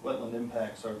wetland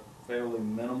impacts are fairly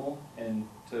minimal and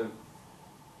to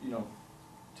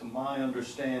my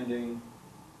understanding,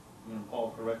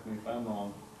 Paul, correct me if I'm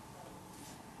wrong,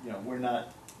 we're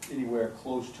not anywhere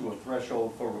close to a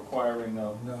threshold for requiring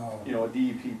a, No. a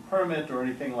DEP permit or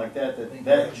anything like that, I think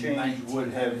that we're change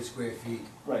would 1,900 have, square feet.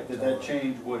 right, that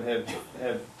change would have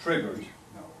triggered.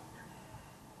 No.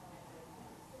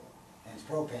 And it's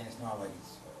propane, it's not like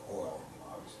it's oil,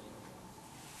 obviously.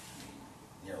 I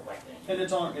mean, you're a wet tank. And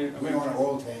it's on, We don't want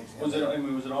oil tanks. was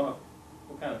it on a,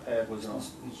 what kind of pad was it on?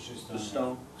 It's just. Just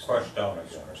stone? Crushed stone, I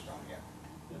It's guess. crushed stone, yeah.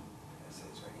 Yeah. It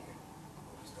says right here,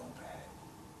 stone pad.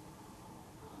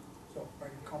 So are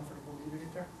you comfortable leaving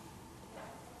it there?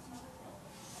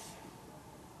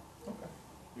 Okay.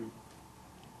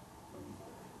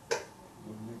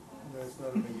 That's not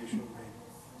a big issue,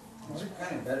 maybe. It's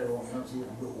kind of better when it's even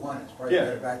Route 1, it's probably Yeah.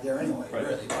 better back there anyway, Right.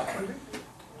 really,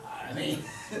 but, I mean,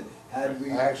 had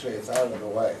we. Actually, it's out of the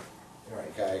way, Right.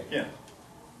 okay? Yeah.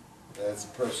 That's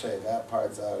per se, that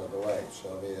part's out of the way,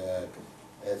 so I mean,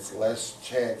 it's less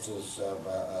chances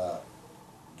of,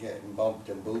 getting bumped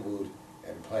and boo-booed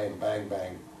and playing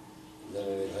bang-bang than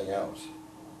anything else,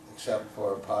 except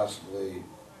for possibly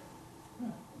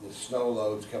the snow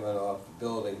loads coming off the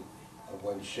building of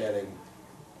when shedding.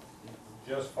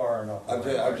 Just far enough.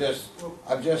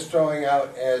 I'm just throwing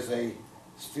out as a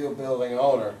steel building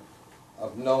owner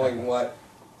of knowing what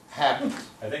happens.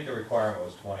 I think the requirement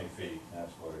was 20 feet, and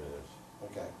that's what it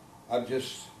is. Okay, I'm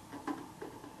just,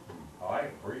 I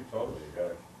agree totally, you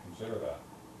gotta consider that.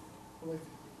 Well,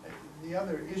 the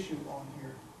other issue on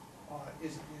here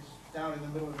is down in the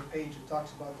middle of the page. It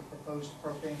talks about the proposed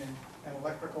propane and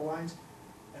electrical lines,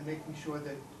 and making sure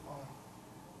that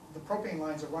the propane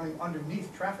lines are running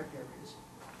underneath traffic areas.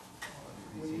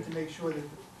 We need to make sure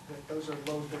that those are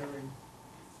load bearing.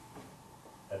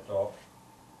 That's all.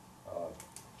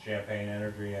 Champagne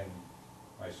Energy and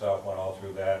myself went all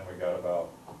through that, and we got about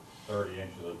 30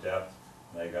 inches of depth,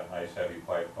 and they got nice heavy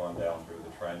pipe going down through the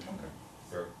trench.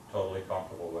 They're totally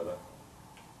comfortable with it.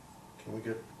 Can we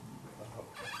get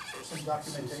Some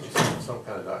documentation. some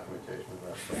kind of documentation of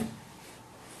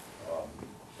that?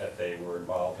 That they were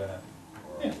involved in it?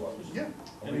 Or Yeah. what was it?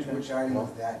 Yeah. Which item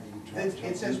is that?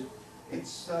 It says,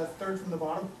 it's third from the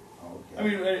bottom. I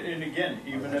mean, and again,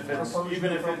 even if it's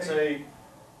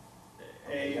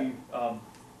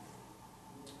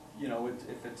you know,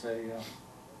 if it's a,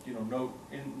 you know, note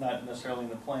in, not necessarily in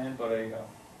the plan, but a,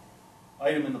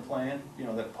 item in the plan, you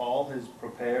know, that Paul has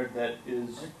prepared that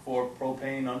is for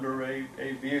propane under a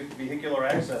vehicular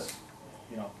access,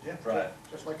 you know, Yeah, drive.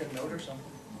 just like a note or something.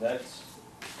 That's,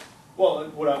 well,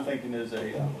 what I'm thinking is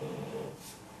a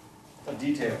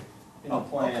detail in the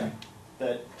plan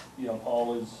that, you know,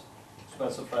 Paul has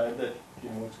specified that, you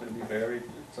know, it's gonna be buried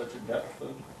at such a depth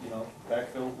of, you know,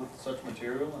 backfilled with such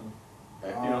material and,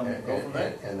 you know, go from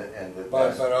there.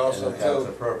 but also and that's too,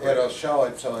 appropriate. it'll show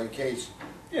it, so in case,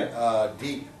 Yeah.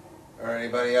 Deep or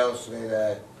anybody else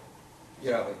may,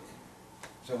 you know,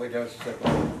 so we don't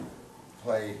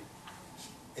play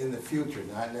in the future,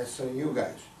 not necessarily you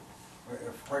guys.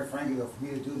 Quite frankly, though, for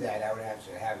me to do that, I would have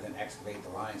to have them excavate the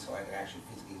lines so I could actually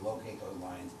physically locate those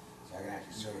lines, so I can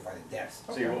actually certify the depths.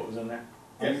 See what was in there?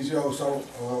 I mean,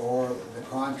 or the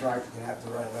contractor can have to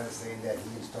write a letter saying that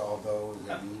he installed those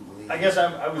and he believes. I guess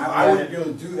I was. I wouldn't be able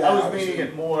to do that. I was obviously. meaning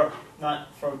it more, not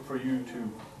for you to,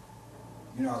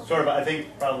 You know. sort of, I think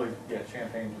probably, yeah,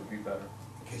 champagne would be better.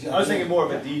 'Cause, I was thinking more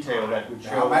of a detail that would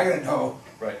How show. am I gonna know?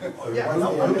 Right. Yeah,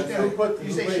 no, I understand. Who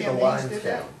You say laid the Champagne's lines did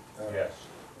that? down? Yes.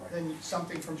 Then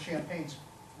something from Champagne's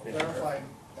Yeah. verified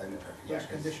Yeah, those 'cause,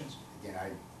 conditions.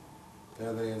 again,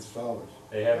 They're the installers.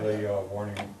 They have the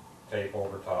warning tape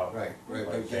over top. Right, right, Like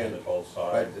but sand again, at both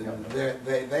but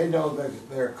sides. they know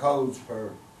their codes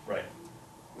for, Right.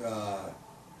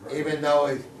 even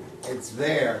though it's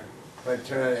there, but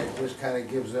it just kinda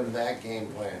gives them that game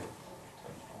plan.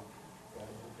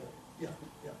 Yeah,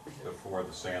 yeah. Before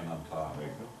the sand on top.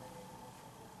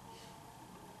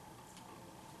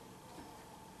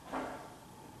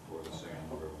 Before the sand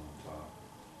over on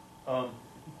top.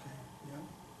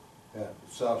 Yeah. Yeah,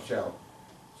 soft shell,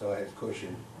 so it has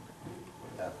cushion.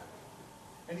 Yeah.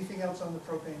 Anything else on the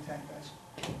propane tank,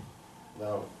 guys?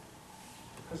 No,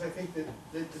 Because I think that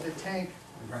the tank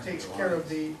takes care of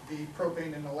the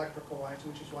propane and electrical lines,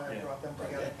 which is why I Yeah. brought them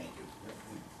together.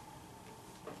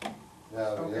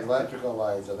 now, the Okay. electrical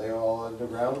lines, are they all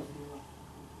underground?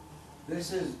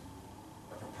 This is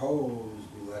a proposed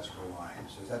electrical line,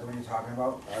 so is that the one you're talking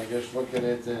about? I'm just looking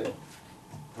at the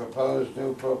proposed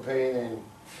new propane and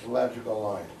electrical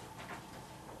line.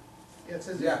 Yeah, it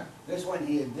says. Yeah, this one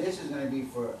here, this is gonna be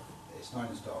for, it's not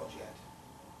installed yet.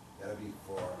 That'll be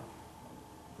for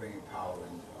bringing power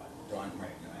in, drawing right,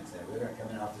 you know, and say, we're gonna come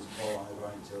in off this pole on the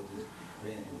drawing utilities,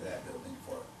 bring it into that building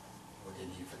for what they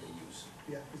need for their use.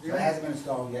 Yeah. 'cause the So it only- hasn't been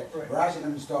installed yet. Right. We're actually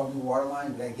gonna install a new water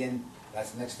line, but again,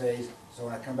 that's the next phase. So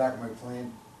when I come back with my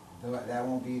plan, that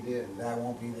won't be there, that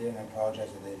won't be there, and I apologize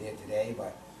that they're there today,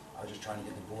 but I was just trying to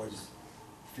get the board's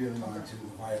feeling onto the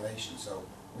violation. So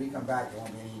when we come back, there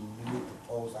won't be any new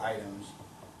proposed items,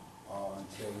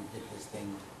 until we get this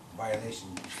thing,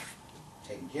 violation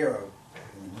taken care of.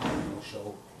 And the new one will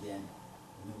show, again,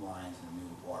 the new lines and the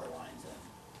new water lines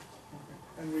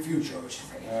And and we, future, I should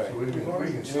say. All right. So we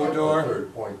can New start door. with the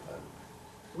third point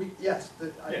then. yes,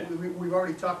 Yeah. we've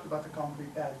already talked about the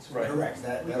concrete pads. Right. Correct, We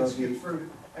can that'll skip be, through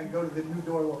and go to the new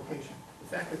door location.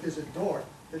 The fact that there's a door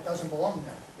that doesn't belong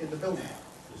there in the building.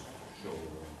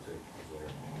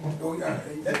 oh, yeah,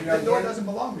 That door doesn't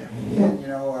belong there. you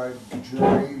know,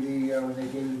 during when they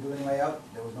gave me the building layout,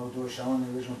 there was no door shown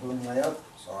in the original building layout,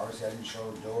 so obviously I didn't show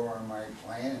a door on my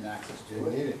plan and access to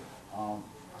Didn't need it. it.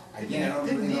 Again, I don't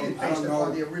Didn't really need know, it I based don't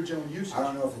upon the know, original usage. I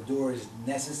don't know if the door is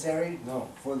necessary No,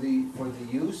 for the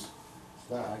use. it's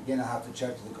not. Again, I'll have to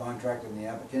check to the contractor and the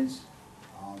applicants,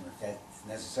 if that's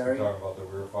You're necessary. talking about the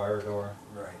rear fire door?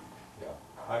 Right. Yeah.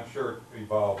 I'm sure it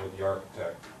evolved with the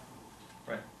architect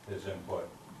his input.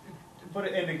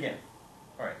 But, and again,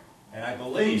 all right, And I things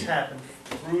believe, happen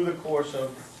through the course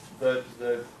of the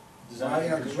Well, design you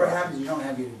know, and 'cause what construction. happens, you don't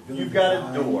have your. You've got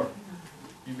a door,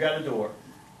 you've got a door,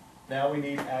 now we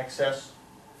need access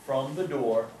from the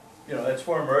door, you know, that's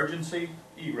for emergency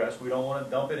egress, we don't wanna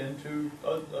dump it into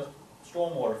a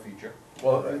stormwater feature.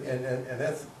 Well, and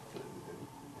that's,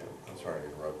 I'm sorry to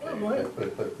interrupt No, you, go ahead.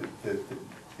 but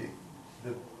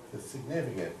the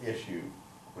significant issue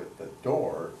with the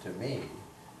door, to me,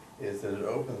 is that it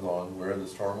opens on where the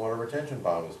stormwater retention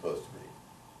pond was supposed to be.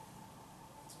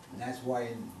 And that's why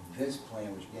in this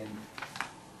plan, which again,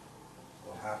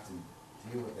 we'll have to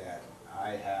deal with that, I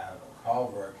have a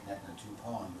culvert connecting the two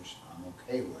ponds, which I'm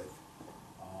okay with.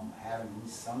 Having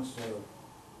some sort of,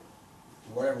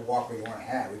 whatever walkway you wanna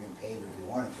have, we can pave it if you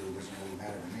wanted to, it doesn't really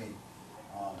matter to me.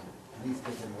 At least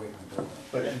get them away from the building.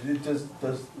 But it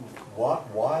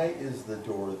why is the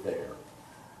door there?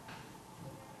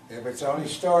 If it's only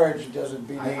storage, it doesn't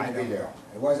be- need need to to be be there.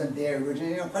 It wasn't there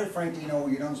originally, you know, quite frankly, you know,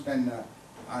 you don't spend,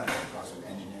 I don't know, it costs an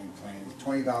engineering plans,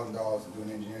 $20,000 to do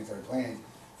an engineering set of plans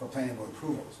for planning board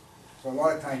approvals. So a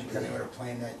lot of times you come in with a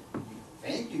plan that you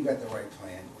think you got the right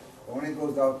plan, but when it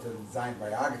goes out to designed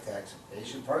by architects, they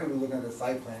should probably be looking at the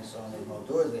site plan showing there's no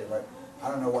doors there, but I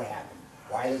don't know what happened.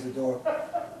 Why there's a door,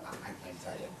 I can't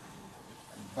tell you.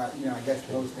 But, you know, I guess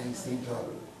those things seem to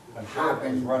I'm sure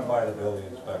it was run by the building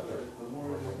inspector.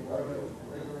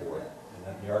 And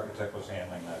then the architect was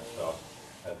handling that stuff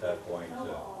at that point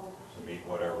to meet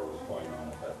whatever was going on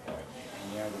at that point.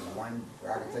 And, you know, there's one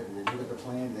architect, they look at the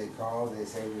plan, they call, they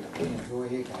say, we're putting a door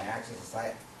here, can I access the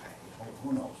site?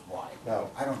 Who knows why? Now,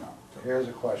 I don't know. here's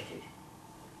a question.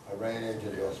 I ran into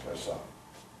this myself,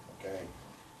 okay?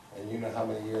 And you know how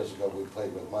many years ago we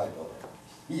played with my building,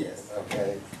 Yes.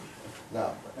 okay?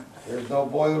 Now, there's no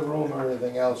boiler room or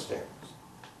anything else there,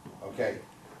 okay?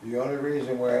 The only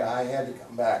reason where I had to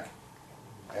come back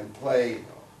and play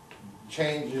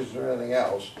changes or anything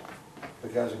else,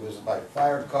 because it was by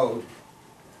fire code,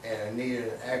 and it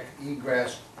needed an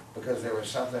egress, because there was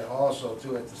something also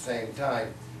too at the same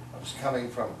time, it was coming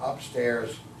from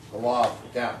upstairs, the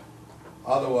loft down.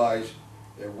 Otherwise,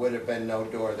 there would have been no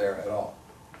door there at all.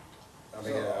 I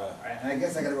mean, And I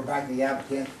guess I gotta go back to the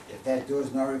applicant, if that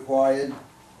door's not required,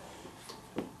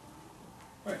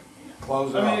 Right.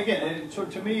 close it I mean, off. again, so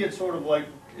to me, it's sort of like,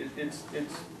 it's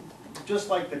just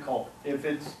like the culvert. If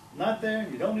it's not there,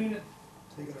 you don't need it,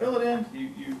 fill it in,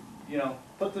 you know,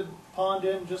 put the pond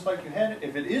in just like you had it.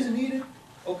 If it is needed,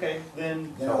 okay,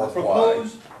 then Tell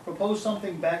us propose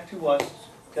something back to us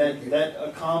that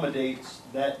accommodates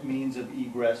that means of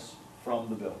egress from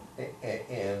the building.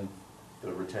 And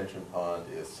the retention pond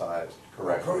is sized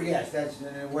correctly? yes, that's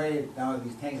in a way, now that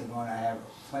these tanks are going, I have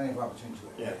plenty of opportunity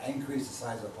to Yeah. increase the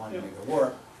size of the pond to make it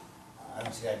work. I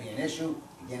don't see that being an issue.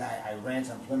 Again, I ran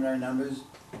some preliminary numbers,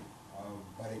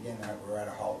 but again, we're at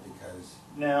a halt because.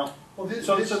 Now, Well, this-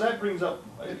 so this- that brings up,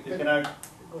 can I,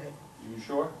 Go ahead. you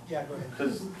sure? Yeah, go ahead.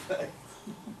 'Cause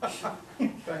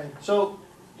Go ahead. So,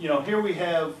 you know, here we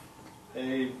have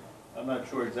I'm not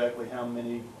sure exactly how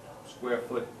many square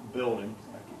foot building,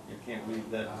 you can't read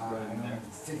that right in there.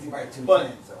 60 by 210,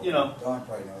 But, so. you know- Dawn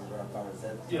probably knows what I'm talking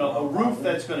about. You know, a roof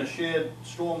that's gonna shed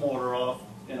stormwater off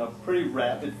in a pretty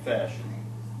rapid fashion,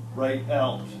 right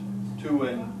out to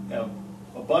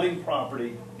a budding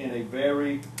property in a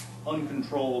very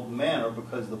uncontrolled manner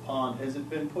because the pond hasn't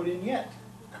been put in yet.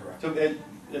 Correct. So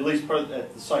at least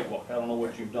at the sidewalk, I don't know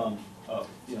what you've done,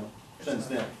 you know, since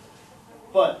then.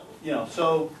 But, you know,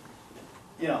 so,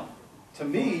 you know, to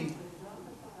me,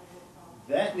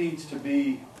 that needs to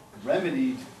be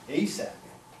remedied ASAP,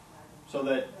 so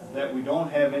that we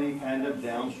don't have any kind of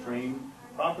downstream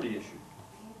property issue.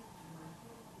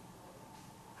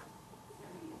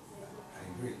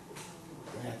 I agree.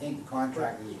 I mean, I think the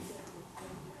contractor is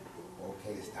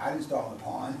okay to start installing the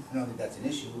pond. I don't think that's an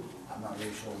issue. I'm not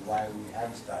really sure why we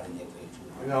haven't started yet.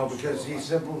 No, because he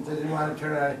simply didn't want to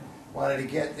turn on, wanted to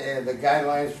get the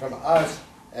guidelines from us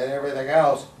and everything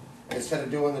else, instead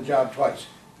of doing the job twice.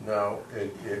 No,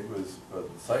 it was, the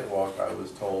site walk, I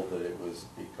was told that it was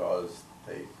because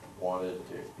they wanted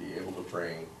to be able to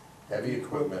bring heavy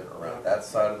equipment around that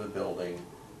side of the building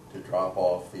to drop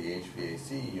off the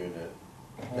HVAC unit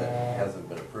that hasn't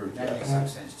been approved That yet. makes some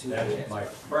sense too. That's my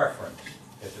preference.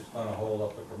 If it's gonna hold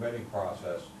up the permitting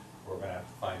process, we're gonna have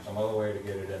to find some other way to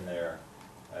get it in there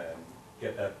and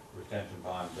get that retention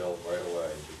pond built right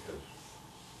away, because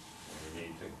we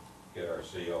need to get our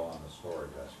CO on the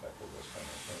storage aspect of this thing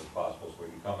as soon as possible, so we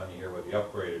can come in here with the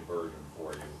upgraded version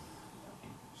for you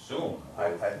soon.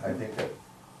 I think that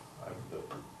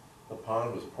the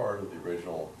pond was part of the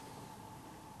original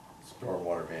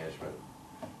stormwater management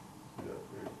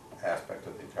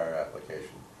entire application.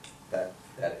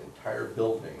 That entire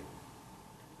building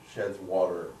sheds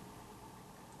water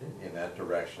in that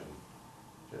direction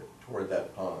toward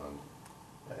that pond.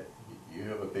 You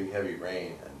have a big heavy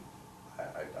rain, and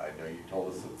I know you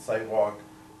told us at the sidewalk,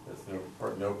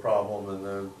 there's no problem in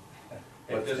the,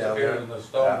 It what's down there. disappeared in the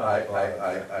stone.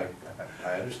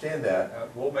 I understand that,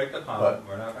 We'll make the But- pond,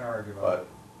 we're not gonna argue about it.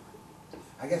 but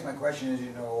I guess my question is,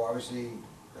 you know, obviously,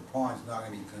 the pond's not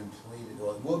gonna be completed,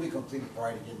 or it will be completed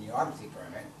prior to getting the occupancy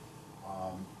permit.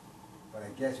 But I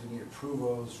guess we need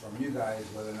approvals from you guys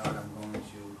whether or not I'm going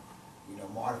to, you know,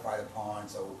 modify the pond,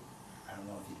 so I don't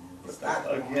know if you can start.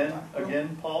 the pond.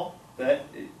 Again, Paul,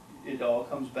 it all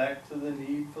comes back to the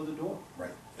need for the door.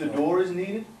 Right. The door is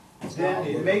needed, It's then not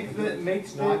it needed. makes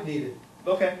It's not the, needed,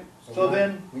 okay, so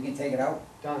then, We can take it out?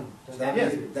 done. So It's that not Yeah.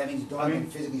 means, needed. that means I Dawn mean-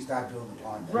 can physically start building the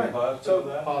pond then? Right. Positive so- of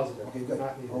that? Positive, Okay, good,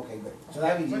 not needed. okay, good. So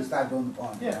that means you can start building the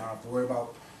pond, then. I Yeah. don't have to worry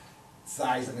about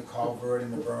size of the culvert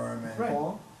and the berm and. Right.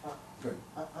 Paul, Good.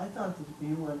 I thought that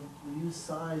you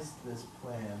sized this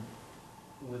plan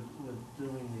with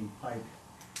doing the pipe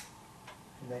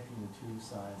connecting the two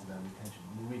sides of that retention.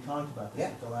 I mean, we talked about this Yeah.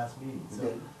 at the last meeting, We so.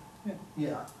 did.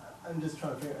 Yeah, I'm just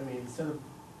trying to figure, I mean, instead of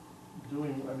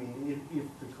doing, I mean, if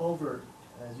the culvert,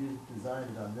 as you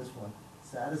designed it on this one,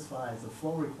 satisfies the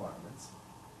flow requirements,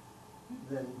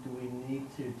 then do we need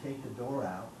to take the door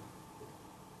out?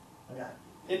 I got,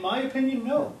 in my opinion,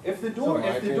 no. If the door, In my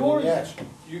if the opinion, door, yes.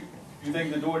 you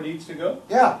think the door needs to go?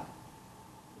 Yeah,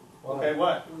 Okay,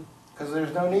 what? because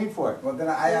there's no need for it. Well, then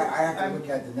I have to look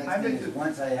at the I next thing think is,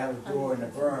 once I have a door in the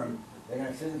berm, they're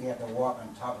gonna physically have to walk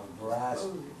on top of a grass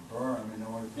berm in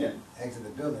order Yeah. to exit the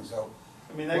building, so.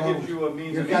 I mean, that gives you a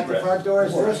means of You've got the egress. front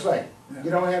doors this way. Yeah. You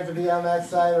don't have to be on that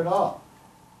side at all.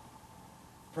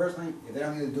 Personally, if they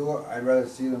don't need a door, I'd rather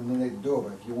see them eliminate the door,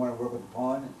 but if you wanna work with the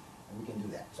pond, we can do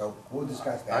that. So we'll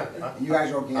discuss that. And you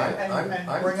guys are okay? with it?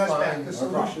 And bring us back the fine.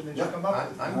 solution that you come up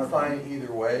with. I'm fine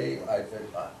either way, I think,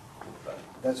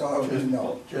 That's all I want to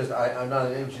know. I'm not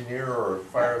an engineer or a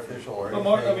fire official or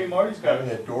Well, anything. Marty's got,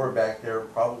 Having a door back there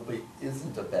probably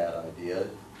isn't a bad idea,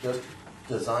 just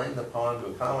design the pond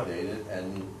to accommodate it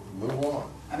and move on.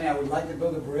 I mean, I would like to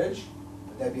build a bridge,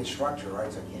 but that'd be a structure,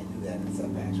 right, so I can't do that in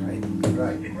setbacks, right?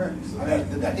 Right. I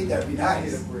mean, I think that'd be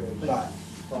nice, but.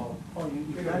 oh,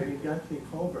 you got the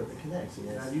culvert that connects,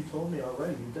 and now you told me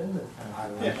already, you've done this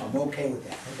kind of. I'm okay with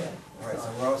that. Okay. All right,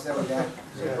 so we're all set with that?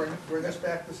 So bring us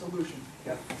back the solution.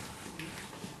 Yep.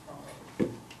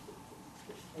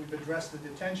 We've addressed the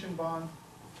detention bond.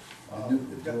 The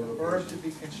We've got the door berm to location.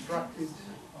 be constructed.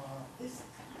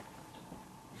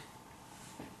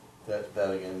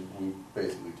 That again, we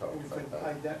basically talked We've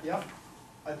about that. Yep,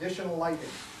 additional lighting.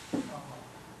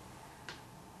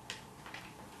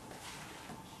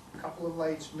 A couple of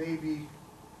lights maybe,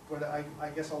 but I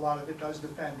guess a lot of it does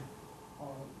depend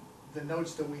on the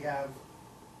notes that we have.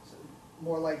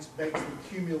 More lights begs the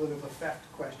cumulative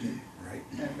effect question Right.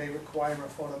 and may require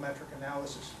a photometric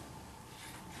analysis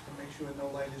to make sure no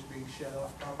light is being shed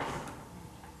off properly.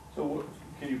 so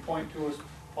can you point to us,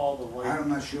 Paul, the light? I'm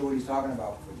not sure what he's talking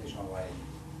about for additional lighting.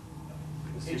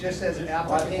 It just says I think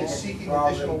applicant is it's seeking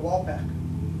probably- additional wall pack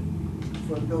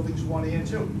for buildings 1 and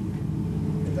 2.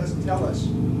 It doesn't tell us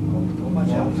much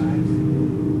else. I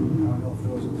don't know if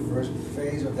those were the first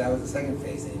phase or if that was the second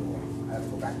phase anymore. I have to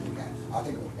go back and look at it. I'll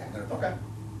take a look at that. No problem.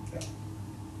 Okay.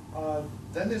 Yeah.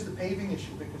 Then there's the paving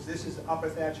issue, because this is Upper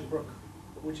Thatcher Brook,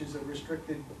 which is a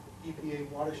restricted EPA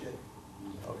watershed.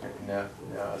 Okay, now,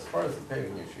 as far as the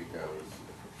paving issue goes,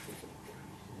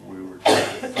 we were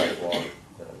doing the sidewalk,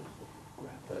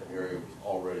 that area was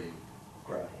already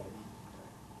gravel.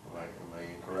 Am I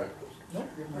incorrect? Nope.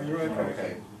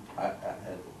 Okay,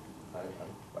 I'm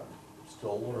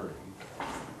still learning,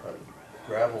 but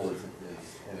gravel is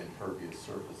an impervious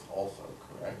surface also,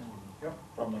 correct? Yep.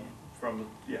 From the,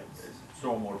 yeah,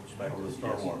 stormwater perspective. From the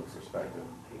stormwater perspective.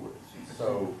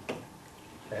 So,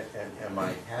 am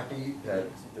I happy that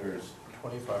there's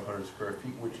 2,500 square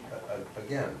feet, which,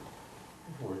 again,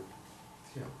 if we're,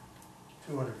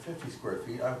 250 square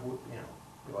feet, I would,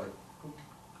 be like,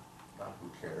 not who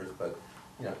cares, but,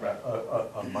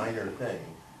 a minor thing.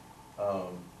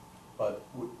 But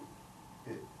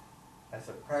as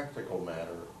a practical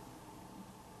matter,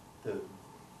 the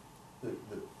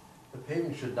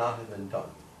paving should not have been done.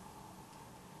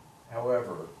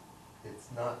 However, it's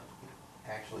not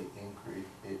actually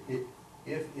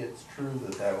if it's true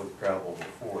that that was gravel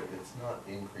before, it's not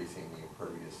increasing the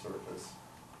impervious surface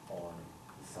on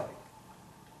the site.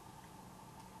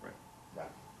 Right.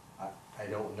 Now, I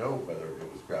don't know whether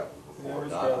it was gravel before or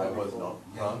was not, gravel I was before.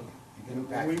 not, You can look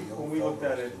back When to the old we looked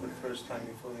at photos it too. the first time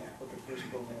before they put the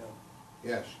first building up,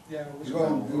 Yes. Yeah, it was You go-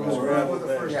 gravel. you It was go gravel around the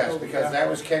first Yes, building. because that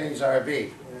was Kenny's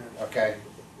RV, okay?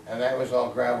 And that was all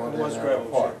gravel It in was there gravel,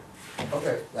 before.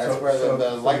 Okay. That's so- where so- the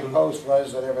so light post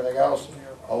was and everything else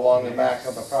along the back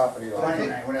of the property But I line.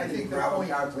 think, when I I did think the the gravel point-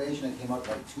 calculation, it came out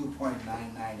like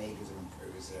 2.99 acres of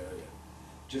impervious area,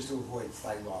 just to avoid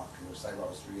site lock, because site lock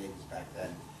was 3 acres back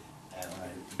then. And when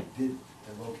I did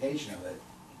the location of it,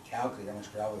 calculated how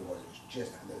much gravel it was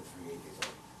just under 3 acres. So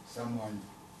someone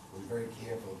was very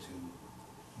careful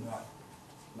to not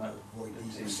avoid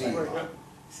these,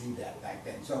 see that back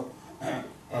then, so.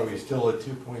 Are we still at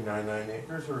 2.99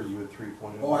 acres, or are you at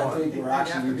 3.01? Oh, I think we're You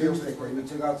actually have to be reduced able it, to- we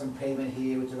took out some pavement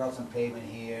here, we took out some pavement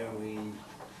here,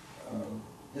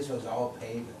 this was all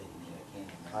paved, I can't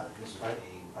remember, this was paved.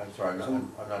 I'm sorry,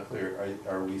 I'm not clear.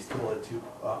 Are we still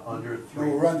at under No, three,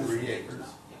 we're under 3 3 acres? now,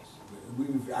 yes,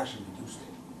 we've actually reduced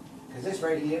it, because this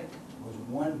right here was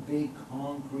one big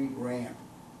concrete ramp.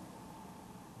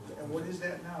 And what is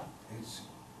that now? It's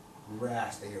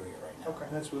grassed area right now. Okay.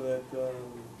 That's where that,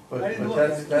 But, I didn't but look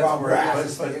that's, at it. that's Well, where, grass,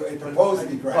 it's supposed to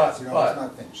be grass, you know, it's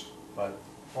not finished. But,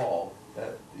 Paul,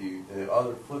 that, the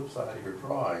other flip side of your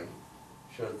drawing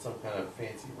showed some kind of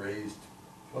fancy raised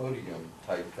podium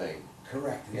type thing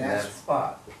Correct, in that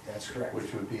spot, that's correct.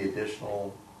 which would be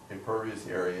additional impervious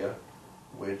area,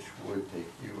 which would take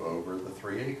you over the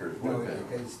 3 acres, No, wouldn't it?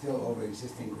 because it's still over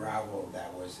existing gravel,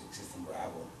 that was existing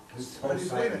gravel. This whole But wait a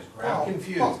site was minute, I'm gravel.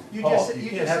 confused. Paul, you Paul, just said- you you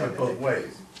can't just have said it both that-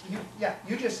 ways.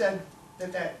 You just said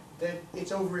that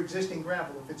it's over existing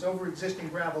gravel. If it's over existing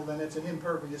gravel, then it's an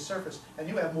impervious surface, and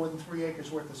you have more than 3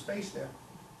 acres worth of space there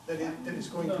that is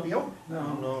going to be open.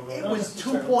 no. It was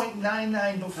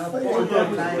 2.99 before. No,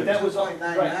 but that was-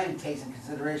 2.99 takes in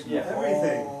consideration the Yeah.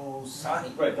 Everything. whole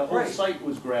site. Right, the whole Right. site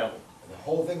was gravel. The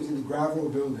whole thing was in the gravel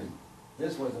building.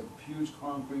 This was a huge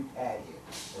concrete pad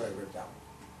here, right ripped out.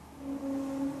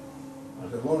 It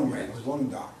was a loading ramp, it was a loading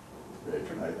dock. Rich,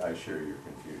 I share your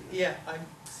confusion. Yeah, I'm,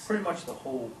 Pretty much the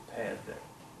whole pad there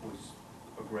was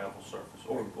a gravel surface,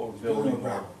 or It was building, on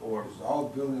gravel. or It was all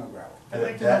building on gravel. I'd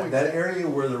like to know That exactly. area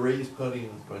where the raised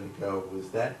podium is going to go,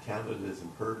 was that counted as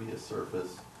impervious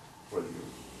surface for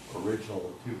the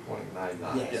original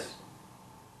 2.99? Yes.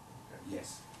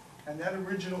 Yes. And that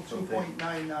original So they-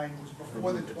 2.99 was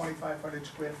before the 2,500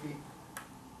 square feet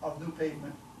of new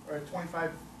pavement, or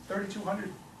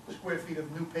 3,200 square feet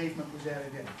of new pavement was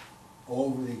added in.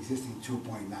 Over the existing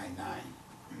 2.99.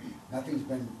 Nothing's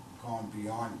been gone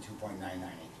beyond 2.99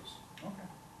 acres. Okay.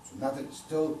 So nothing,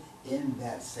 still in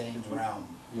that same realm.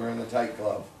 You're in the tight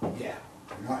glove. Yeah.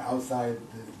 We're not outside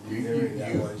the area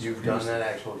that was. You've done that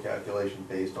actual calculation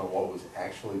based on what was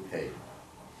actually paid.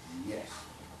 Yes,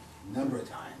 number of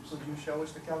times. Could you show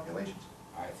us the calculations?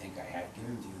 I think I have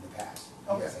given to you in the past.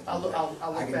 Okay, Yes, I can I'll do look- that.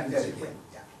 I'll look I can back do and that see. again,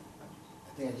 yeah. I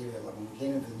think I gave you that, when we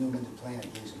came in for the new amended plan, I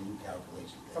gave you some new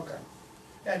calculations. Okay.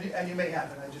 And you may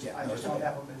have it, I just Yeah, no, it's don't okay.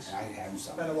 have them, it's And I have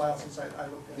some. been a while since I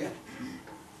looked at Yeah, it.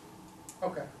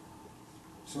 Okay,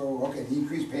 so, okay, the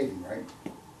increased paving, right?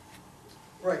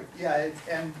 right, yeah,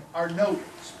 and our note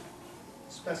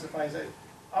specifies that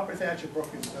Upper Thatcher Brook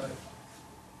is,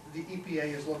 the EPA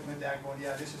is looking at that going,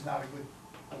 yeah, this is not a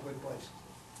good place.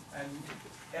 And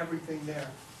everything there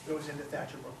goes into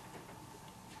Thatcher Brook.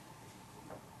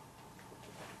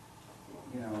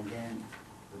 You know, again,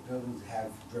 the buildings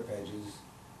have drip edges,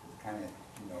 kind of,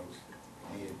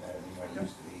 made it better than what it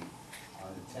used to be. The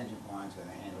detention pond's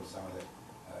gonna handle some of the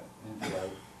inflow.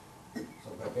 So,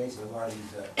 but basically, a lot of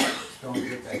these stone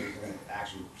drip edges are gonna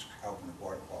actually help in the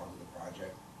water quality of the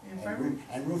project.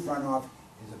 And roof runoff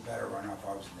is a better runoff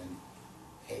obviously than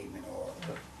pavement or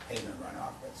pavement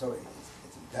runoff, but so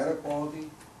it's a better quality.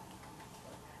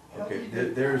 Okay,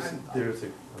 there's a,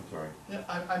 I'm sorry. Yeah,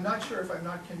 I'm not sure if I'm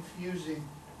not confusing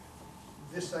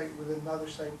this site with another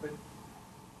site, but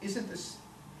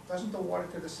doesn't the water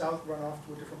to the south run off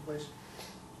to a different place?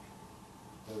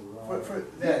 For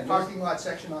Yeah, that parking lot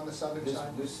section on the southern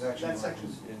side? This section. That section.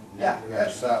 is in- Yeah,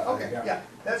 that's, south, okay, yeah. yeah,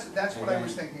 that's what I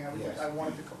was thinking, Yes. I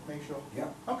wanted to make sure. Yeah.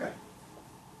 Okay, It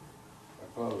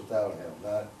flows downhill,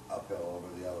 not uphill over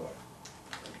the other way.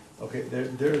 Okay,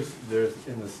 there's,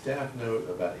 in the staff note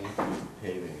about increased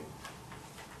paving,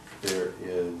 there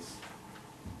is,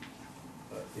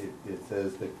 it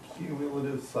says the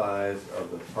cumulative size of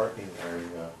the parking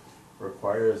area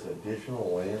requires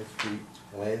additional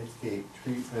landscape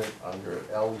treatment under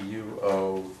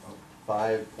LUO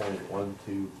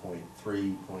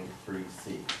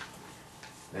 5.12.3.3C.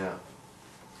 Now,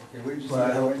 Okay, where did you see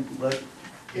that one?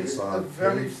 it's the on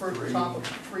very page first three. top of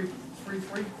three.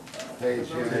 Page,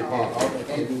 Very yeah, top.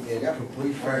 In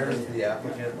complete fairness to the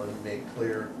applicant, let me make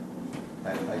clear,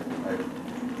 I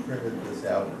printed this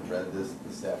out and read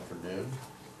this afternoon.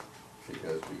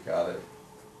 because we got it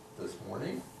this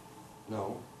morning,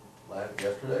 No,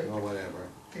 yesterday. no, whatever.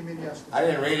 Came in yesterday. I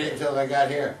didn't read it until I got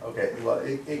here. Okay, well,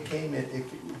 it came in,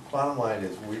 bottom line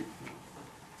is, we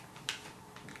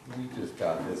just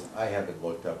got this, I haven't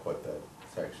looked up what that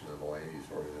section of the land use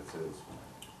ordinance is,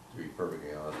 to be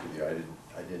perfectly honest with you,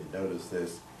 I didn't notice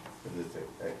this, because it's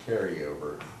a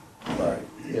carryover. But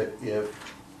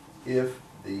if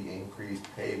the increased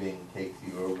paving takes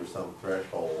you over some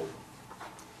threshold,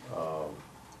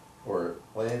 for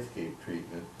landscape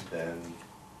treatment, then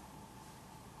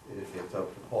it's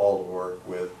up to Paul to work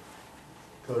with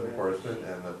code enforcement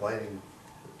and the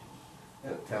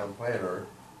the town planner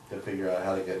to figure out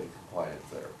how to get in compliance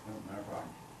there. No, not a problem.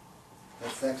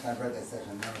 That section, I've read that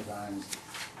section a number of times.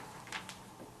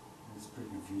 It's pretty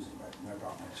confusing, but no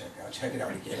problem, I'll check it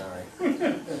out again. All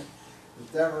right.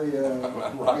 It's definitely,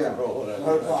 Rock and roll.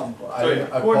 no problem.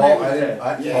 Coordinate with Ted.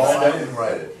 Paul, I didn't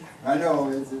write it. I know,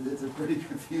 it's a pretty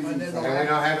confusing. And then And we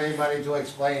don't have anybody to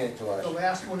explain it to The us.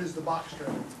 last one is the box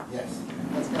trailer. Yes,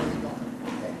 That's gotta be gone.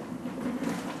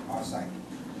 okay. Off-site,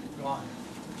 Gone.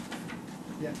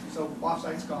 Yeah, so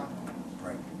offsite's gone.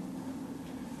 right.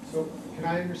 So, can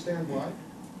I understand why?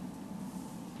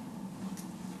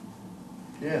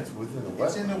 Yeah, it's within the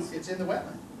It's in the, wetlands. it's in the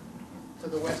wetland, to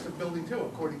the west of building two,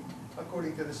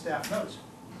 according to the staff notes.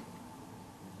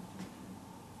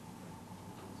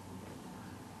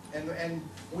 And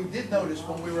we did notice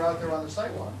when we were out there on the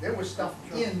sidewalk, there was stuff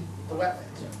in the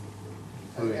wetlands.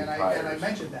 Including And I tires.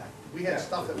 mentioned that, we had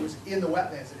stuff that was in the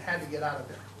wetlands that had to get out of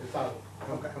there. It's out,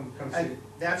 come see. And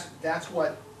that's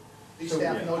what these So,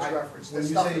 staff yeah, notes I- reference, the when you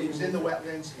stuff say that was in the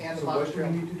wetlands and the So box what do we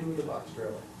trailer. need to do with the box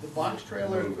trailer? The box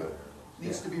trailer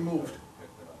needs to be moved.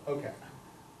 Okay.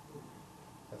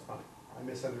 That's fine. I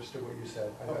misunderstood what you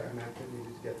said. I Okay. meant it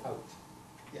needed to get out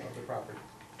Yeah, of the property.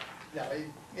 yeah,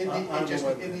 On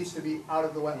the it needs to be out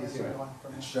of the wetlands Easier. and gone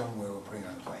from And there. shown where we're putting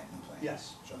on the plan, the plan.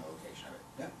 Yes. Show the location of it.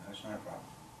 Yeah, that's not a problem.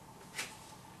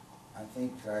 I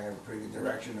think I have a pretty good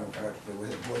direction of where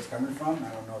the board's coming from. I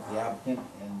don't know if the applicant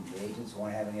and the agents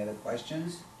want to have any other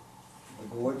questions of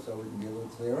the board, so we can be a little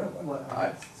clearer, but.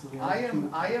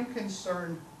 I am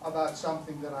concerned about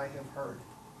something that I have heard,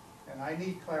 and I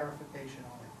need clarification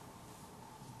on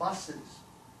it. Buses,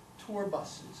 tour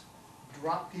buses,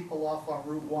 drop people off on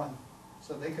Route 1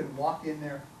 so they can walk in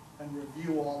there and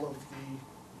review all of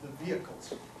the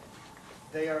vehicles.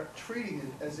 They are treating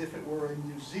it as if it were a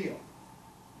museum.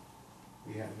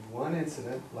 We had one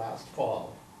incident last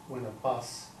fall when a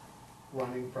bus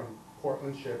running from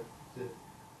Portland Ship did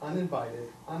uninvited,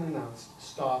 unannounced,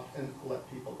 stopped and let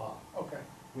people off. Okay.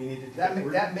 We needed to.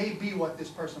 That may be what this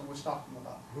person was talking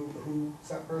about. Who's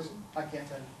that person? I can't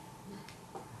tell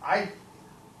you.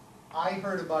 I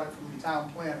heard about it from the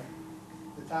town planner.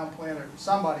 The town planner,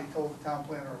 somebody told the town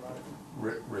planner about it.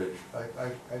 Rich,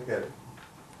 I get,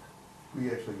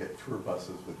 we actually get tour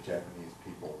buses with Japanese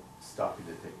people stopping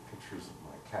to take pictures of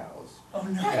my cows. Oh,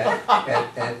 no.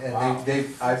 And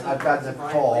I've gotten a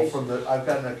call from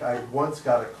I once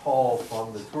got a call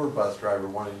from the tour bus driver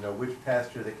wanting to know which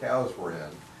pasture the cows were in.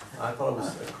 I thought it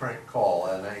was a crank call,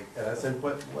 and I said,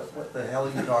 what the hell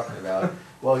are you talking about?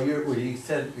 Well, he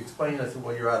said, explain, I said,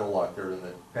 well, you're out of luck, they're in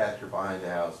the pasture behind the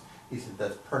house. He said,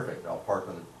 that's perfect, I'll park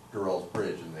on the Durrell's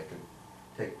Bridge and they can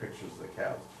take pictures of the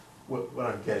cows. What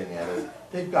I'm getting at is,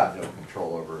 they've got no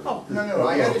control over. Oh, no,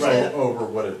 I understand. Over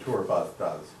what a tour bus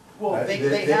does. Well, they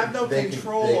have no they can-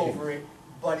 control they can- over it,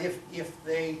 but if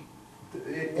they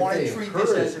if want they to treat this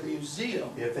as a encourage- museum,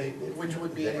 If they. which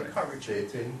would be an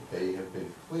encouragement. They have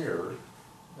been clear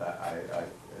that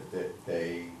that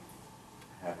they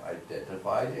have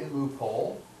identified a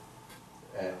loophole,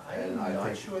 and I'm I not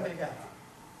think. sure they have.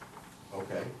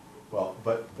 Okay, well,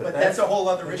 but. But that's a whole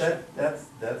other but issue. That's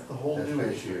the whole That's new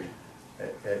very issue.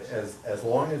 As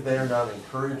long as they're not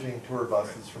encouraging tour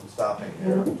buses from stopping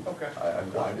there, Okay.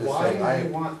 I'm just Why saying, do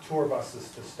you want tour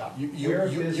buses to stop? You- We're a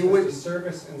you business to wouldn't-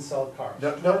 service and sell cars.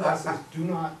 No, Tour I- buses do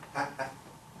not.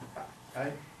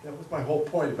 that was my whole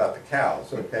point about the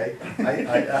cows, okay?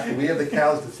 We have the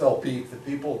cows to sell beef, the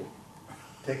people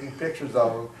taking pictures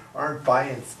of them aren't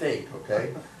buying steak,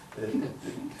 okay?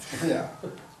 Yeah.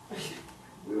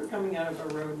 We were coming out of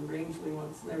a road in Rangeley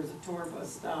once, and there was a tour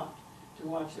bus stopped to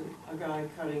watch a guy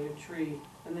cutting a tree,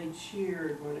 and they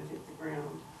cheered when it hit the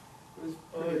ground. It was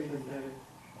pretty pathetic.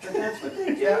 But that's what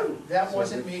they do. That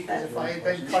wasn't me, because if I had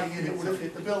been cutting it, it would have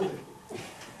hit the building.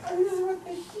 And this is what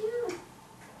they do.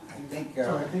 I think,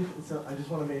 So I think, so I just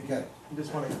wanna make, okay.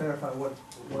 just wanna clarify what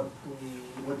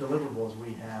deliverables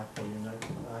we have for you. And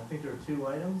I think there are two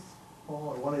items,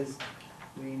 Paul, and one is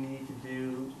you need to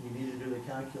do the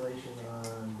calculation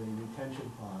on the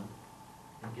retention pond.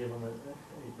 and give them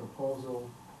a proposal,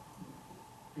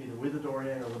 either with the door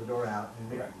in or with the door out,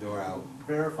 and Right, door out.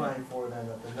 verifying for them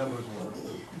that the numbers work.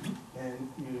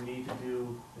 And you need to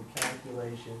do the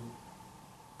calculation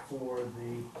for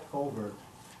the culvert.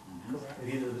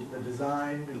 Either the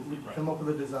design, come up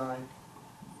with a design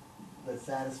that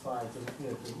satisfies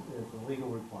the legal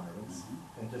requirements,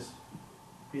 and just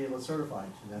be able to certify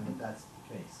to them that that's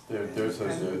the case. There's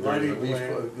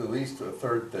at least a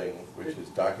third thing, which is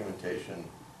documentation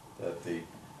that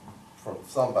from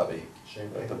somebody,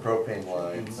 that the propane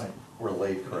lines were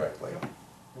laid correctly.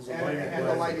 And And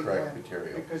the the lighting correct plan,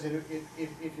 material. because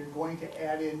if you're going to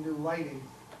add in new lighting,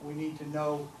 we need to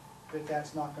know that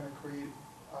that's not gonna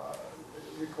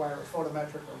require a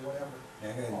photometric or whatever. Yeah,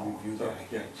 I gotta review that.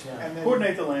 And then-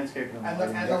 Coordinate the landscaping. And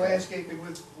the landscaping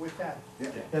with that. Yeah.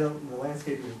 And the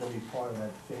landscaping is gonna be part of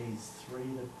that phase 3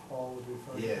 that Paul was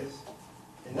referring to? Yes.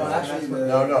 And Well, that's actually, what-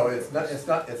 No,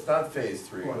 it's not phase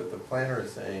 3. What the planner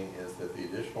is saying is that the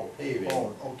additional paving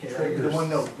Oh, okay, the triggers. one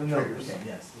note, the note, triggers. okay,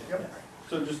 yes. Yep.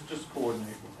 So just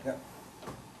coordinate. Yep.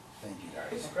 Thank you,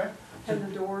 guys. Okay? Can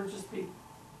the door just be,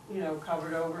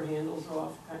 covered over, handles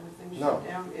off, kind of thing? No. Shut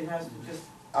down? It has to just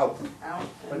Out. out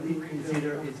But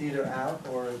and it's either out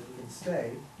or it can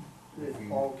stay, it's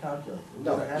all calculated. It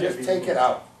No, doesn't have to just be- take it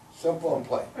out, simple and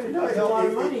plain. But it takes a lot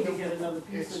of money to get another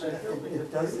piece of that building.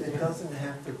 It doesn't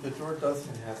have to, the door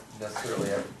doesn't have to necessarily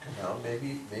have to come out.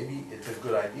 Maybe it's a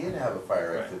good idea to have a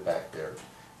fire exit back there.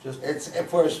 Just, It's,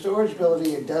 for a storage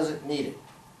building, it doesn't need it.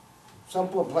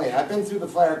 Simple and plain. I've been through the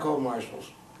fire code marshals.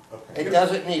 okay. It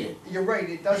doesn't need it. You're right,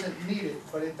 it doesn't need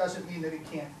it, but it doesn't mean that it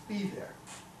can't be there.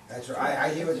 That's right, I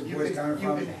hear what the You board's can- coming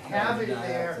from. You can have it and I have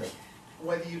there, to-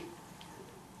 whether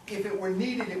if it were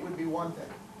needed, it would be one thing,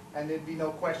 and there'd be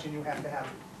no question you have to have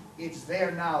it. It's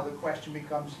there now, the question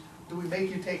becomes, do we make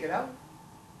you take it out?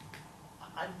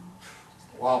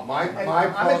 Well, I'm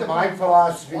at the my point-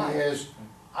 philosophy Why? is,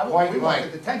 I Point would, we want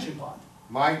blank. the detention pond.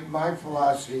 my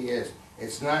philosophy is,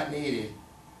 it's not needed,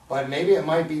 but maybe it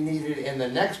might be needed in the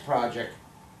next project,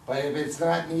 but if it's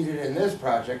not needed in this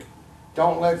project,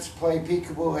 don't let's play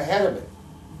peekaboo ahead of it.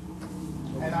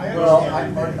 And I Well,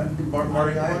 understand.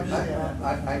 Marty,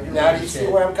 I do Now, do you see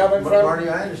where I'm coming from? Marty,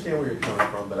 I understand where you're coming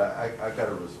from, but I've got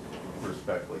to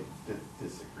respectfully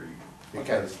disagree.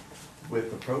 Because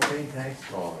with the propane tanks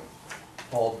gone,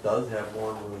 Paul does have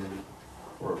more room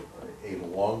for a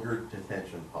longer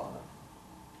detention pond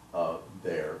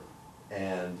there.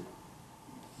 And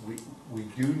we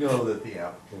do know that the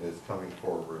applicant is coming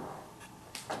forward.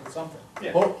 Something.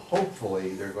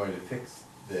 Hopefully, they're going to fix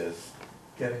this,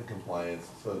 get in compliance,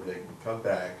 so that they can come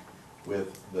back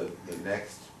with the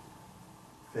next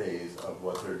phase of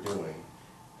what they're doing.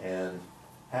 And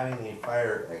having a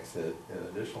fire exit, an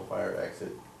additional fire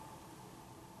exit,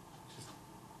 just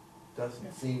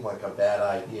doesn't seem like a bad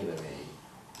idea to me.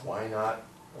 Why not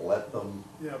let them,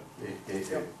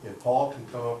 if Paul can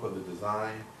come up with a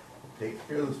design, take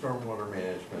care of the stormwater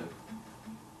management,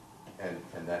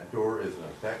 and that door is an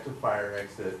effective fire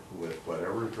exit with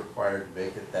whatever is required to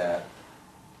make it that,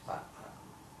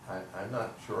 I'm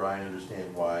not sure I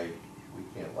understand why we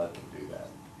can't let them do that.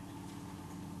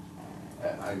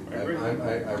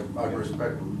 I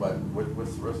respect, but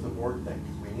what's the rest of the board think?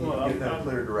 We need to give them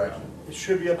clear direction. It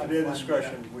should be up to their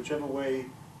discretion, whichever way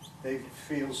they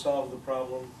feel solve the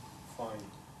problem, fine.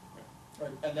 Right,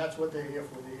 and that's what they're here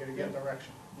for, they're here to get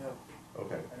direction. Yeah.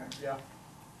 Okay. Yeah.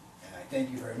 And I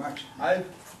thank you very much. I'd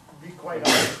be quite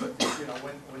honest with you,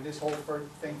 when this whole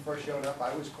thing first showed up,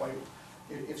 I was quite,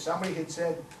 if somebody had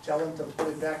said, tell them to put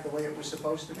it back the way it was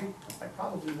supposed to be, I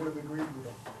probably would have agreed with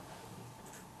them.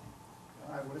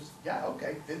 I would have, yeah,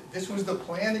 okay, this was the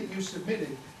plan that you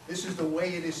submitted, this is the way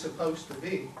it is supposed to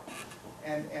be.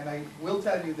 And I will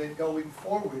tell you that going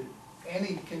forward,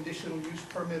 any conditional use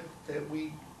permit that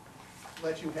we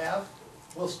let you have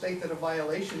will state that a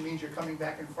violation means you're coming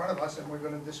back in front of us and we're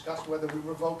gonna discuss whether we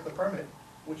revoke the permit,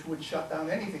 which would shut down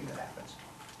anything that happens.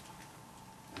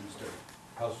 Understood.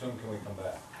 How soon can we come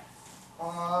back?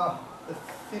 The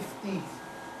 15th,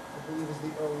 I believe is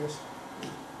the earliest,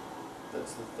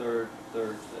 That's the third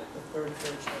Thursday. the third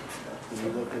Thursday. When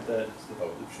you look at that, it's the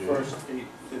first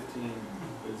 8:15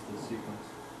 is the sequence.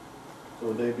 So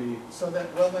would they be, So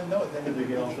that, well, then, no, then it could they would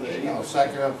be get on for the the 8th? No,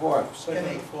 second and fourth. Second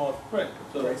and fourth. Right,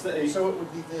 so it's the 8th. So it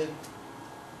would be the,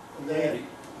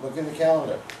 Look in the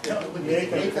calendar. no, it would be The the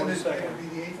 8th and 8th and the, 22nd. it would be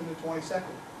the 8th and the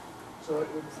 22nd. So it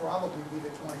would probably be the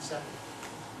 22nd,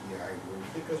 Yeah, I agree.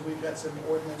 because we've got some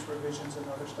ordinance revisions and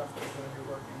other stuff that we're gonna be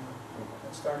working on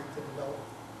and starting to develop.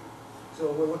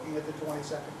 So we're looking at the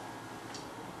 22nd.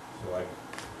 So I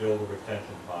build a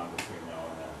retention pond between now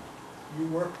and then. You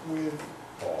work with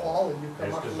Paul and you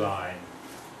come up His with. design,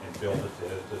 and build it to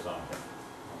his design.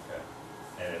 Okay.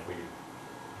 And if we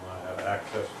want to have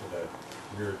access to that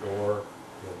rear door,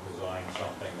 he'll design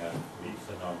something that meets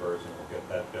the numbers, and we'll get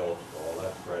that built, so all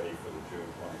that's ready for the June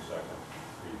 22nd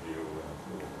review and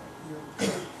approval.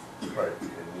 Right, and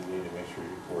you need to make sure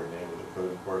you coordinate with the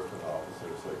code enforcement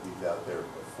officer, so he's out there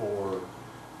before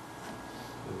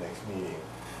the next meeting.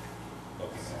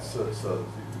 Looking at it. So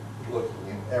looking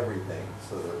at everything,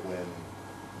 so that when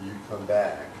you come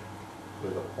back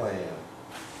with a plan,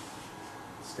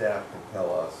 staff can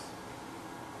tell us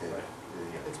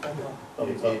It's been done.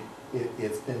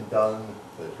 it's been done,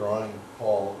 the drawing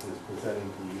Paul is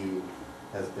presenting to you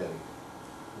has been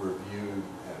reviewed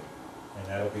And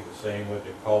that'll be the same with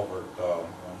the culvert,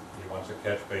 when he wants a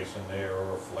catch basin there,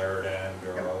 or a flared end,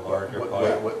 or a larger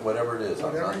pipe. whatever it is,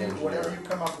 I'm not Whatever engineering. you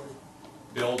come up with.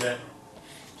 Build it,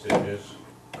 to his,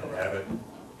 and have it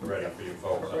ready for you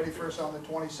folks. Ready for us on the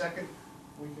 22nd,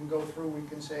 we can go through, we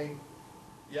can say,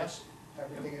 yes,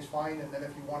 everything is fine, and then if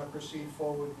you want to proceed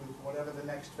forward with whatever the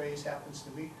next phase happens to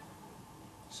be,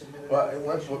 submit it. Well,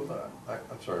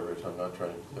 I'm sorry, Rich, I'm not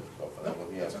trying to be difficult, but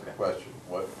let me that's ask a okay. question.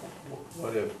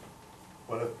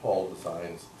 What if Paul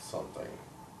designs something?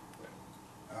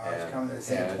 It's coming to the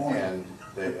same point.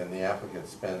 And the applicant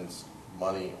spends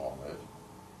money on it,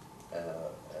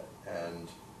 and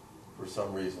for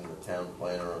some reason the town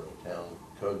planner or the town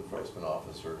code enforcement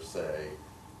officer say,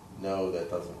 no, that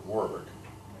doesn't work.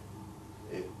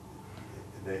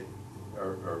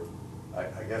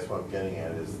 I guess what I'm getting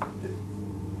at is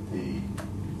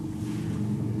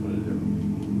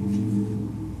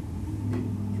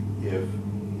if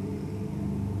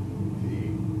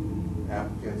the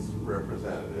applicant's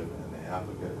representative and the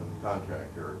applicant and the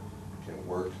contractor can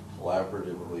work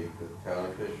collaboratively with town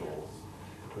officials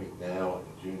between now and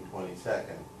June 22nd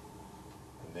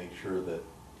and make sure that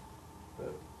the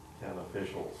town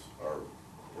officials are,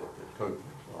 the code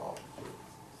enforcement officer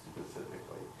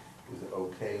specifically, is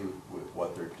okay with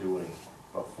what they're doing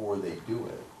before they do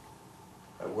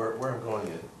it. Where I'm going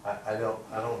is, I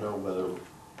don't know whether,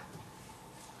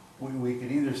 we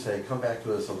could either say, come back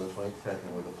to us on the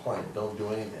 22nd with a plan, don't do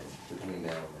anything between now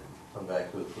and then, come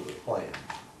back to us with a plan.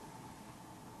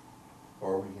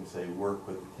 Or we can say, work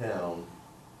with the town.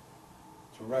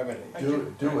 To remedy.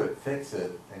 Do it, fix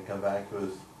it, and come back to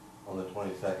us on the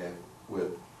 22nd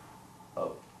with a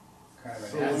Kind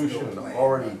of an as-built solution plan.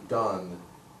 already done,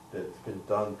 that's been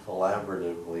done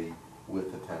collaboratively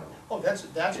with the town. Oh, that's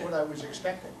what I was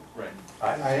expecting. Right.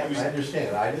 I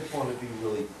understand, I just want to be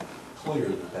really clear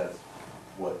that that's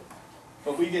what.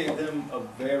 But we gave them a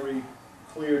very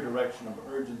clear direction of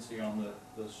urgency on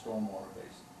the stormwater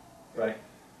basin, right?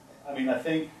 I mean, I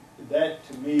think that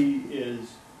to me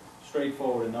is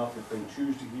straightforward enough. If they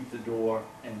choose to keep the door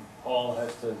and Paul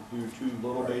has to do 2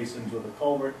 little basins with a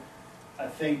culvert, I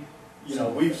think, you know,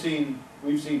 we've seen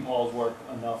Paul's work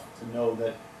enough to know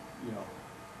that, you know,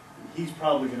 he's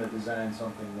probably gonna design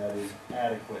something that is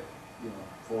adequate, you know,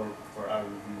 for our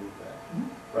review of that,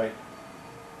 right?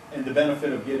 And the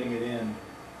benefit of getting it in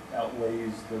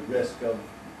outweighs the risk of,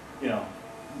 you know,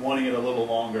 wanting it a little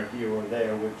longer here or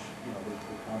there, which, you know, the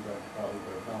contract probably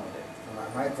would accommodate.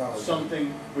 My thought was.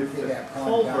 Something with Get the that pond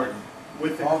culvert, down.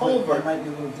 with the Culvert culvert. might be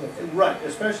a little different. Right,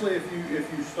 especially if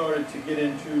you started to get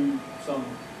into some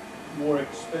more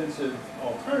expensive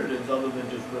alternatives other than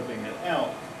just ripping it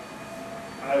out.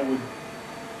 I would,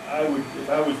 if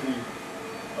I was the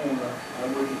owner, I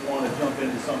wouldn't want to jump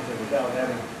into something without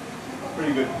having a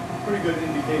pretty good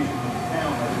indication from the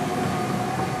town that it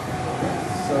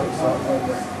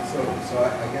So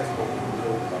I guess what we're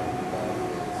really talking about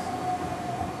is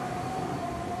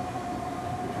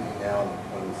between now and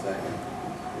the 22nd,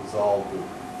 resolve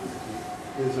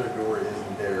is or door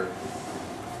isn't there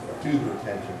to the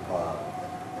retention pond,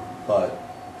 but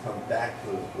come back to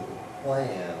us with a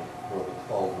plan for the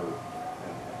culvert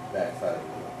and backside of the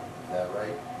road. Is that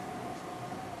right?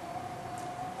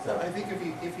 So I think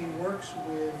if he works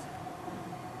with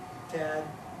Tad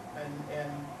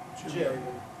and Jim,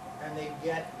 and they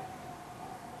get,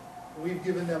 we've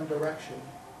given them direction,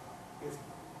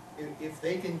 if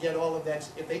they can get all of that,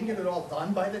 if they can get it all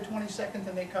done by the 22nd,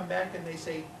 and they come back and they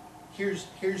say, here's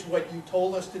what you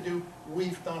told us to do,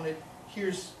 we've done it,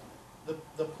 here's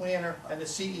the planner and the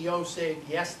CEO saying,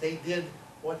 yes, they did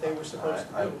what they were supposed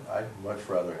to do. I'd much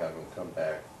rather have them come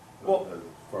back Well- as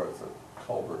far as the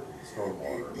culvert and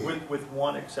stormwater. with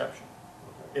one exception.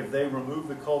 If they remove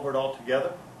the culvert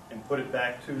altogether and put it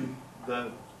back to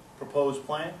the proposed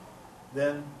plan,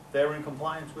 then they're in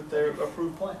compliance with their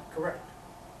approved plan. Correct.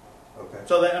 Okay.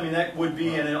 So that, I mean, that would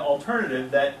be an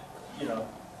alternative that, you know,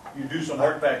 you do some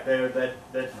work back there, that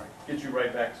gets you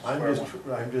right back to square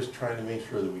one. I'm just trying to make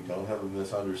sure that we don't have a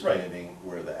misunderstanding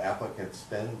where the applicant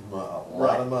spends a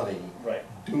lot of money Right.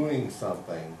 doing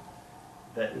something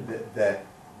That, that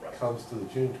Right. comes to the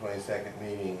June 22nd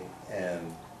meeting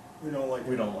and we don't like it.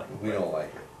 we don't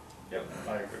like it. Yep,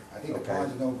 I agree. I think the Okay.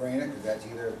 pond's a no-brainer, because that's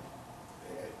either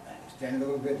extend a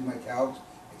little bit to my couch,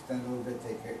 extend a little bit,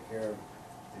 take care of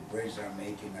the bridge that I'm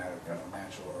making out of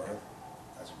natural earth.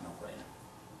 That's a no-brainer.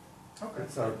 Okay.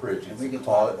 It's not a bridge, And it's we a can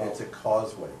talk about- it's a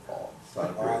causeway, Paul. It's not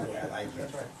a bridge. Causeway, I like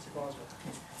That's it. right, it's a causeway.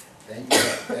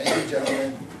 Thank you,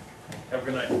 gentlemen. Have a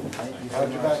good night. Thank you.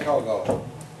 How'd your backhoe go?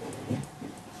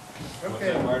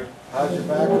 Okay. How's your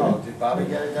backhoe? Did Bobby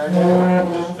get it done yet?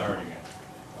 Just starting it.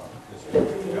 Just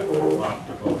got a lot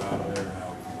to go out of there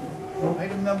now.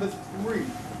 Item number 3.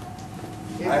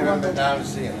 I haven't been down to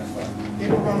see him, that's why.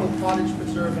 Cape Arundel Cottage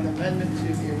Preserve, an amendment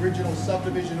to the original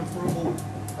subdivision approval.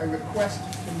 A request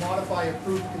to modify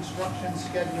approved construction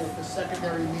schedule for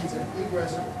secondary means of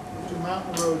egress to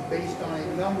Mountain Road based on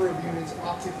a number of units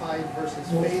occupied versus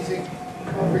phasing.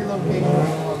 Relocation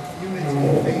of units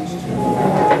in phase 2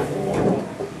 and 4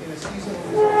 in a seasonal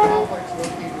resort complex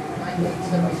located at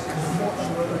 1976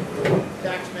 Portland Road,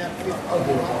 tax map 50,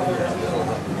 lot 13,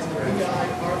 in the PI,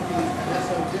 RP, and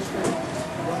SO district.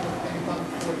 Arundel Kennecott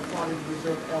Ford Cottage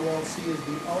Reserve LLC is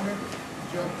the owner.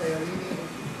 Joe Paolini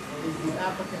is the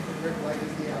applicant, and Rick Light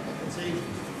is the applicant's agent.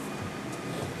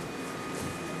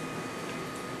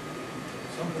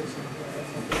 Someplace in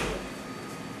there.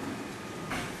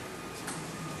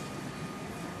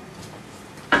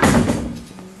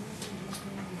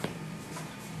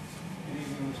 Good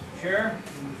evening, Mr. Chair,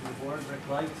 members of the board, Rick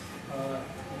Light,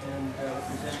 and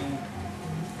representing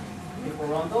Cape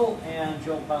Arundel, and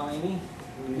Joe Paolini,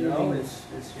 who you know is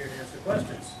here to answer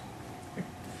questions.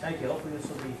 Thank you, hopefully this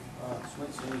will be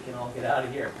swift so we can all get out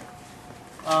of here.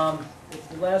 At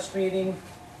the last meeting,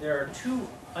 there are 2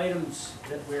 items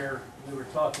that we were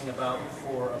talking about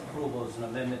for approval as an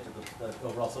amendment to the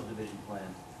overall subdivision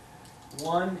plan.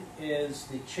 One is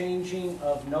the changing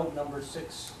of note number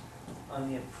 6 on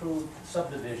the approved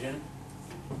subdivision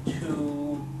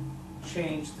to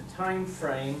change the time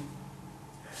frame,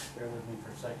 bear with me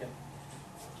for a second,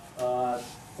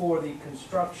 for the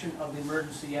construction of the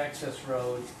emergency access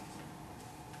road,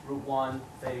 Route 1,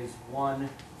 Phase 1,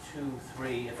 2,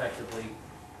 3, effectively.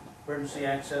 Emergency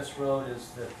access road is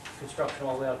the construction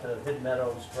all the way out to Hidden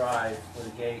Meadows Drive with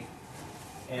a gate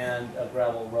and a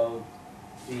gravel road.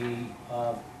 The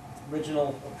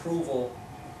original approval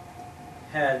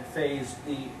had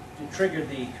triggered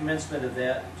the commencement of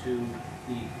that to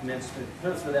the commencement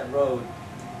of that road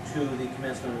to the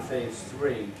commencement of Phase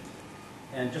 3.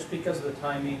 And just because of the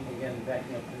timing, again,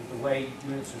 backing up the way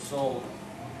units are sold,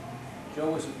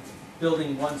 Joe was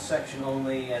building one section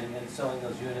only and selling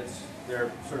those units.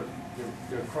 They're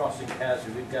they're crossing paths.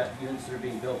 We've got units that are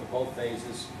being built at both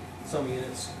phases. Some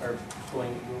units will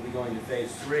be going to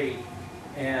Phase 3,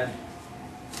 and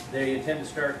they intend to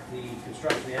start the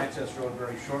construction of the access road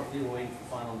very shortly. We're waiting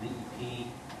for final DEP.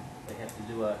 They have to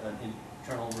do an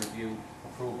internal review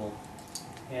approval.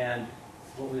 And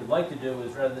what we'd like to do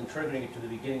is, rather than triggering it to the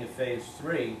beginning of Phase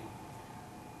 3,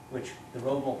 which the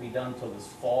road won't be done until this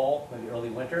fall, maybe early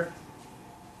winter,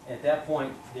 at that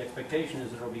point, the expectation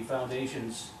is that there will be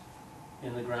foundations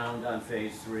in the ground on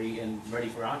Phase 3 and ready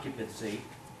for occupancy,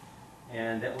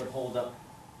 and that would hold up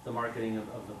the marketing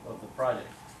of the project.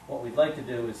 What we'd like to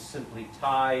do is simply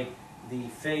tie the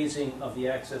phasing of the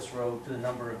access road to the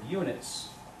number of units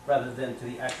rather than to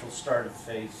the actual start of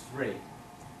Phase 3.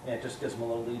 And it just gives them a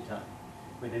little lead time.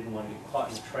 We didn't want to get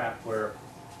caught in a trap where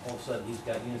all of a sudden he's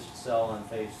got units to sell on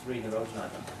Phase 3 and the road's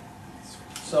not done.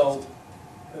 So,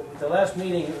 at the last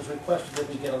meeting, it was requested that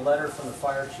we get a letter from the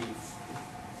fire chief,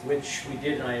 which we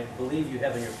did, and I believe you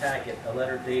have in your packet, a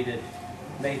letter dated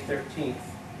May 13th.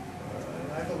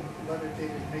 I have a letter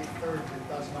dated May 3rd that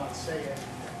does not say anything.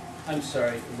 I'm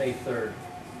sorry, May 3rd.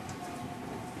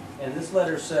 And this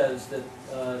letter says that,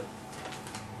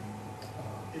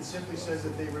 It simply says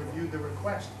that they reviewed the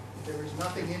request. There is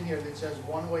nothing in here that says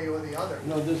one way or the other.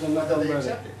 No, there's another whether they letter.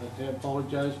 accept it. I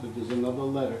apologize, but there's another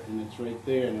letter, and it's right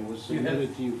there, and it was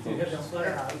submitted to you do you have folks. this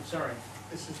letter? I'm sorry.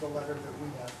 This is the letter that we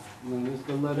have. No, this is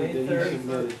the letter May that he 3rd.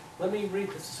 submitted. Let me read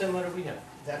the same letter we have.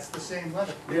 That's the same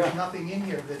letter. There's Yeah. nothing in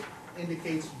here that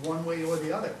indicates one way or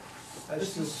the other as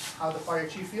This to is- how the fire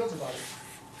chief feels about it.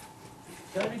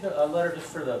 Can I read a letter just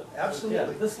for the? Absolutely.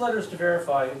 Yeah, this letter is to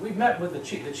verify, we've met with the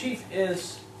chief. The chief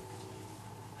is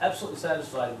absolutely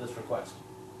satisfied with this request.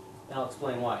 And I'll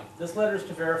explain why. This letter is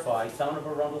to verify Town of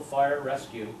Arundel Fire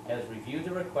Rescue has reviewed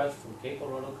the request from Cape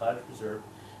Arundel Cottage Preserve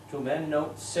to amend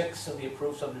Note 6 of the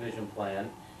approved subdivision plan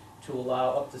to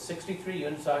allow up to 63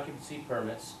 units occupancy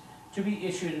permits to be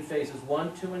issued in phases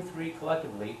 1, 2, and 3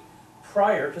 collectively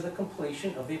prior to the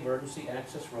completion of the emergency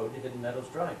access road to Hidden Meadows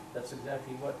Drive. That's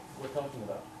exactly what we're talking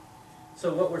about.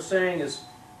 So what we're saying is,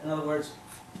 in other words,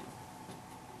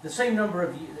 the same number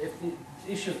of, if the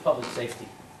issue of public safety,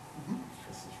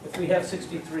 if we have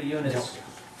 63 units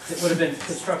that would have been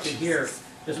constructed here,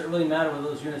 does it really matter whether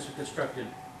those units are constructed?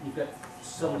 You've got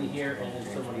somebody here and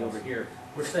then somebody over here.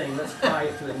 We're saying let's tie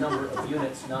it to the number of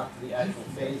units, not to the actual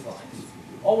phase lines.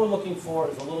 All we're looking for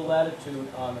is a little latitude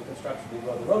on the construction of the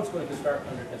road. The road's going to start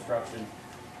under construction.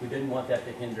 We didn't want that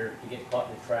to hinder, to get caught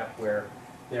in a trap where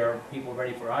there are people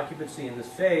ready for occupancy in this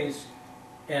phase,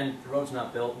 and the road's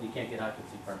not built, and you can't get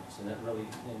occupancy permits, and that really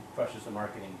crushes the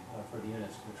marketing for the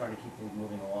units. We're trying to keep things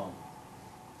moving along.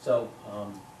 So,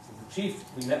 the chief,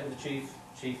 we met with the chief.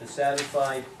 Chief is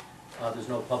satisfied. There's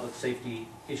no public safety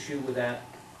issue with that,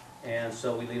 and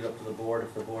so we leave it up to the board,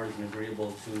 if the board is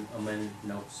agreeable to amend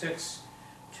note 6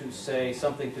 to say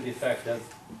something to the effect of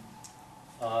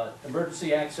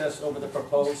emergency access over the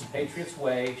proposed Patriots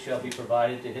Way shall be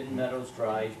provided to Hidden Meadows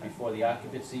Drive before the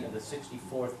occupancy of the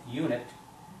 64th unit,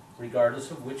 regardless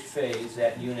of which phase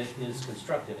that unit is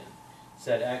constructed in.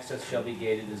 Said access shall be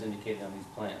gated as indicated on these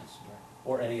plans,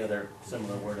 or any other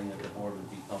similar wording that the board would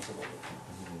be comfortable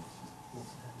with.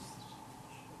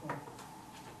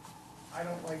 I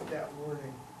don't like that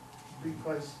wording,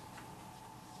 because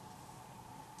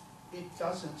it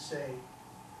doesn't say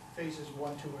phases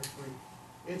 1, 2, or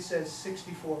 3. It says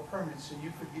 64 permits, so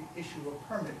you could issue a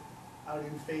permit out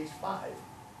in phase 5,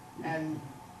 and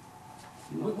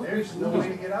there's no way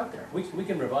to get out there. We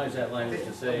can revise that language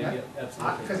to say, yeah,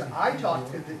 absolutely. Because I talked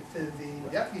to the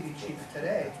deputy chief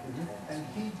today, and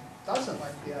he doesn't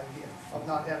like the idea of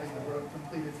not having the road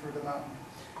completed through the mountain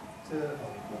to.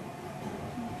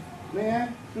 May I?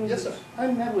 Yes, sir. I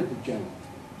met with the gentleman,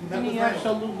 You met and with he Reynolds?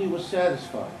 absolutely was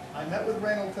satisfied. I met with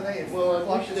Reynolds today at 4 Well, I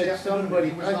o'clock wish this that afternoon, somebody,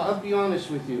 and he was I'll not. be honest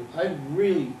with you, I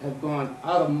really have gone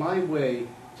out of my way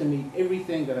to meet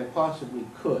everything that I possibly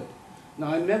could. Now,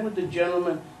 I met with the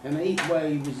gentleman, and while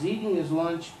he was eating his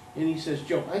lunch, and he says,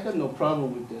 Joe, I got no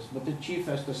problem with this, but the chief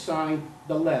has to sign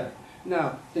the letter.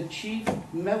 Now, the chief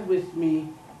met with me,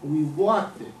 we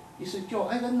walked it. He said, Joe,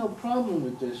 I got no problem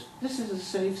with this. This is a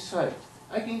safe site.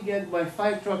 I can get my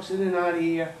 5 trucks in and out of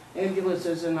here,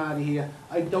 ambulances in and out of here.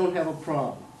 I don't have a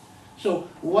problem. So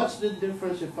what's the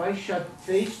difference if I shut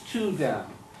phase 2 down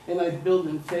and I build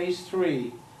in phase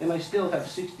 3 and I still have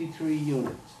 63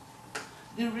 units?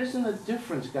 There isn't a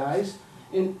difference, guys.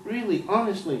 And really,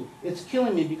 honestly, it's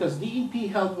killing me because DEP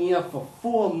held me up for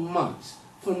 4 months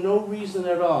for no reason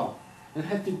at all. It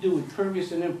had to do with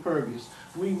pervious and impervious.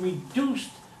 We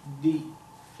reduced the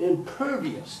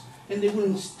impervious, and they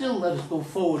wouldn't still let us go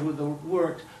forward with the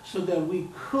work so that we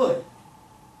could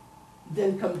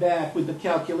then come back with the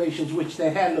calculations, which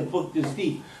they had in the book this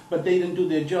deep, but they didn't do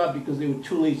their job because they were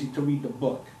too lazy to read the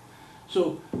book.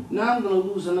 So now I'm going to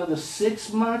lose another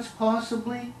 6 months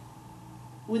possibly.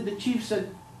 With the chief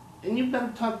said, and you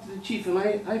better talk to the chief, and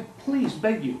I please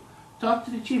beg you, talk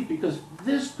to the chief, because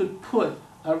this could put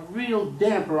a real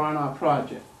damper on our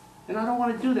project. And I don't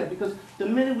want to do that, because the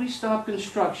minute we stop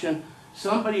construction,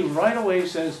 somebody right away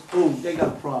says, oh, they got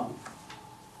a problem.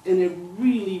 And it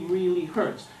really, really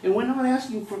hurts. And we're not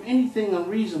asking for anything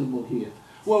unreasonable here.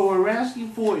 What we're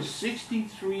asking for is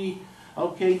 63,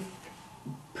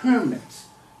 permits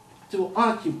to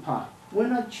occupy. We're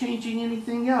not changing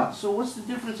anything else. So what's the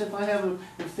difference if I have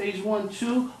a phase 1,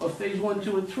 2, or phase 1,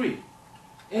 2, and 3?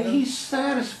 And he's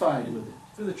satisfied with it.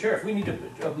 Through the chair, if we need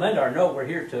to amend our note, we're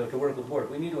here to work with the board.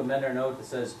 We need to amend our note that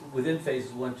says within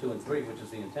phases 1, 2, and 3, which is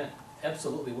the intent.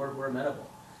 Absolutely, we're amenable.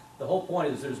 The whole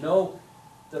point is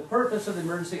the purpose of the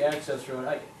emergency access road,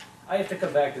 I have to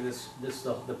come back to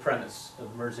the premise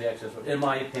of emergency access road, in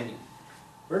my opinion.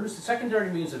 Secondary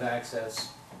means of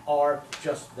access are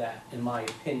just that, in my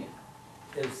opinion.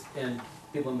 And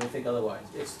people may think otherwise.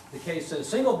 It's the case that a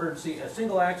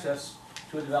single access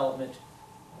to a development,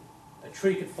 a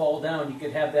tree could fall down, you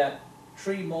could have that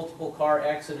tree multiple car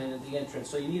accident at the entrance,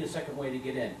 so you need a second way to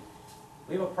get in.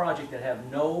 We have a project that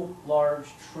have no large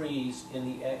trees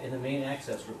in the main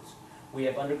access routes. We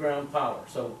have underground power,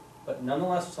 but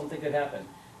nonetheless something could happen.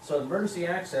 So emergency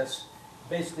access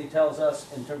basically tells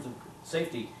us, in terms of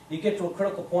safety, you get to a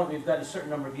critical point, we've got a certain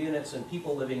number of units and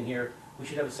people living here, we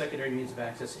should have a secondary means of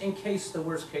access in case the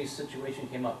worst case situation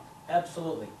came up.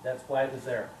 Absolutely, that's why it was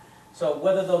there. So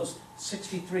whether those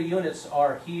 63 units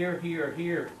are here, here, or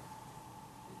here,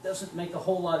 it doesn't make a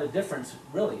whole lot of difference,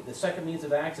 really. The second means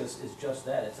of access is just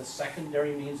that. It's a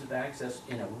secondary means of access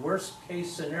in a worst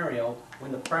case scenario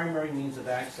when the primary means of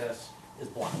access is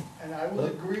blocked. And I will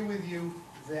agree with you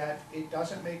that it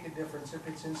doesn't make a difference if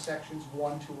it's in sections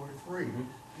 1, 2, or 3.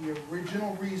 The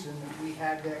original reason that we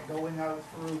had that going out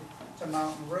through to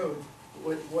Mountain Road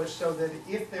was so that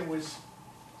if there was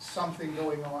something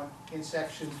going on in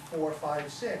sections 4,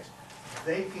 5, 6,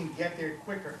 they can get there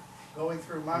quicker going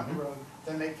through Mountain Road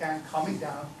than they can coming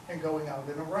down and going out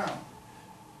and around.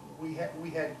 We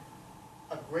had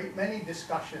a great many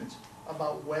discussions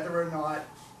about whether or not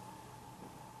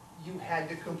you had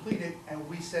to complete it, and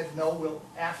we said, no,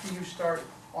 after you start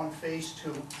on phase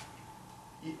 2,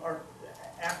 or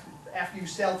after you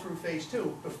sell through phase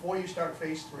 2, before you start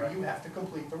phase 3, you have to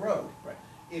complete the road. Right.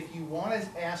 If you want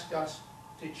to ask us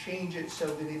to change it so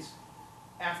that it's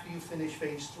after you finish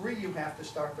phase 3, you have to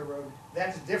start the road,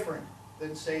 that's different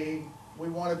than saying, we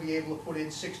want to be able to put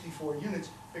in 64 units,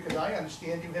 because I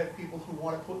understand you have people who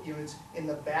want to put units in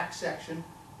the back section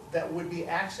that would be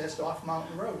accessed off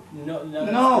Mountain Road.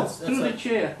 No, through the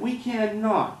chair, we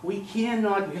cannot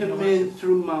come in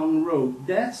through Mountain Road.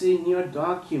 That's in your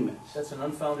documents. That's an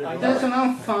unfounded. That's an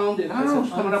unfounded, I don't know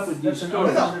who's coming up with these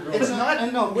stories. No, it's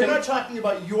not, we're not talking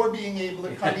about your being able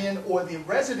to come in or the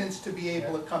residents to be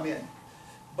able to come in.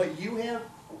 But you have,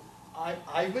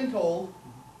 I've been told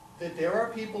that there are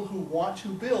people who want to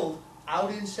build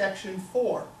out in section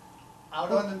 4,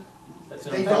 out on the,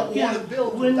 they don't want to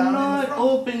build We're down in the not front.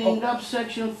 opening up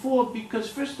section 4 because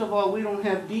first of all, we don't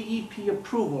have DEP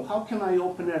approval. How can I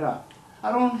open it up?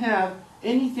 I don't have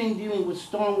anything dealing with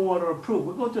stormwater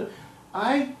approval.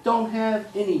 I don't have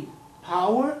any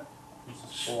power,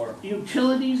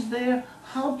 utilities there.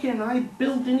 How can I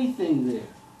build anything there?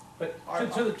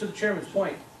 But to the chairman's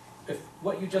point, if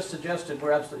what you just suggested,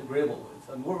 we're absolutely agreeable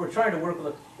with. And we're trying to work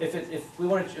with, if we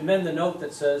want to amend the note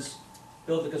that says,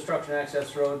 build the construction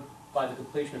access road by the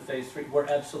completion of phase 3, we're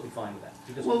absolutely fine with that.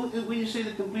 Because Well, when you say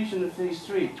the completion of phase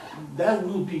 3, that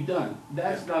will be done.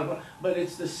 That's not, but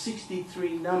it's the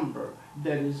 63 number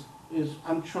that is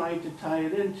I'm trying to tie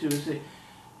it into. Say,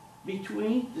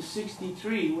 between the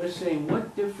 63, we're saying,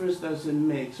 what difference does it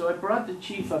make? So I brought the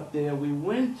chief up there, we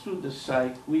went through the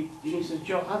site, he says,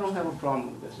 Joe, I don't have a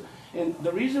problem with this. And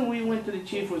the reason we went to the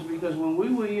chief was because when we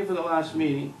were here for the last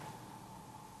meeting,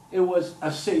 it was a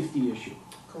safety issue.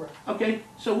 Correct. Okay,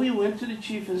 so we went to the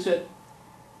chief and said,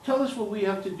 tell us what we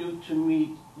have to do to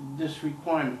meet this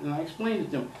requirement. And I explained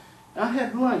it to him. I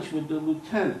had lunch with the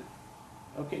lieutenant.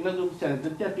 Okay, not the lieutenant, the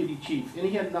deputy chief. And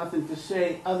he had nothing to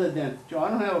say other than, Joe, I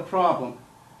don't have a problem.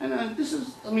 And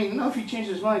now if he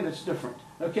changes his mind, that's different.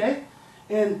 Okay?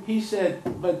 And he said,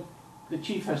 but the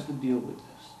chief has to deal with this.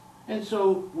 And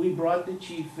so we brought the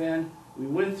chief in, we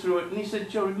went through it, and he said,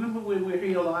 Joe, remember when we were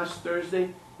here last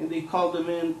Thursday? And they called him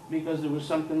in because there were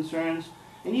some concerns.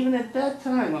 And even at that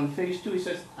time, on phase 2, he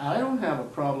says, I don't have a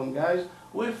problem, guys.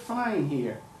 We're fine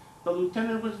here. The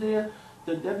lieutenant was there,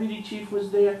 the deputy chief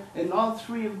was there, and all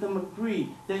three of them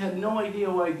agreed. They had no idea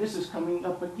why this is coming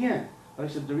up again. But I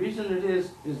said, the reason it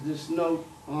is this note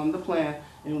on the plan,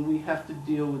 and we have to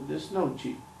deal with this note,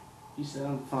 chief. He said,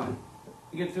 I'm fine.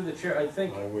 You get through the chair, I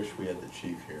think. I wish we had the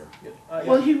chief here.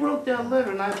 Well, he wrote that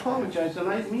letter, and I apologize, and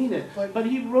I mean it, but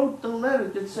he wrote the letter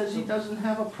that says he doesn't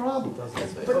have a problem.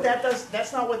 But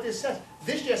that's not what this says.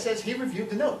 This just says he reviewed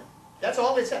the note. That's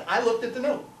all it said. I looked at the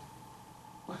note.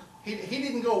 He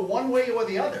didn't go one way or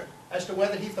the other as to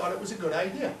whether he thought it was a good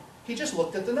idea. He just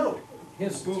looked at the note.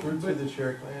 Through the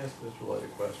chair, can I ask Mr. Light a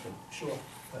question? Sure.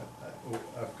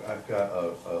 I've got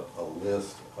a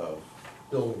list of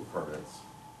building permits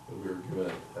that we were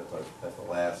given at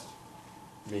the last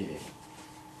meeting.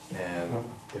 And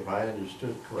if I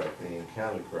understood correctly and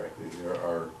counted correctly, there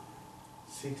are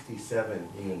 67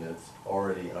 units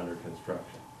already under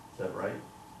construction. Is that right?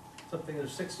 Something,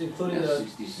 there's 60, including Yeah, the.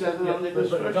 67 yeah, under but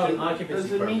construction. occupancy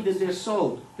Doesn't mean permits. that they're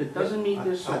sold. It doesn't mean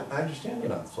they're sold. I understand they're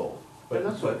not sold. They're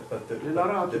not sold. They're not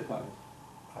occupied.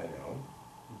 I know,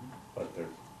 but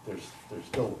there's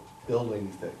still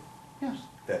buildings Yes.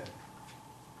 that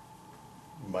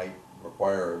might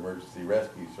require emergency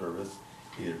rescue service,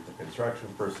 either for construction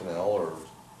personnel or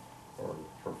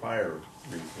for fire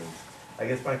reasons. I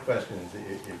guess my question is,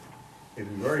 if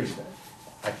we've already,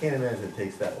 I can't imagine it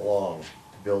takes that long to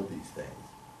build these things.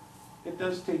 It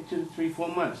does take 2 to 3, 4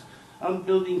 months. I'm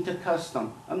building to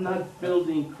custom. I'm not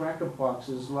building cracker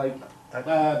boxes like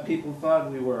people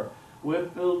thought we were. We're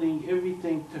building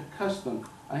everything to custom.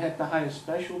 I had to hire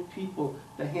special people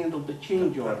to handle the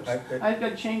change orders. I've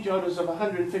got change orders of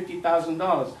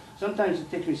 $150,000. Sometimes it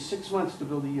takes me 6 months to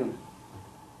build a unit.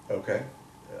 Okay,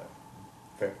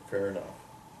 fair enough.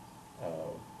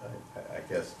 I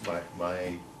guess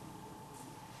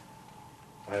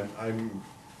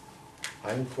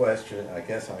I'm questioning, I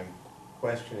guess I'm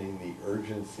questioning the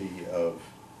urgency of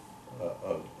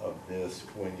this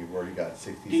when you've already got The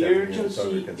 67 units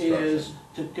under urgency construction? is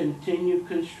to continue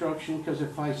construction, because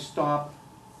if I stop,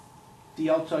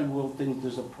 the outside world thinks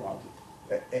there's a problem.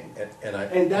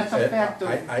 And that's a fact of,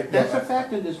 that's a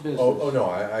fact in this business. Oh, no,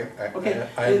 I Okay,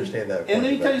 understand that. And let me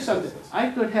point tell you about something, business. I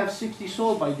could have 60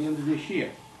 sold by the end of this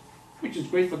year, which is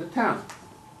great for the town,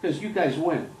 because you guys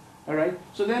win, all right?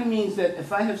 So that means that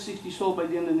if I have 60 sold by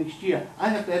the end of next year, I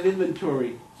have to have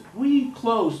inventory. We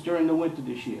closed during the winter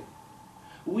this year.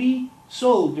 We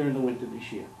sold during the winter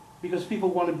this year, because people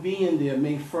want to be in there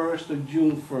May 1st or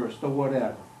June 1st or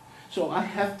whatever. So I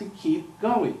have to keep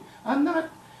going. I'm not,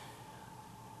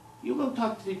 you go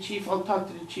talk to the chief, I'll talk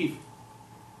to the chief.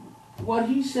 What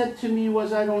he said to me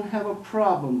was, I don't have a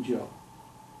problem, Joe.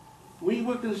 We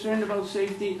were concerned about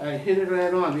safety, I hit it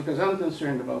right on, because I'm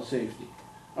concerned about safety,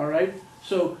 all right?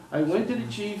 So I went to the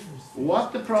chief,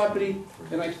 walked the property,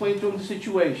 and I explained to him the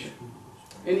situation.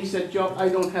 And he said, Joe, I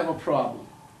don't have a problem.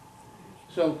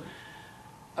 So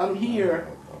I'm here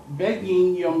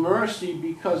begging your mercy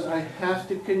because I have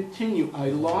to continue. I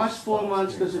lost 4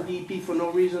 months because of DEP for no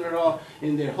reason at all,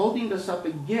 and they're holding us up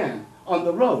again on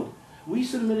the road. We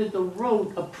submitted the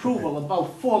road approval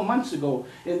about 4 months ago,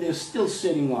 and they're still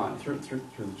sitting on it. Through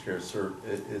the chair, sir,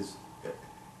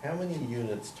 how many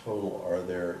units total are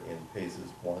there in phases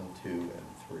 1, 2, and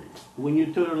 3? When you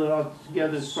total it all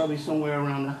together, it's probably somewhere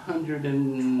around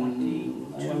 120,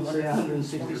 I want to say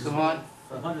 160 some odd.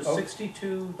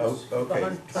 162. Oh, okay.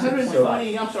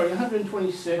 120, I'm sorry,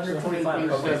 126 or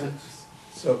 127.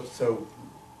 So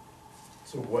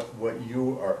what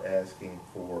you are asking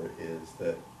for is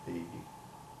that the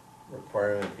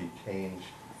requirement be changed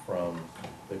from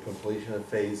the completion of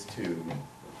phase 2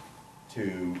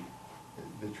 to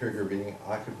the trigger being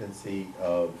occupancy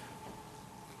of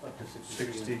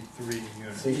 63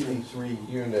 units. 63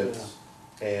 units,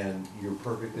 and you're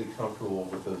perfectly comfortable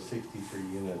with those 63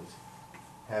 units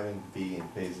having to be in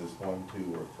phases 1,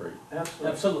 2, or 3?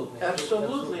 Absolutely.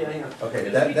 Absolutely, I am. Okay,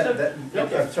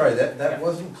 Okay. I'm sorry, that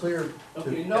wasn't clear to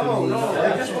Okay, me. no,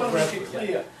 I just want to make it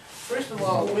clear. First of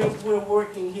all, we're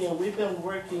working here, we've been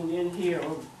working in here,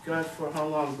 oh God, for how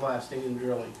long, blasting and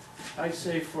drilling? I'd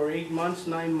say for 8 months,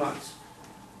 9 months.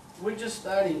 We're just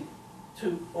starting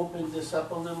to open this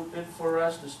up a little bit for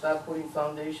us, to start putting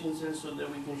foundations in so that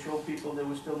we can show people that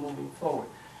we're still moving forward.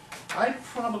 I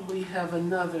probably have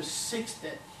another 6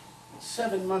 to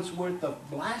 7 months worth of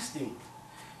blasting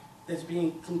that's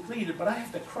being completed, but I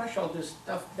have to crush all this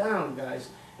stuff down, guys,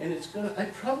 and it's gonna, I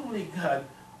probably got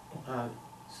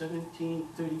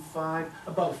 1735,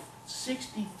 about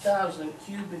 60,000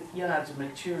 cubic yards of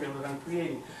material that I'm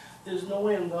creating. There's no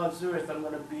way on God's earth I'm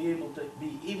gonna be able to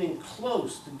be even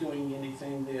close to doing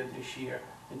anything there this year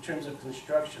in terms of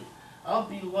construction. I'll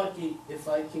be lucky if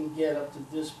I can get up to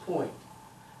this point.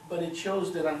 But it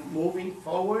shows that I'm moving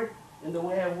forward in the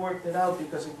way I worked it out,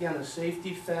 because again, a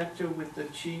safety factor with the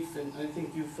chief, and I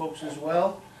think you folks as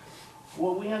well.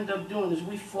 What we end up doing is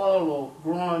we follow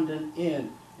Grondon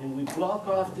in, and we block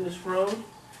off this road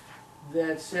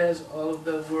that says all of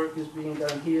the work is being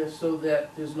done here so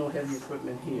that there's no heavy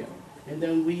equipment here. And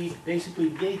then we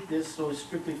basically gate this so it's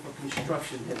strictly for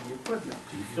construction heavy equipment.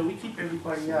 So we keep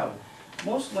everybody out.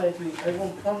 Most likely, I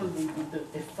won't probably,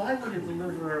 if I were to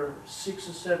deliver 6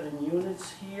 or 7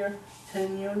 units here,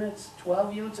 10 units,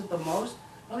 12 units at the most,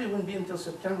 probably wouldn't be until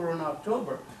September and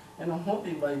October. And I'm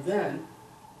hoping by then,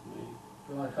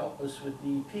 God help us with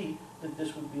DEP, that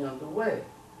this would be underway.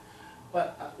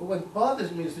 But what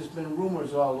bothers me is there's been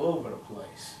rumors all over the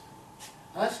place.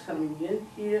 Us coming in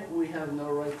here, we have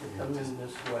no right to come in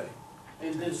this way.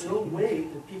 And there's no way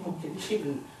that people can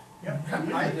even come in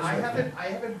this way. I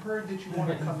haven't heard that you want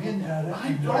to come in that way.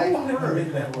 I don't want to come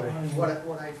in that way.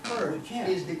 What I've heard We can't.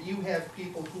 is that you have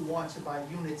people who want to buy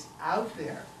units out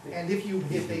there. And if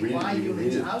they read- buy you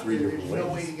read units it out three there, there's different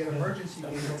no ways. way to get emergency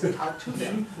vehicles out to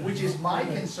them, which is my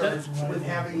concern with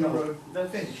having the road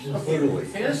finished. Literally.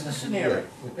 Here's the scenario.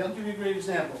 I'll give you a great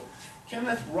example.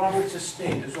 Kenneth Roberts'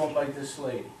 estate is owned by this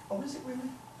lady. Oh, is it really?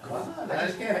 I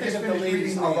just can't I think just of the finished lady's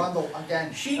reading name. Arundel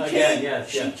again. She Again, came,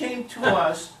 she came to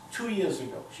us 2 years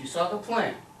ago. She saw the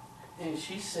plan. And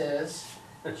she says,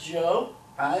 Joe,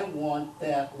 I want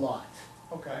that lot.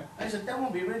 Okay. I said, that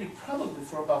won't be ready probably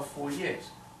for about 4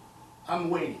 years. I'm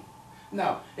waiting.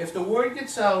 Now, if the word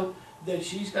gets out that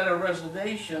she's got a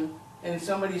reservation and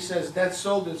somebody says that's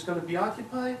sold, it's gonna be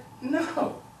occupied,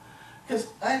 no. Because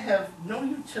I have no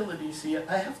utilities here.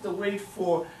 I have to wait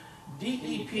for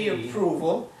DEP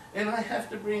approval, and I have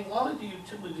to bring all of the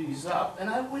utilities up, and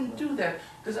I wouldn't do that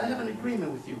because I have an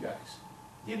agreement with you guys.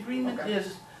 The agreement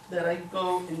is that I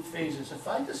go in phases. If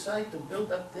I decide to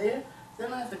build up there,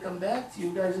 then I have to come back to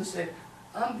you guys and say,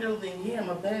 I'm building here, I'm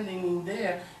abandoning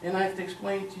there, and I have to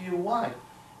explain to you why.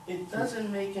 It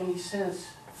doesn't make any sense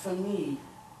for me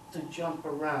to jump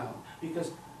around,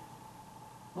 because,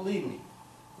 believe me,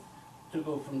 to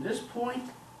go from this point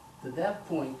to that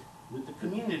point with the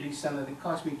community center that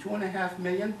cost me $2.5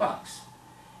 million,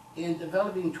 in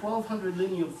developing 1,200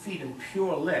 linear feet in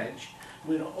pure ledge,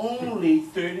 with only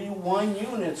 31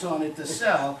 units on it to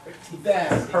sell, that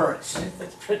hurts.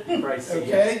 That's pretty pricey.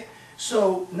 Okay?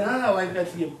 So now I've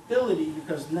got the ability,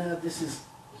 because now this is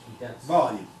Yes.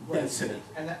 volume, density.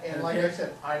 And like I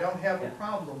said, I don't have a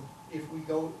problem if we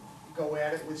go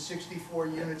at it with 64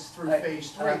 units through Right.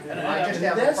 phase 3. And I just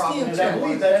have a that's the problem. And I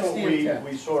believe that's what That's the intent.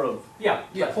 we sort of Yeah,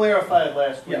 Yeah. clarified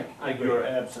last week Yeah, I in agree. your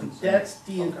absence. That's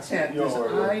the intent, Your-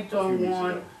 because a I few don't weeks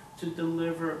want ago. to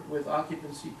deliver with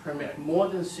occupancy permit more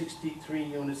than 63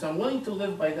 units. I'm willing to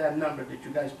live by that number that you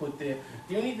guys put there.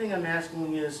 The only thing I'm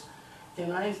asking is,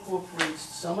 can I incorporate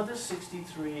some of the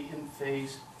 63 in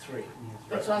phase 3?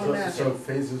 That's all I'm So asking.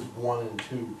 phases 1 and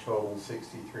 2 total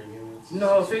 63 units?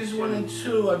 No, phases 1 and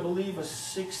 2, I believe, are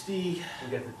 60,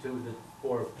 We got the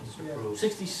 4 just approved.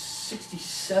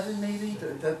 67 maybe? So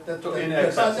in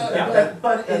that's- excess.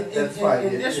 But that's fine.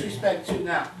 in this respect too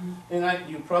now, and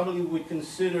you probably would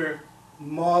consider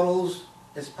models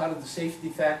as part of the safety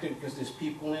factor, because there's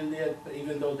people in there, but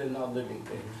even though they're not living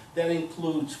there. That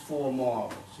includes 4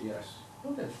 models, yes.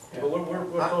 Okay. But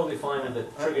we're totally fine with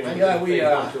the triggering Yeah, we phase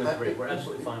are. 1, 2, and 3. We're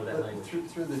absolutely fine with that language.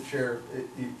 Through the chair,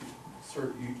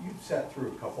 sir, you've sat through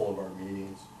a couple of our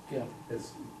meetings. Yeah.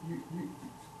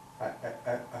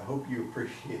 I hope you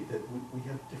appreciate that we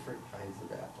have different kinds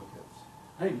of applicants.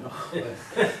 I know.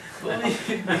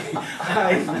 Believe me,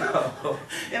 I know.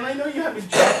 And I know you have a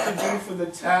job to do for the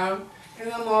town,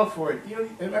 and I'm all for it. You know,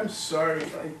 and I'm sorry,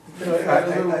 I had a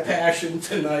little passion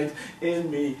tonight in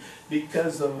me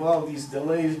because of all these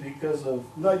delays, because of,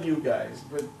 not you guys,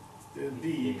 but the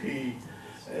DEP.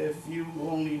 If you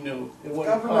only knew what it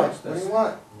Government, cost what do us. you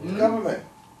want? It's government.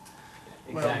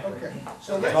 Exactly. Okay,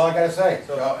 so That's all I gotta say.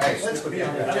 So, So, hey, let's,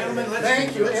 gentlemen, let's.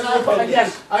 Thank you, let's and look at again,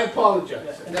 this. I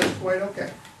apologize. And that's quite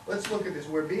okay. Let's look at this.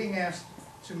 We're being asked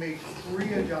to make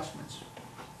 3 adjustments.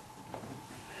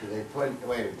 did they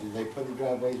put the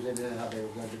driveways in there, how they were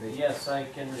going to be? Yes, I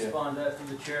can respond to that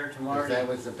through the chair tomorrow. Because that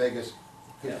was the biggest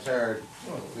concern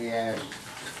we asked,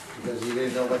 because you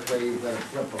didn't know which way you were gonna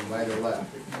flip them, right or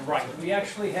left. Right, we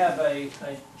actually have a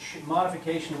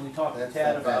modification we talked to That's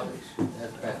Tad not about. Bentley's,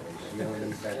 that's Bentley's, you don't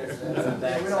need Bentley's. That's That's- on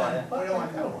that We don't side. want, we don't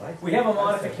want that. We have a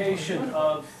modification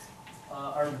of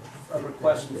our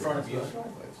request in front of you.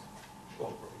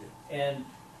 And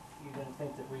you didn't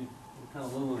think that we're kind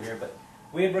of lulu here, but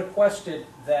we had requested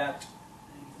that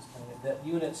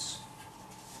units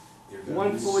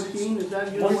 114, is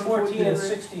that your 114 and 114?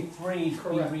 63 be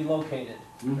Correct. relocated.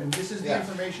 And this is the Yeah.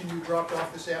 information you dropped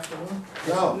off this afternoon?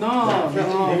 No.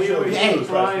 No, we were Hey, here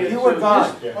prior you were to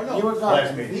gone. this. Oh, no. You were Last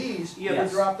gone. meeting. These were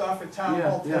Yes. dropped off at town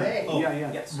hall today.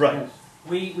 Yeah. Yes. Right. Yes.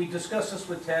 We discussed this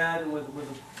with Tad, and with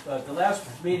the last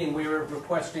meeting, we were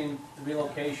requesting the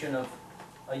relocation of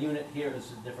a unit here, this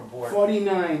is a different board.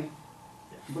 49,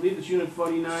 I believe it's unit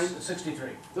 49, 63.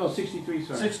 no, 63,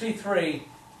 sorry. 63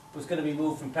 was gonna be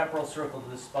moved from Pepperell Circle to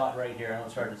this spot right here, I know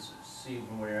it's hard to see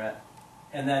from where you're at.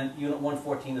 And then unit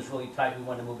 114 is really tight, we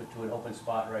wanted to move it to an open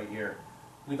spot right here.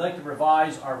 We'd like to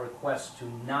revise our request to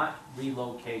not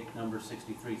relocate number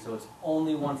 63, so it's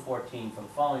only 114 for the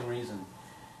following reason.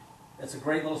 It's a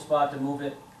great little spot to move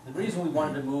it. The reason we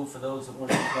wanted to move, for those that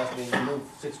wouldn't last meeting, we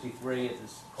moved 63 at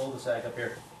this cul-de-sac up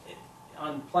here.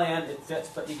 On plan, it fits,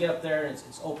 but you get up there and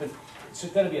it's open. It's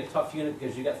gonna be a tough unit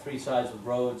because you got 3 sides with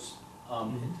roads,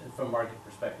 from a market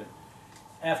perspective.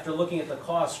 After looking at the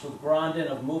cost with Grondin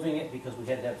of moving it, because we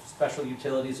had to have special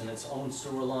utilities and its own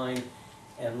sewer line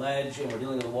and ledge, and we're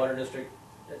dealing with a water district,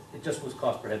 it just was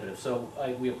cost prohibitive. So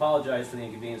we apologize for the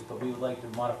inconvenience, but we would like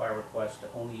to modify our request to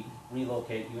only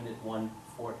relocate unit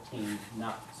 114,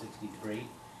 not 63.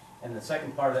 And the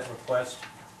second part of that request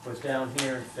was down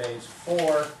here in phase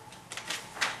 4.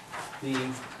 The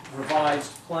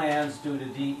revised plans due to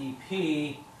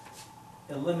DEP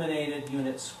eliminated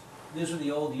units. These are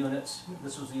the old units.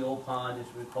 This was the old pond, as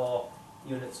you recall.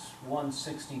 Units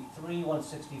 163,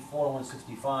 164,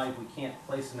 165. We can't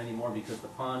place them anymore because the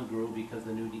pond grew because of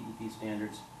the new DEP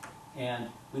standards. And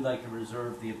we'd like to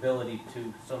reserve the ability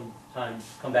to sometime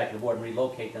come back to the board and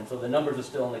relocate them. So the numbers are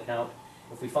still in the count.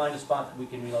 If we find a spot that we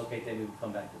can relocate, then we would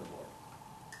come back to the board.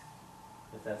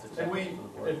 If that's acceptable to the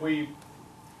board. And we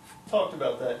talked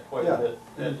about that quite a bit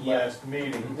at last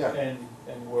meeting, Yeah.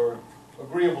 and were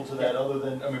agreeable to that, other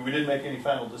than, I mean, we didn't make any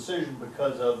final decision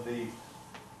because of the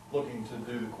looking to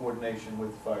do the coordination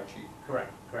with the fire chief.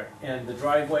 Correct, correct. And the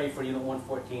driveway for unit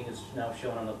 114 is now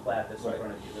shown on the plat that's in Right.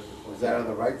 front of you. Is that on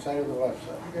the right side or the left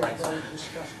side? You guys already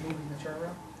discussed moving the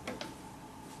turnaround?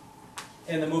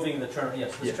 And the moving of the turn,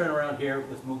 yes, this Yeah. turnaround here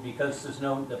was moved because there's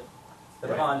no, the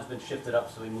Right. pond's been shifted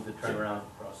up, so we moved the turnaround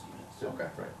across the units. So Okay.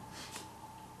 Right.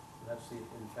 that's the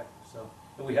effect, so,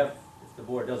 and we have, if the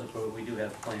board does approve it, we do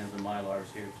have plans and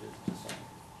Mylars here to sign.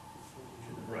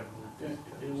 Right.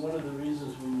 And one of the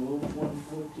reasons we moved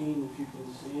 114, if you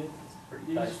can see it,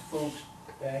 Pretty tight. these folks'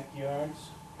 backyards,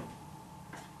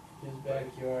 his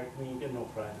backyard, I mean, you get no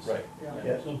privacy. Right.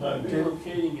 Yeah. So by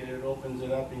relocating it, it opens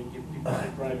it up and you give people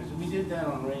some privacy. We did that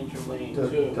on Ranger Lane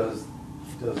too. Does,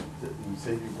 you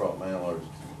say you brought Mylars,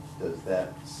 does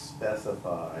that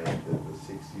specify that the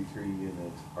 63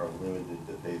 units are limited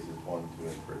to phases 1, 2,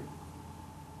 and 3?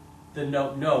 The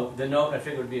note, the note, I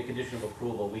figure would be a condition of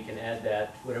approval, we can add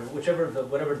that,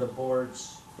 whatever the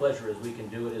board's pleasure is, we can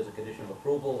do it as a condition of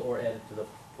approval or add it to the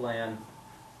plan.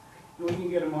 We can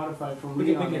get it modified from We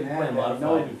can Leon get and the add plan that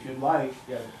note modified. if you'd like,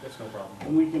 Yeah, that's no problem,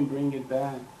 and we can bring it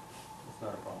back. that's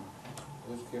not a problem.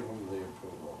 Let's give them the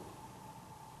approval.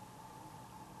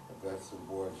 If that's the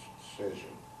board's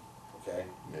decision, okay?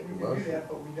 Make a We can do motion. that,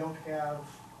 but we don't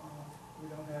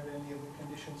have any of the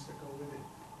conditions that go with it.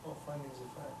 Oh, findings of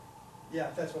fact. Yeah,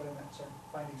 that's what I meant, sorry,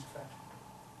 findings of fact.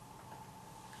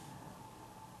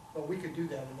 But we could do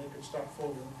that, and they could start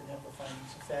forward, and we can have the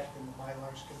findings of fact, and the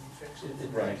Mylars can be fixed.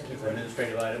 Right, it's an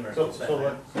administrative item or So,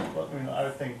 something. I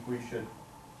think we should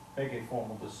make a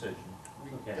formal decision.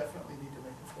 We Okay. definitely need to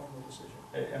make a formal decision.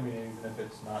 I mean, even if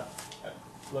it's not, I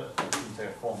shouldn't say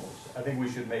a formal, I think we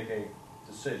should make a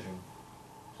decision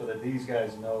so that these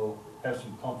guys know, have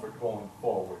some comfort going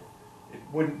forward. It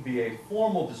wouldn't be a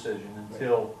formal decision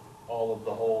until all of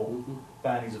the whole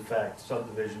findings of fact,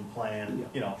 subdivision plan,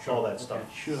 you know, all that stuff.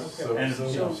 Sure. So, And-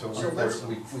 let's-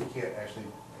 we can't actually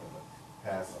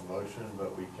pass a motion,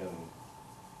 but we can.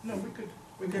 No, we We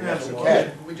can can have have some some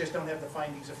motion, we just don't have the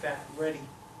findings of fact ready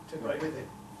to go Right. with it.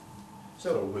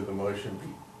 So So, would the motion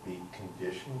be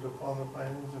conditioned upon the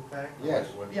findings of fact? Yes.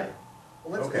 yeah,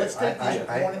 well, Okay, let's take these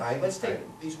I- one, I- let's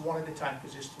take these one at a time,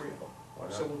 because there's three of them. Why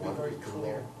not? So we'll be Why don't very we do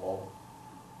clear. all-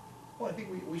 Well, I think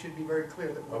we should be very clear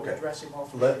that we're Okay. addressing all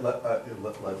three. Let me,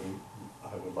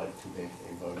 I would like to make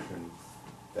a motion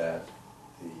that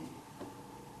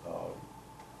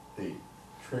the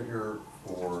trigger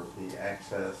for the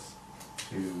access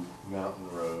to Mountain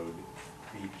Road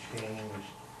be changed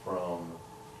from,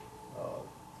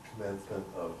 commencement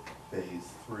of phase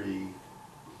 3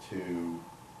 to,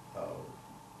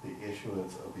 the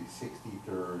issuance of the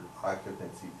 63rd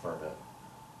occupancy permit,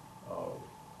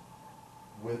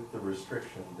 with the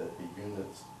restriction that the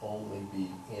units only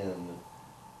be in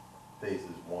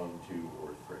phases 1, 2, or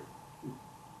 3.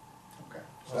 Okay.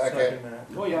 Second.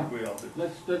 Oh, yeah. We all do.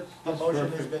 That's The motion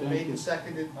has perfect, been thank made you. and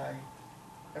seconded by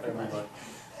everybody.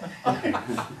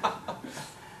 Everybody.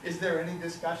 Is there any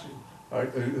discussion? All right,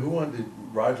 who wanted,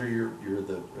 Roger, you're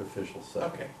the official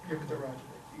second. Okay, give it to Roger.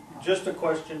 Just a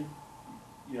question,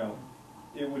 you know,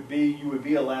 you would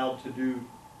be allowed to do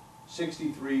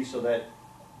 63 so that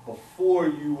before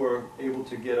you were able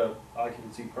to get a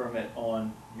occupancy permit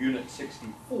on unit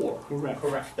 64.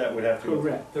 Correct. That would have to go.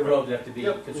 Correct. The roads have to be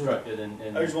Yep. constructed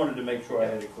and. I just wanted to make sure I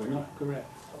had it clear. No, correct.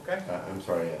 Okay? I'm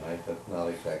sorry, and that's not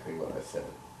exactly what I said.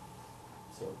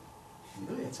 So,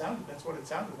 Really, that's what it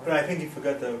sounded like. But I think you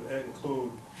forgot to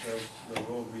include the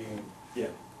road being, Yeah.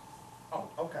 Oh,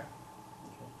 okay.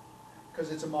 Because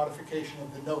it's a modification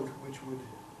of the note, which would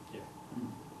Yeah.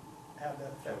 have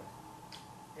that effect.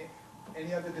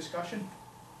 Any other discussion?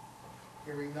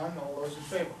 Hearing none, all those in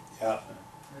favor? Yeah.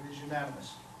 It is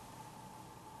unanimous.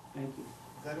 Thank you.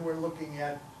 Then we're looking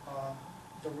at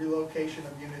the relocation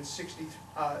of unit 60,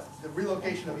 the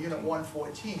relocation of unit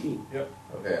 114. Yep.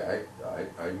 okay,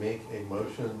 I make a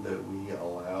motion that we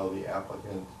allow the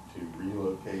applicant to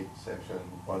relocate section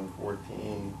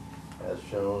 114 as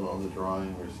shown on the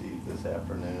drawing received this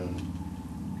afternoon,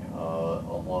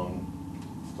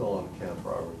 still on Kenneth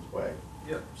Roberts Way.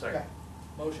 Yep, Okay.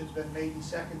 Motion's been made and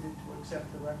seconded to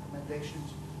accept the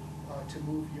recommendations to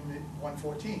move unit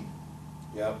 114.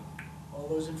 Yep. All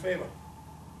those in favor?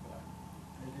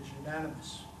 It is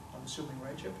unanimous, I'm assuming,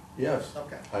 right, Chip? Yes.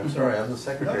 Okay. I'm sorry, I'm the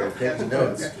secretary, I'm taking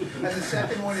notes. Okay. And the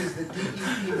second one is the DEP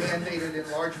mandated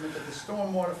enlargement of the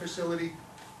stormwater facility.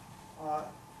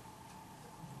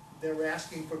 They're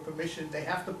asking for permission, they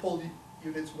have to pull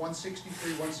units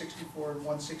 163, 164, and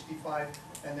 165,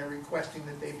 and they're requesting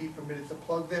that they be permitted to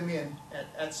plug them in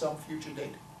at some future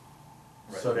date.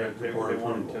 Right. Subject to They board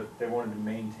wanted approval. they wanted to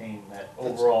maintain that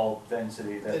overall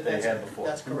density that they had before.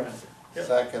 That's correct. Yep.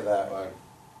 Second that one.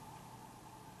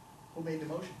 Who made the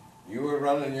motion? You were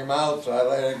running your mouth, so I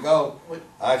let it go. What?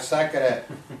 I second it.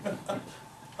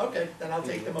 Okay, then I'll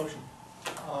take the motion.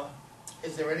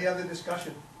 Is there any other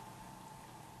discussion?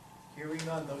 Hearing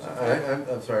none, those in favor?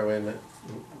 I'm sorry, wait a minute.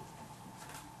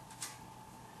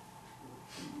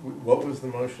 What was the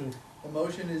motion? The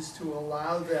motion is to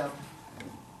allow them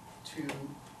to,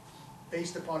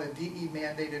 based upon a DE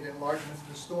mandated enlargement of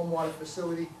the stormwater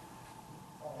facility,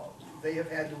 they have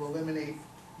had to eliminate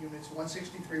units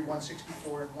 163,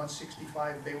 164, and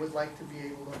 165. They would like to be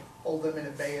able to hold them in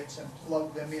abeyance and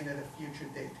plug them in at a future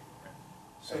date,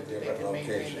 so At that they different can maintain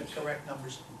the locations. correct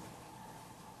numbers.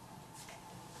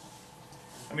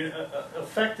 I mean,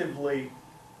 effectively,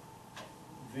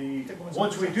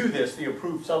 once we do this, the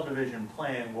approved subdivision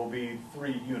plan will be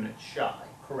 3 units shy.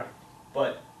 Correct.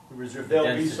 But Reserve there'll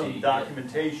be density, some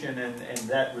documentation and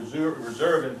that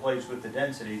reserve in place with the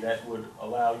density that would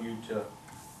allow you to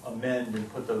amend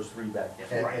and put those 3 back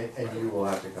in. And you will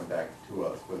have to come back to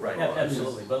us with. Right. Yeah,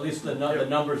 absolutely, but at least the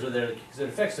numbers are there, because it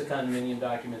affects the condominium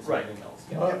documents and Right. everything else.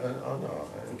 Oh, no.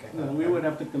 Okay. No, we would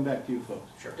have to come back to you folks.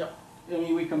 Sure. Yep. I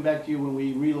mean, we come back to you when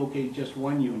we relocate just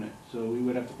one unit, so we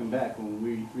would have to come back when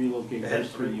we relocate Add those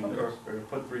 3 3 units. or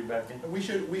put 3 back in. And we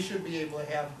should be able to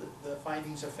have the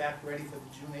findings of fact ready for the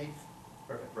June 8th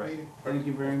Perfect, right. meeting. Thank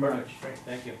you very Perfect. much. Great,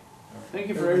 thank you. Thank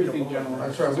you for everything, gentlemen.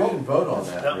 I'm sorry, we didn't vote on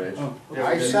that, No. Rich. Oh, Yeah,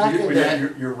 I second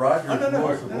that. You're Roger's Oh, no,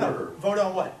 rules of order. Vote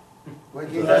on what? What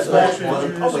you That's just last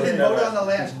mentioned. one. Oh, we didn't vote on the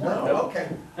last one, No. okay.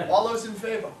 All those in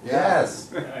favor?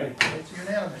 Yes. All right. It's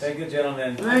unanimous. Thank you,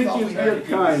 gentlemen. Thank thought you we for had your Sorry to keep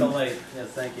you so time. late. Yes,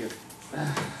 thank you.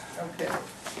 Okay.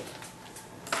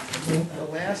 The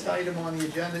last item on the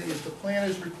agenda is the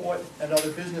planner's report and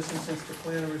other business, and since the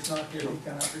planner is not here, he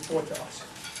cannot report to us.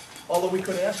 Although we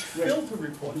could ask Phil to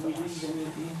report to us.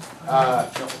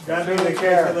 That being the Through the case,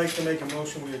 chair. I'd like to make a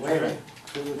motion, we Wait a adjourn. minute,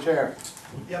 through the chair.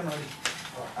 Yeah, Marty.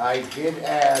 I did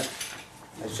ask,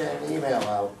 I sent an email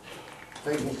out,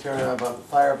 taking care about the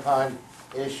fire pond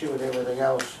issue and everything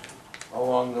else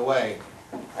along the way.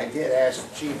 I did ask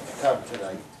the chief to come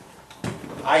tonight.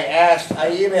 I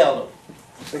emailed him,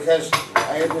 because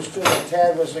I understood that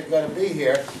Tad wasn't gonna be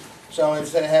here, so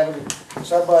instead of having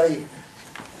somebody,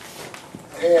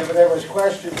 if there was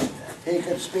questions, he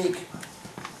could speak.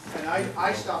 And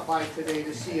I stopped by today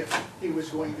to see if he was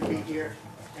going to be here,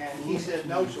 and he said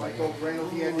no, so I told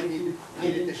Reynold he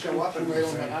needed to show up, and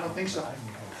Reynold said, I don't think so.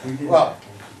 Well,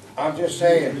 I'm just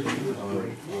saying,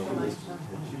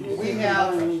 We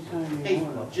have, hey,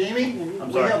 Jamie,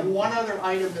 we sorry. have one other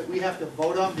item that we have to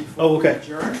vote on Oh, before we okay.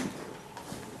 adjourn.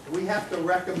 We have to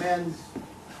recommend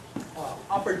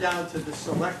up or down to the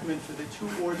selectmen for the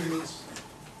 2 ordinance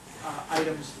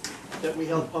items that we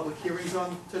held public hearings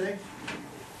on today.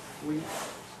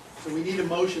 So we need a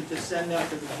motion to send that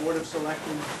to the Board of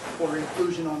Selectmen for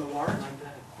inclusion on the warrant.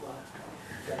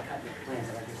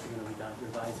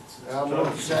 I'm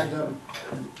gonna send them,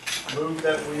 Move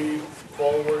that we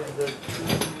forward the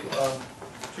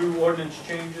 2 ordinance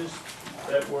changes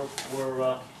that were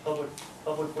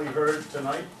publicly heard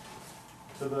tonight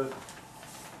to the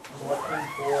selectmen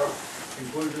for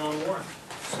inclusion on the warrant.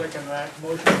 Second that.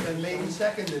 Motion's been made and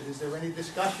seconded. Is there any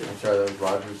discussion? I'm sorry, that was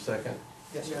Roger's second?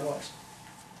 Yes, it was.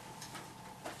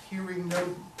 Hearing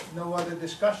no other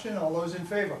discussion, all those in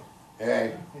favor?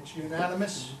 hey, It's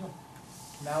unanimous.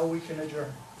 Now we can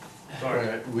adjourn. All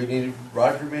right, we need,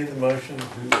 Roger made the motion,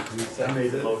 who I seconded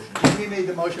made the it? motion. He made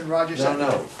the motion, Roger No, seconded.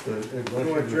 no, the motion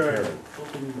to adjourn. adjourn.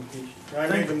 I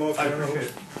made the motion, I I don't know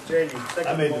appreciate who's, Jamie, I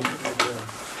second made the motion. to adjourn.